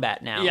in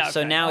combat now. Yeah,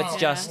 So okay. now it's Oh,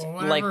 just well,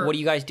 like, whatever. what are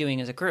you guys doing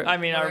as a group? I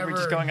mean, are we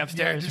just going Yeah,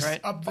 upstairs, just right?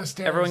 Up the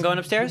stairs. Everyone going and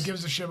upstairs? Who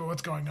gives a shit about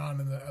what's going on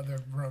in the other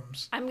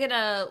rooms? I'm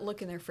gonna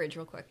look in their fridge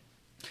real quick.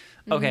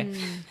 Okay. Holy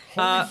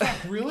fuck!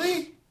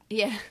 Really?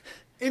 Yeah.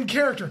 In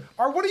character.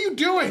 What are you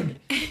doing?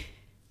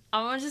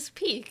 I'm gonna just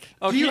peek.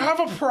 Oh, Do you can- have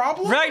a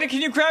problem? Ragnar, can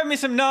you grab me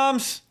some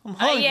noms? I'm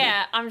hungry.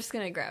 Yeah, I'm just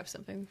gonna grab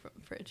something from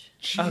the fridge.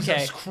 Jesus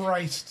Okay.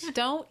 Christ!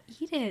 Don't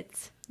eat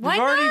it. Why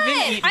already not?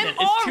 been eating I'm it.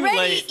 It's too already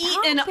late.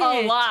 eaten Stop a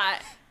it.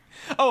 lot.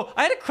 Oh,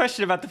 I had a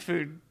question about the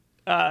food,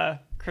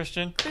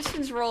 Christian.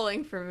 Christian's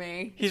rolling for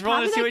me. He's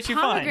rolling to see what you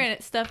find.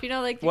 Pomegranate stuff,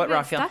 like What, you get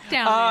Raphael? stuck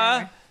down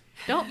there.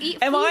 Don't eat.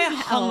 Am food I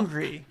hell.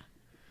 hungry?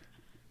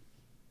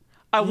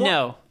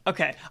 No.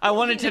 Okay, I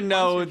wanted to eating a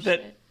know bunch of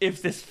that shit.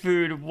 if this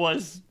food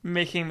was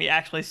making me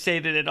actually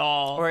sated at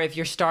all, Or if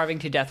you're starving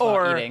to death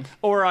while eating.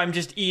 or I'm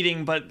just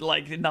eating, but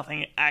like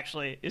nothing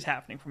actually is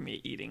happening from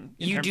me eating.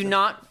 in You terms do of-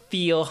 not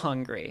feel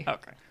hungry.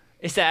 Okay.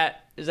 Is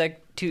that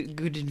too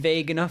good and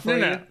vague enough for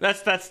No, you?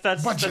 that's Bunch of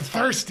that's fine.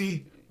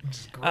 thirsty. Which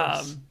is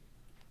gross.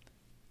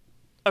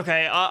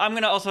 Okay, I'm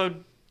gonna also.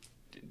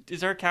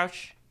 Is there a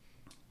couch?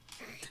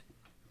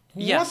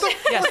 Yes. What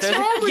the yes, fuck's there's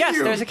wrong with yes,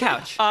 you? there's a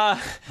couch.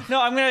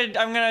 No,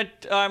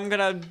 I'm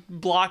gonna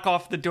block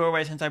off the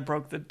doorway since I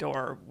broke the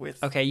door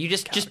with. Okay, you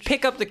just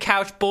pick up the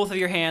couch, both of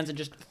your hands, and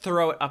just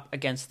throw it up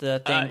against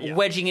the thing, Yeah.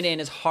 wedging it in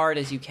as hard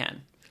as you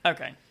can.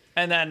 Okay,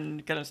 and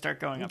then gonna start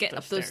going up. Get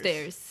up those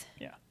stairs.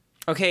 Yeah.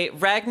 Okay,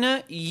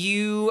 Ragna,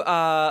 you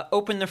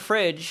open the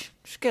fridge.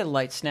 Just get a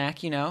light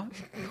snack, you know.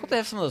 Hope they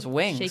have some of those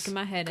wings. Shaking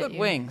my head at Good you.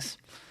 wings.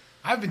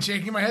 I've been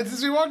shaking my head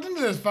since we walked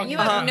into this fucking. You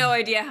have no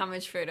idea how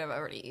much food I've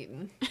already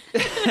eaten. So,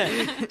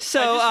 I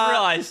just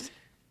realized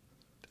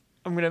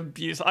I'm gonna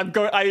abuse. I'm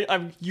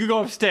going. You go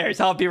upstairs.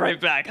 I'll be right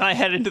back. And I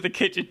head into the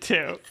kitchen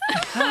too.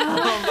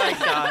 oh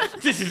my god,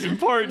 This is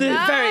important.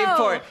 very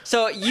important.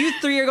 So you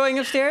three are going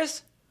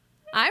upstairs.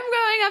 I'm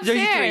going No, upstairs.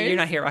 you three, you're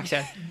not here,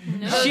 Roxanne.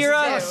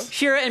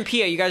 Shira and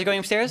Pia, you guys are going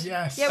upstairs?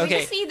 Yes. Yeah, we Okay.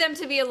 just need them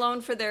to be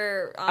alone for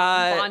their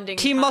bonding.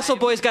 Team time. Muscle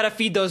Boys got to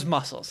feed those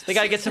muscles. They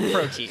got to get some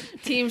protein.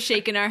 Team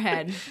shaking our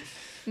head.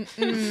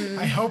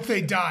 I hope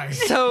they die.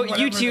 So Whatever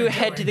you two they're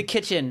head to doing. the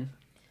kitchen.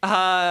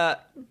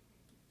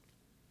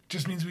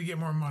 Just means we get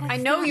more money. I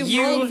know you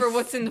You- rolled for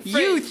what's in the fridge.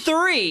 You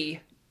three,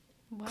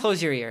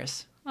 close your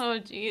ears. Oh,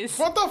 jeez.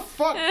 What the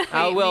fuck?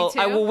 I me will. too?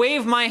 I will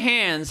wave my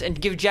hands and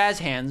give jazz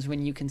hands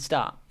when you can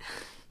stop.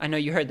 I know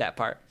you heard that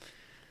part.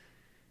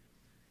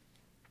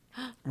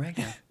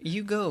 Ragnar,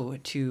 you go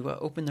to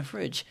open the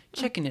fridge,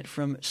 checking it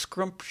from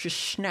Scrumptious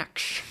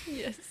Snacks.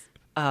 Yes.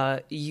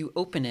 You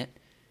open it,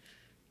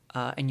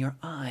 and your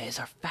eyes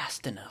are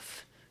fast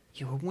enough.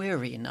 You're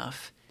wary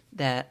enough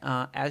that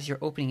as you're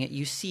opening it,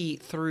 you see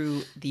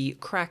through the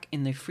crack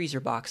in the freezer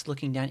box,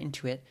 looking down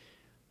into it.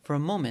 For a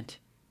moment,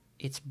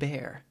 it's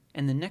bare,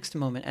 and the next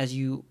moment, as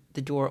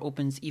the door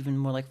opens even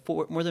more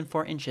more than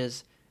 4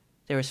 inches,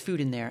 there is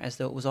food in there as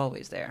though it was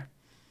always there.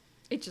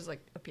 It just like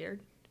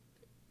appeared.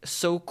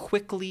 So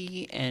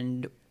quickly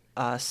and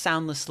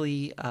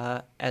soundlessly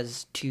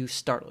as to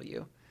startle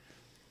you.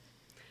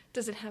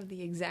 Does it have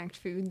the exact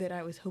food that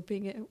I was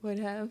hoping it would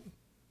have?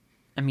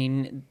 I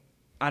mean,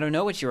 I don't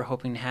know what you were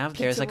hoping to have.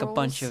 There's Pizza like a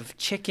bunch rolls? of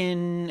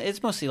chicken.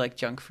 It's mostly like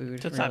junk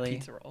food, So it's really. not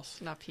pizza rolls.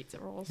 Not pizza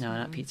rolls. No,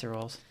 not pizza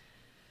rolls.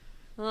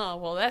 Oh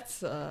well,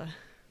 that's an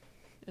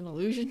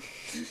illusion.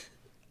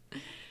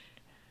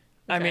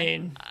 I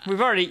mean,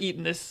 we've already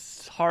eaten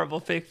this horrible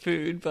fake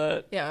food,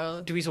 but Yeah.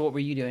 Well, Dweezil, what were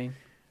you doing?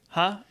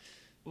 huh?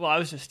 Well, I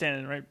was just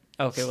standing right.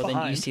 Okay, well then you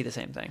behind. see the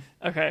same thing.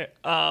 Okay.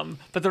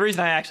 But the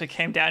reason I actually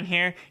came down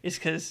here is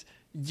because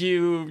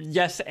you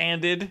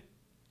yes-anded.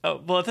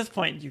 Oh, well, at this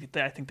point,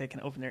 I think they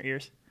can open their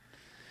ears.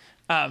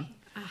 I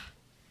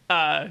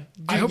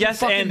You hope yes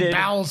fucking ended.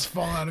 bowels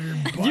fall out of your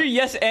butt. You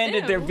yes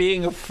ended there Ew.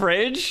 being a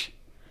fridge.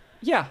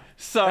 Yeah,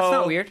 So that's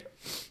not weird.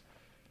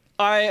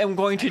 I am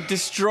going to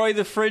destroy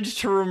the fridge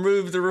to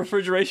remove the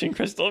refrigeration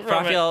crystal from it.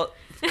 Raphael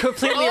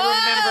completely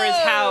remembers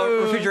how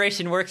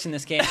refrigeration works in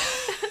this game.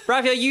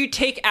 Raphael, you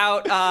take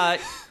out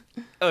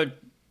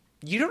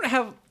You don't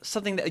have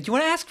something that... Do you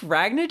want to ask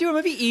Ragna to do it? It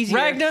might be easier.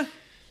 Ragna,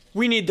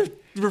 we need the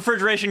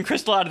refrigeration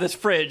crystal out of this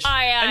fridge.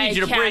 I need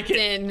you to break it.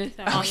 Captain.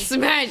 I'll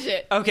smash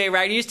it. Okay,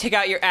 Ragna, you just take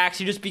out your axe.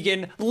 You just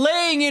begin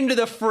laying into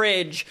the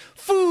fridge.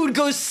 Food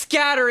goes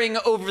scattering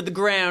over the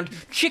ground.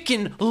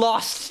 Chicken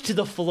lost to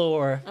the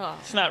floor.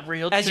 It's not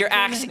real. As your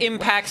chicken. axe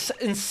impacts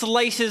and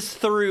slices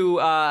through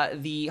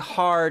the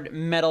hard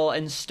metal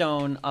and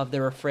stone of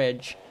the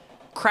fridge,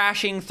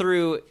 crashing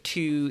through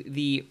to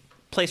the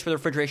place where the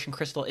refrigeration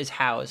crystal is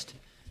housed.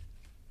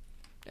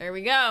 There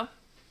we go.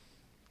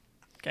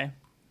 Okay,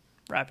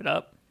 wrap it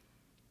up.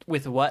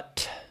 With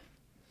what?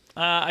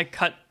 I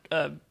cut.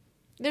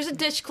 There's a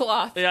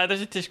dishcloth. Yeah,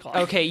 there's a dishcloth.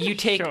 Okay, you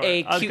take Sure,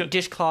 a I was cute gonna-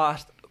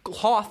 dishcloth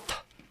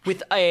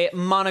with a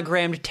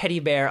monogrammed teddy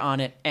bear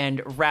on it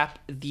and wrap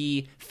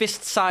the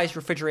fist-sized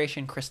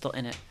refrigeration crystal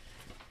in it.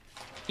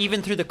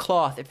 Even through the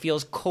cloth, it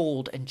feels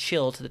cold and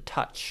chill to the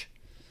touch.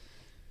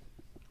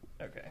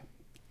 Okay.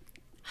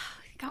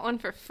 Got one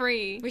for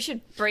free. We should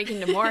break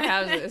into more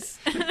houses.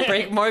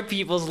 Break more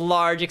people's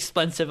large,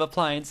 expensive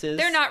appliances.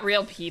 They're not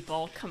real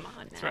people. Come on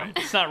now. That's right.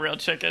 It's not real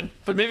chicken,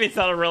 but maybe it's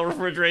not a real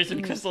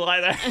refrigeration crystal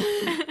either.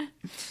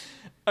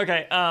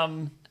 Okay.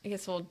 I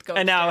guess we'll go.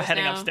 And now upstairs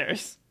heading now.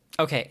 upstairs.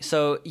 Okay,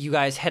 so you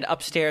guys head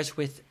upstairs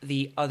with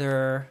the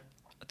others.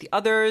 You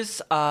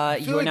I are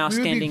feel now like we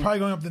would be standing. probably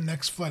going up the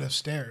next flight of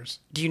stairs.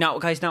 Do you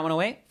guys not want to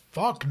wait?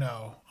 Fuck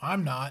no,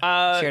 I'm not.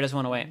 Shira doesn't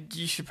want to wait.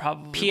 You should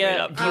probably wait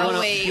Pia, up. do you I'll want to?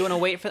 wait. Do you want to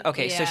wait for?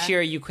 Okay, so Yeah.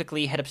 Shira, you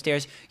quickly head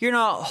upstairs. You're in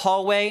a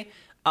hallway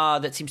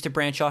that seems to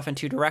branch off in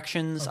two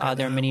directions. Okay,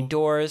 There are then many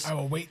doors. I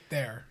will wait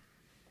there.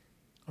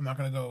 I'm not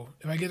gonna go.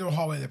 If I get to a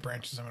hallway that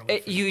branches, I'm gonna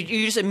wait.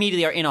 You just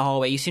immediately are in a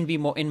hallway. You seem to be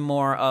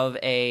more of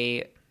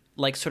a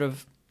like sort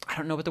of, I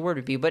don't know what the word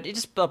would be, but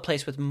it's just a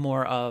place with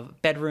more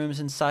of bedrooms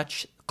and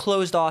such,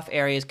 closed off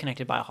areas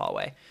connected by a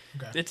hallway.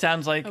 It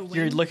sounds like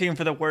you're looking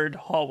for the word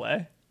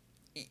hallway.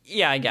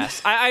 Yeah, I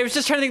guess. I was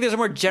just trying to think there's a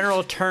more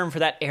general term for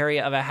that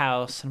area of a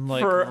house. I'm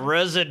like, For-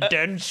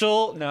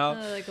 residential? No.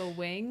 Like a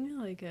wing,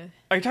 like a.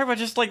 Are you talking about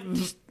just like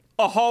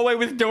a hallway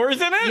with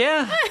doors in it?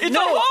 Yeah. It's a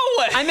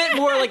hallway. I meant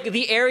more like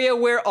the area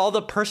where all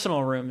the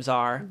personal rooms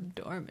are.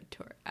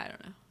 Dormitory. I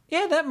don't know.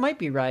 Yeah, that might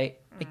be right.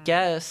 I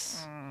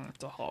guess.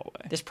 It's a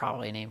hallway. There's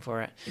probably a name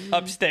for it.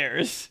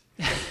 Upstairs.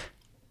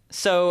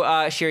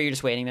 So, Shira, you're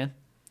just waiting then?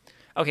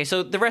 Okay,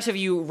 so the rest of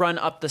you run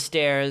up the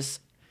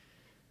stairs.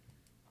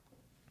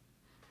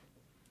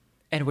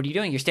 And what are you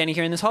doing? You're standing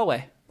here in this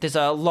hallway. There's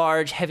a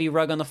large, heavy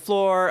rug on the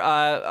floor,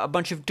 a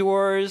bunch of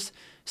doors.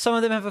 Some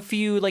of them have a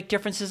few like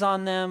differences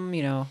on them,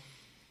 you know.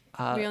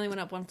 We only went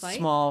up one flight.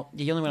 Small.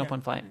 You only went up one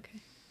flight. Okay.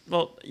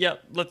 Well, yeah,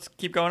 let's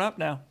keep going up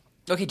now.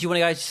 Okay, do you want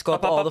to guys just go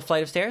up, Up, all up. the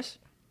flight of stairs?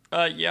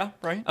 Yeah,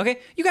 right? Okay,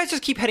 you guys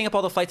just keep heading up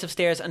all the flights of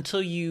stairs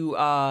until you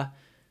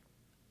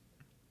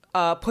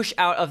push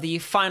out of the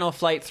final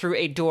flight through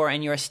a door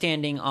and you're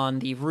standing on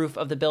the roof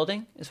of the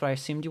building, is what I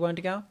assumed you wanted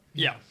to go.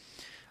 Yeah.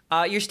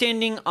 You're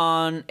standing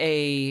on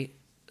a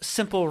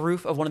simple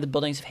roof of one of the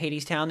buildings of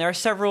Hadestown. There are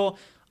several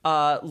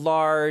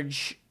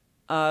large,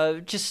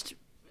 just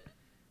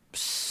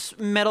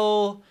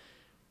metal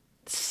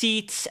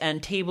seats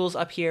and tables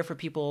up here for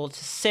people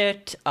to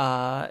sit.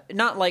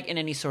 Not like in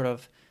any sort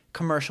of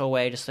commercial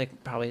way, just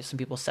like probably some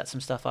people set some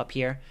stuff up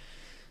here.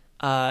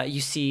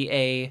 You see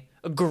a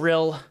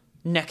grill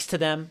next to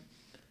them,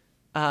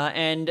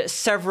 and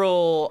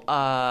several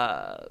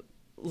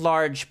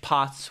large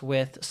pots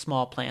with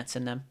small plants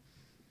in them.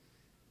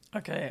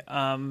 Okay.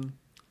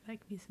 Like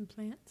me some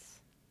plants.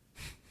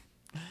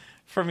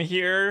 From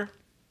here,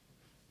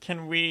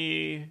 can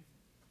we?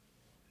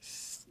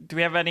 Do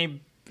we have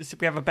any? Do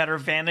we have a better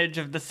vantage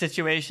of the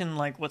situation?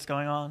 Like what's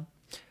going on?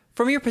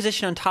 From your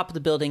position on top of the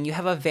building, you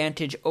have a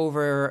vantage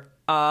over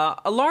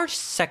a large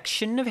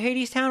section of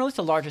Hadestown, at least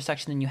a larger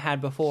section than you had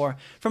before.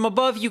 From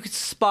above, you could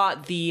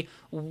spot the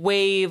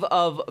wave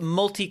of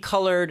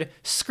multicolored,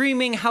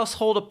 screaming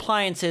household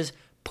appliances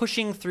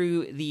pushing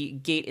through the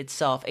gate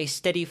itself, a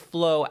steady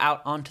flow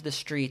out onto the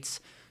streets,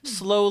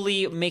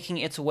 slowly making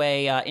its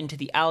way into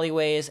the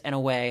alleyways and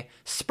away,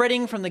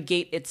 spreading from the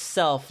gate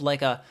itself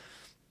like a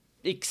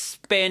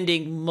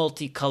expanding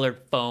multicolored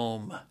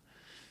foam.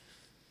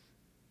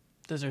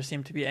 Does there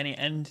seem to be any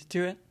end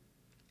to it?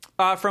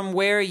 From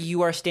where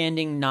you are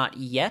standing, not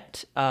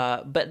yet,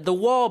 but the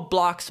wall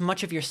blocks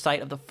much of your sight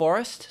of the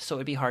forest, so it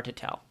would be hard to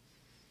tell.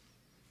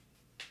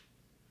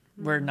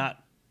 We're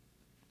not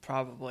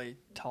probably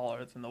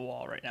taller than the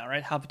wall right now,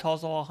 right? How tall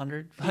is the wall?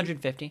 100 feet?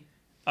 150.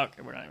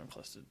 Okay, we're not even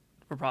close to...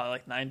 We're probably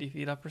like 90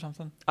 feet up or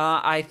something.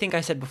 I think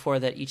I said before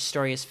that each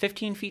story is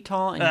 15 feet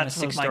tall, and you have a That's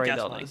what my six-story guess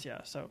building. was,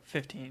 yeah. So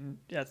 15,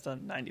 yeah, it's a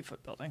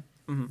 90-foot building.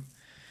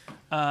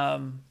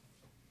 Mm-hmm.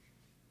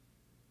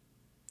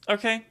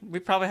 Okay, we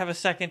probably have a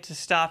second to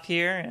stop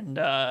here and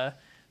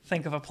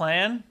think of a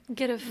plan.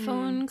 Get a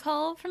phone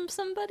call from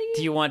somebody?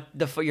 Do you want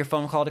your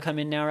phone call to come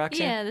in now,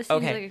 Roxanne? Yeah, this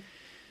seems okay. like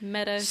a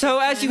meta. So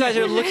as you guys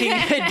are looking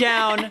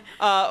down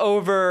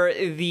over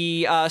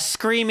the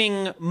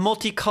screaming,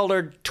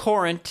 multicolored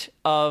torrent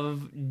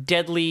of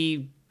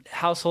deadly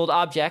household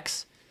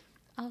objects,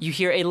 You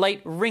hear a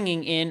light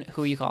ringing in.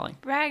 Who are you calling?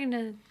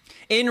 Ragna.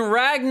 In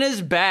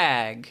Ragna's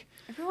bag.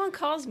 Everyone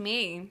calls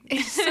me.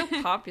 It's so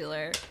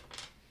popular.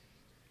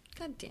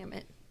 God damn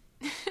it.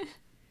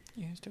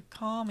 Used to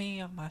call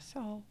me on my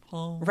cell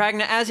phone.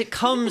 Ragna, as it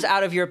comes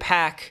out of your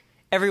pack,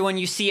 everyone,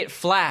 you see it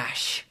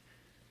flash.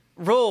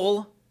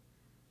 Roll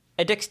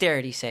a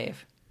dexterity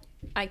save.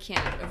 I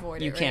can't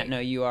avoid it. You can't. right? No,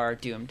 you are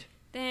doomed.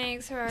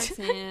 Thanks,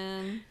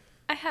 Roxanne.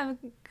 I have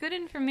good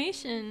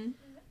information.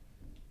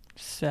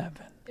 7.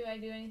 Do I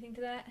do anything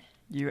to that?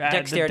 You add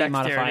Dexterity the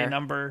dexterity modifier.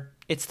 number.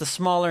 It's the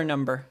smaller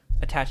number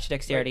attached to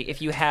dexterity.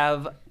 If you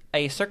have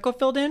a circle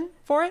filled in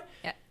for it,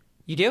 Yeah.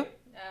 you do?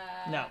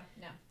 No.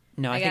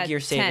 No, I I think got your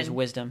save is 10.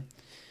 wisdom.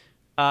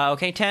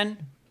 Okay, 10.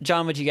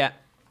 John, what'd you get?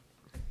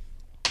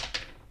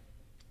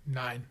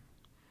 9.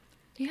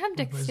 Do you have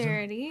Wisdom?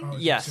 dexterity? Oh,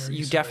 Yes, dexterity,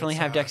 you so definitely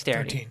it's, have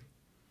dexterity. 13.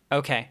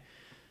 Okay.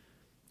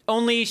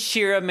 Only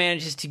Shira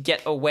manages to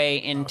get away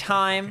in Oh,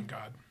 time. thank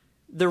God.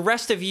 The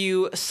rest of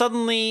you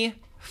suddenly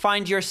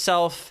find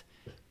yourself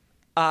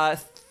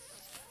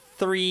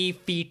 3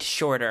 feet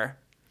shorter.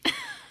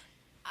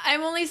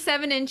 I'm only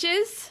 7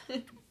 inches.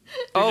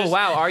 Oh,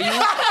 wow. Are you?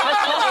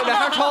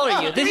 How tall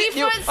are you?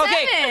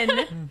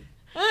 3'7".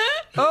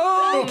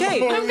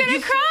 Okay. I'm gonna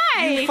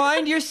cry. You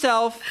find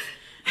yourself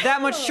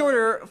that much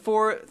shorter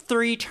for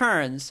 3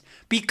 turns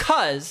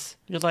because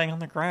You're laying on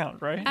the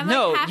ground, right? I'm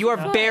no, like half you a are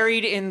foot.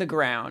 buried in the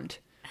ground.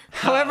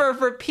 However,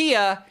 for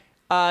Pia,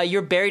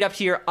 you're buried up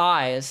to your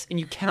eyes and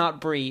you cannot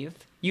breathe.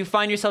 You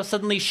find yourself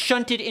suddenly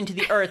shunted into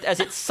the earth as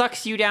it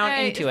sucks you down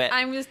Alright, into it.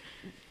 I'm just.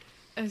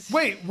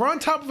 Wait, we're on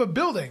top of a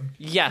building.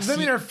 Yes. Does that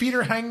mean our feet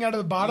are hanging out of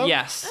the bottom?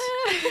 Yes.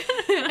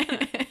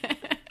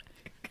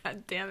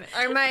 God damn it.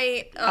 Are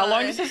my How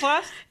long does this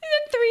last?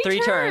 3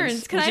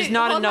 turns, Can which I is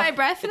not hold enough. my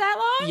breath for that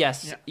long?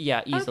 Yes.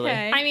 Yeah, easily.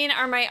 Okay. I mean,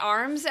 are my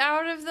arms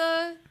out of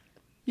the?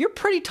 You're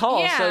pretty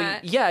tall, so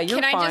yeah, you're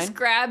Can fine. I just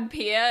grab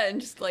Pia and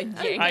just like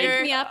yank I-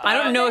 her? me up. I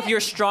don't know if you're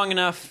strong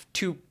enough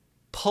to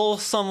pull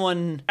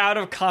someone Out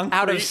of concrete.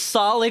 out of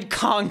solid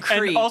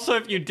concrete. And also,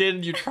 if you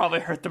did, you'd probably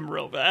hurt them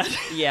real bad.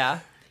 yeah.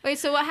 Wait,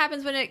 so what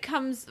happens when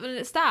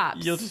it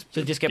stops? You'll just,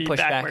 So just get be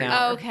pushed back where you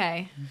out. are. Oh,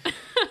 okay.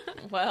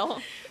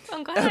 Well,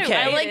 I'm glad Okay.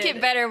 I I waited. like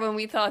it better when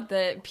we thought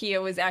that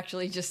Pia was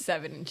actually just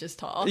 7 inches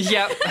tall.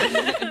 Yep.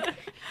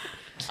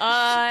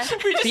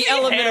 The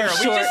element Hair. of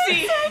We short. just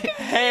see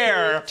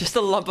hair. Just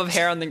a lump of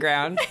hair on the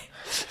ground.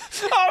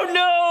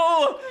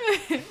 Oh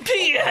no!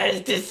 Pia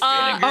is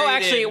disintegrated. Oh,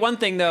 actually, one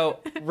thing though,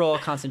 roll a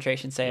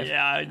concentration save.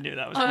 Yeah, I knew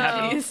that was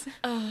happening.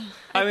 Jeez.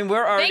 I mean,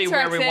 we're already Thanks,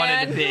 where we wanted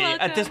to Roxanne. be.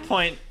 You're At this welcome.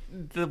 point,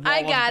 the wall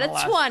I wasn't got gonna a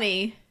last.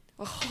 20.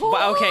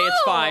 But okay,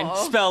 it's fine.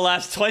 Spell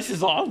lasts twice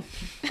as long.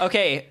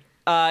 Okay,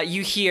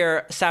 you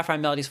hear Sapphire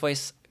Melody's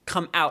voice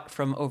come out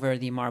from over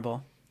the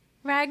marble.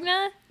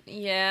 Ragna?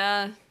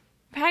 Yeah.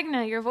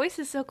 Ragna, your voice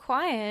is so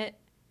quiet.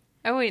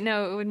 Oh, wait,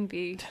 no, it wouldn't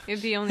be.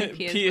 It'd be only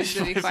Pia's Pia's voice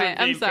to be voice quiet.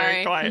 would be I'm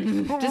very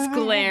sorry. quiet. Just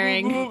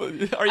glaring.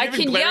 Are you I even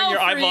can glaring yell your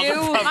for eyeballs? you.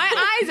 Are probably-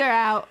 My eyes are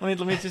out. Let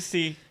me just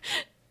see.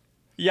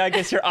 Yeah, I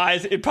guess your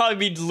eyes. It'd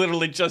probably be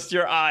literally just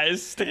your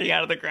eyes sticking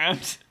out of the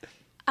ground.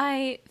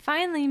 I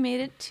finally made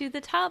it to the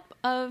top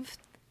of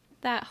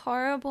that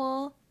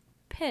horrible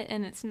pit,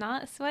 and it's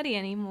not sweaty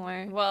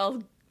anymore.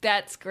 Well,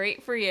 that's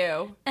great for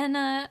you. And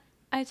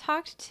I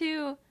talked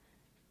to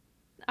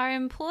our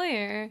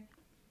employer,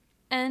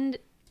 and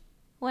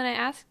when I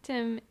asked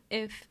him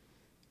if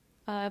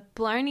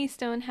Blarney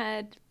Stone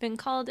had been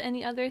called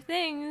any other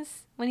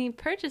things when he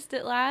purchased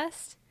it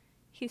last,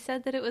 he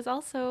said that it was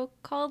also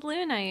called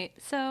Lunite.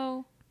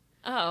 So,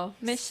 Oh,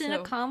 mission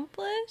so-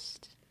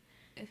 accomplished?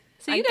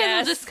 So I you guys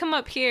guess. will just come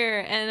up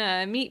here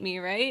and meet me,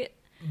 right?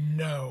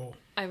 No.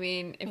 I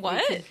mean, if What?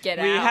 we could get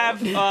We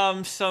out.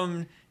 have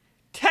some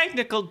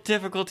technical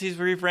difficulties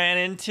we've ran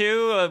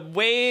into. A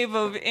wave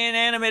of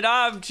inanimate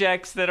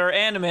objects that are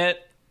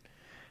animate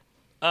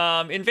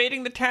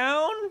invading the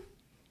town,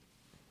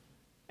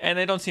 and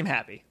they don't seem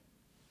happy.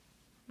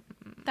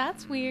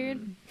 That's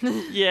weird.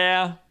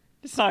 Yeah,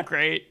 it's not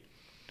great.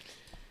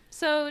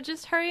 So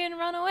just hurry and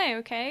run away,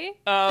 okay?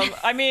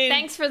 I mean,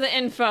 Thanks for the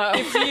info.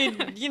 if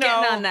you know,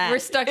 Getting on that. We're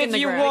stuck in if the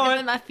you ground. want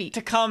on my feet.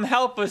 to come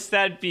help us,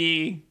 that'd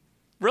be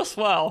real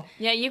swell.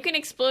 Yeah, you can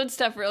explode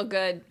stuff real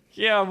good.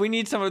 Yeah, we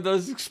need some of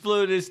those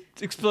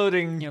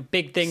exploding. You know,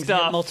 big things that hit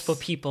Stuffs. multiple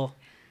people.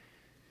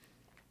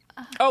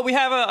 Oh, we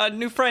have a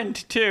new friend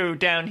too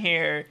down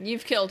here.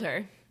 You've killed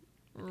her.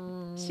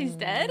 She's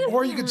dead?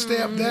 Or you could stay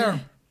up there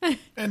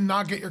and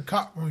not get your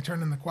cut when we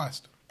turn in the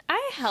quest.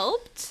 I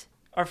helped.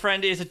 Our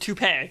friend is a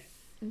toupee.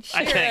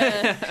 I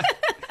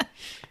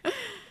think.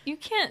 You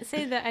can't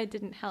say that I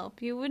didn't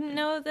help. You wouldn't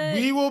know that.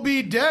 We will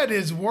be dead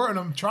is what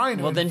I'm trying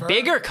to Well, then infer.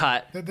 bigger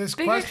cut. That this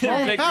Bigger quest cut.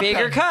 won't Big- happen.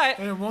 bigger cut.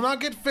 And it will not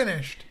get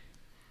finished.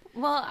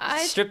 Well,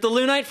 Strip the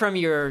Lunite from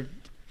your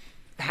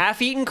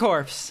half-eaten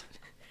corpse.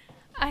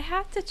 I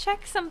have to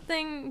check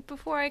something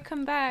before I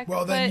come back.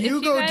 Well, then but if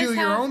you go guys do your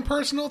have- own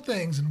personal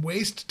things and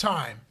waste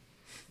time.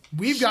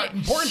 We've got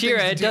important Shira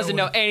things to deal doesn't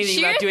know with. anything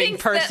Shira about doing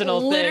thinks personal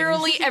that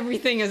literally things.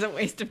 everything is a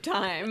waste of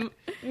time.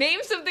 Name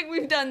something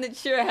we've done that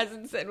Shira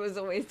hasn't said was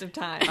a waste of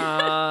time.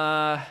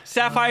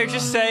 Sapphire,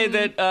 just say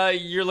that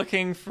you're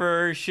looking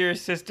for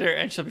Shira's sister,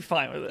 and she'll be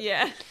fine with it.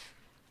 Yeah.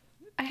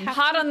 I have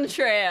Hot to- on the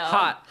trail.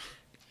 Hot.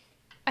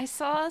 I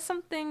saw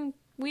something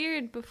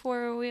weird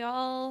before we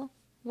all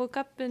woke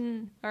up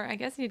or I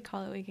guess you'd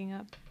call it waking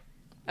up,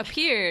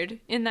 appeared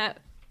in that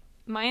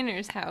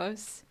miner's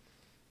house.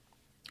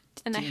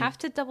 And I have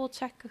to double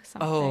check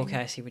something. Oh, okay.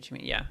 I see what you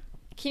mean. Yeah.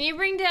 Can you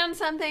bring down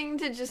something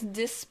to just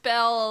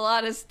dispel a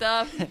lot of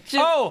stuff?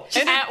 Just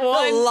And at a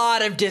once.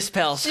 lot of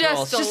dispel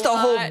scrolls. a Just a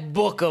whole lot.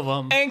 book of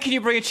them. And can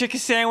you bring a chicken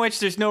sandwich?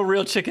 There's no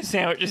real chicken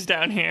sandwiches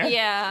down here.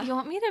 Yeah. You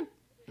want me to...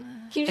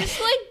 Can you just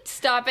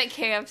stop at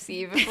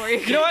KFC before you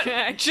You know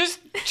what? Just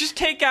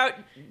take out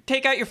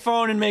your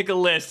phone and make a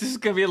list. This is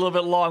gonna be a little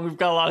bit long. We've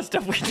got a lot of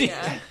stuff we need.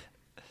 Yeah.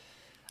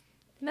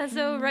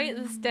 Mezzo, write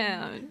this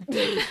down.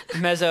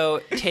 Mezzo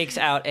takes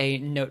out a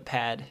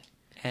notepad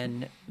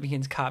and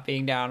begins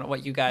copying down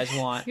what you guys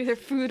want. Your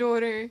food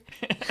order.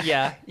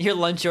 Yeah, your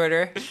lunch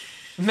order.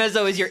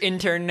 Mezzo is your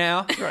intern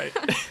now. Right.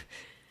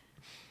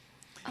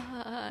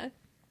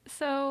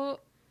 So,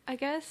 I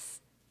guess...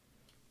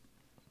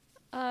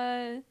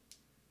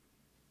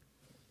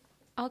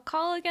 I'll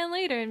call again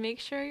later and make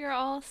sure you're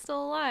all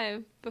still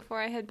alive before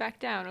I head back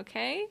down,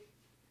 okay?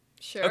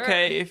 Sure.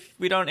 Okay, if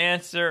we don't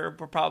answer,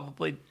 we're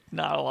probably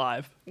not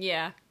alive.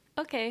 Yeah.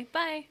 Okay,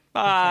 bye.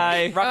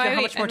 Bye. Rocker, wait,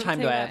 how much I more don't time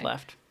say do I bye. have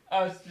left?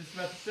 I was just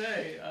about to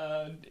say,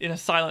 in a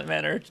silent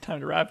manner, it's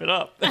time to wrap it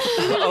up.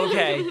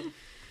 Okay.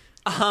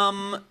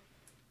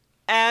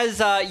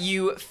 As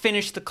you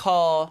finish the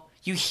call,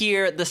 you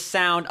hear the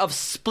sound of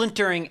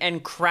splintering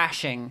and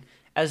crashing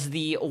as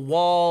the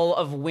wall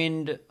of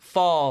wind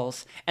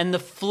falls, and the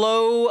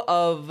flow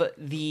of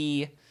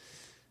the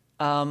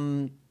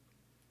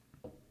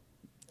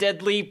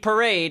deadly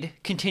parade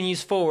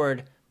continues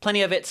forward.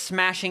 Plenty of it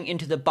smashing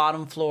into the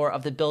bottom floor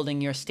of the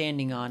building you're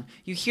standing on.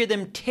 You hear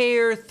them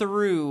tear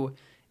through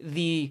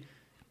the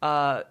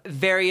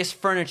various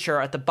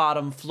furniture at the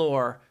bottom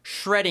floor,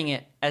 shredding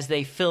it as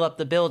they fill up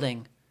the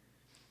building.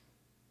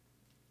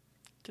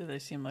 Do they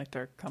seem like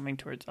they're coming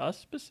towards us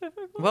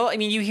specifically? Well, I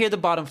mean, you hear the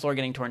bottom floor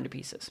getting torn to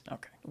pieces.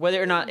 Okay.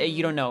 Whether or not,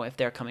 you don't know if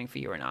they're coming for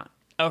you or not.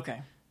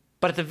 Okay.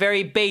 But at the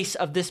very base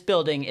of this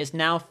building is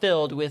now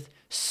filled with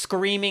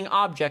screaming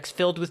objects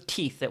filled with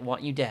teeth that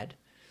want you dead.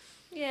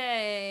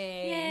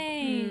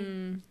 Yay.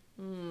 Yay.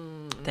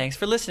 Thanks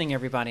for listening,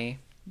 everybody.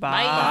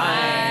 Bye.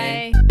 Bye.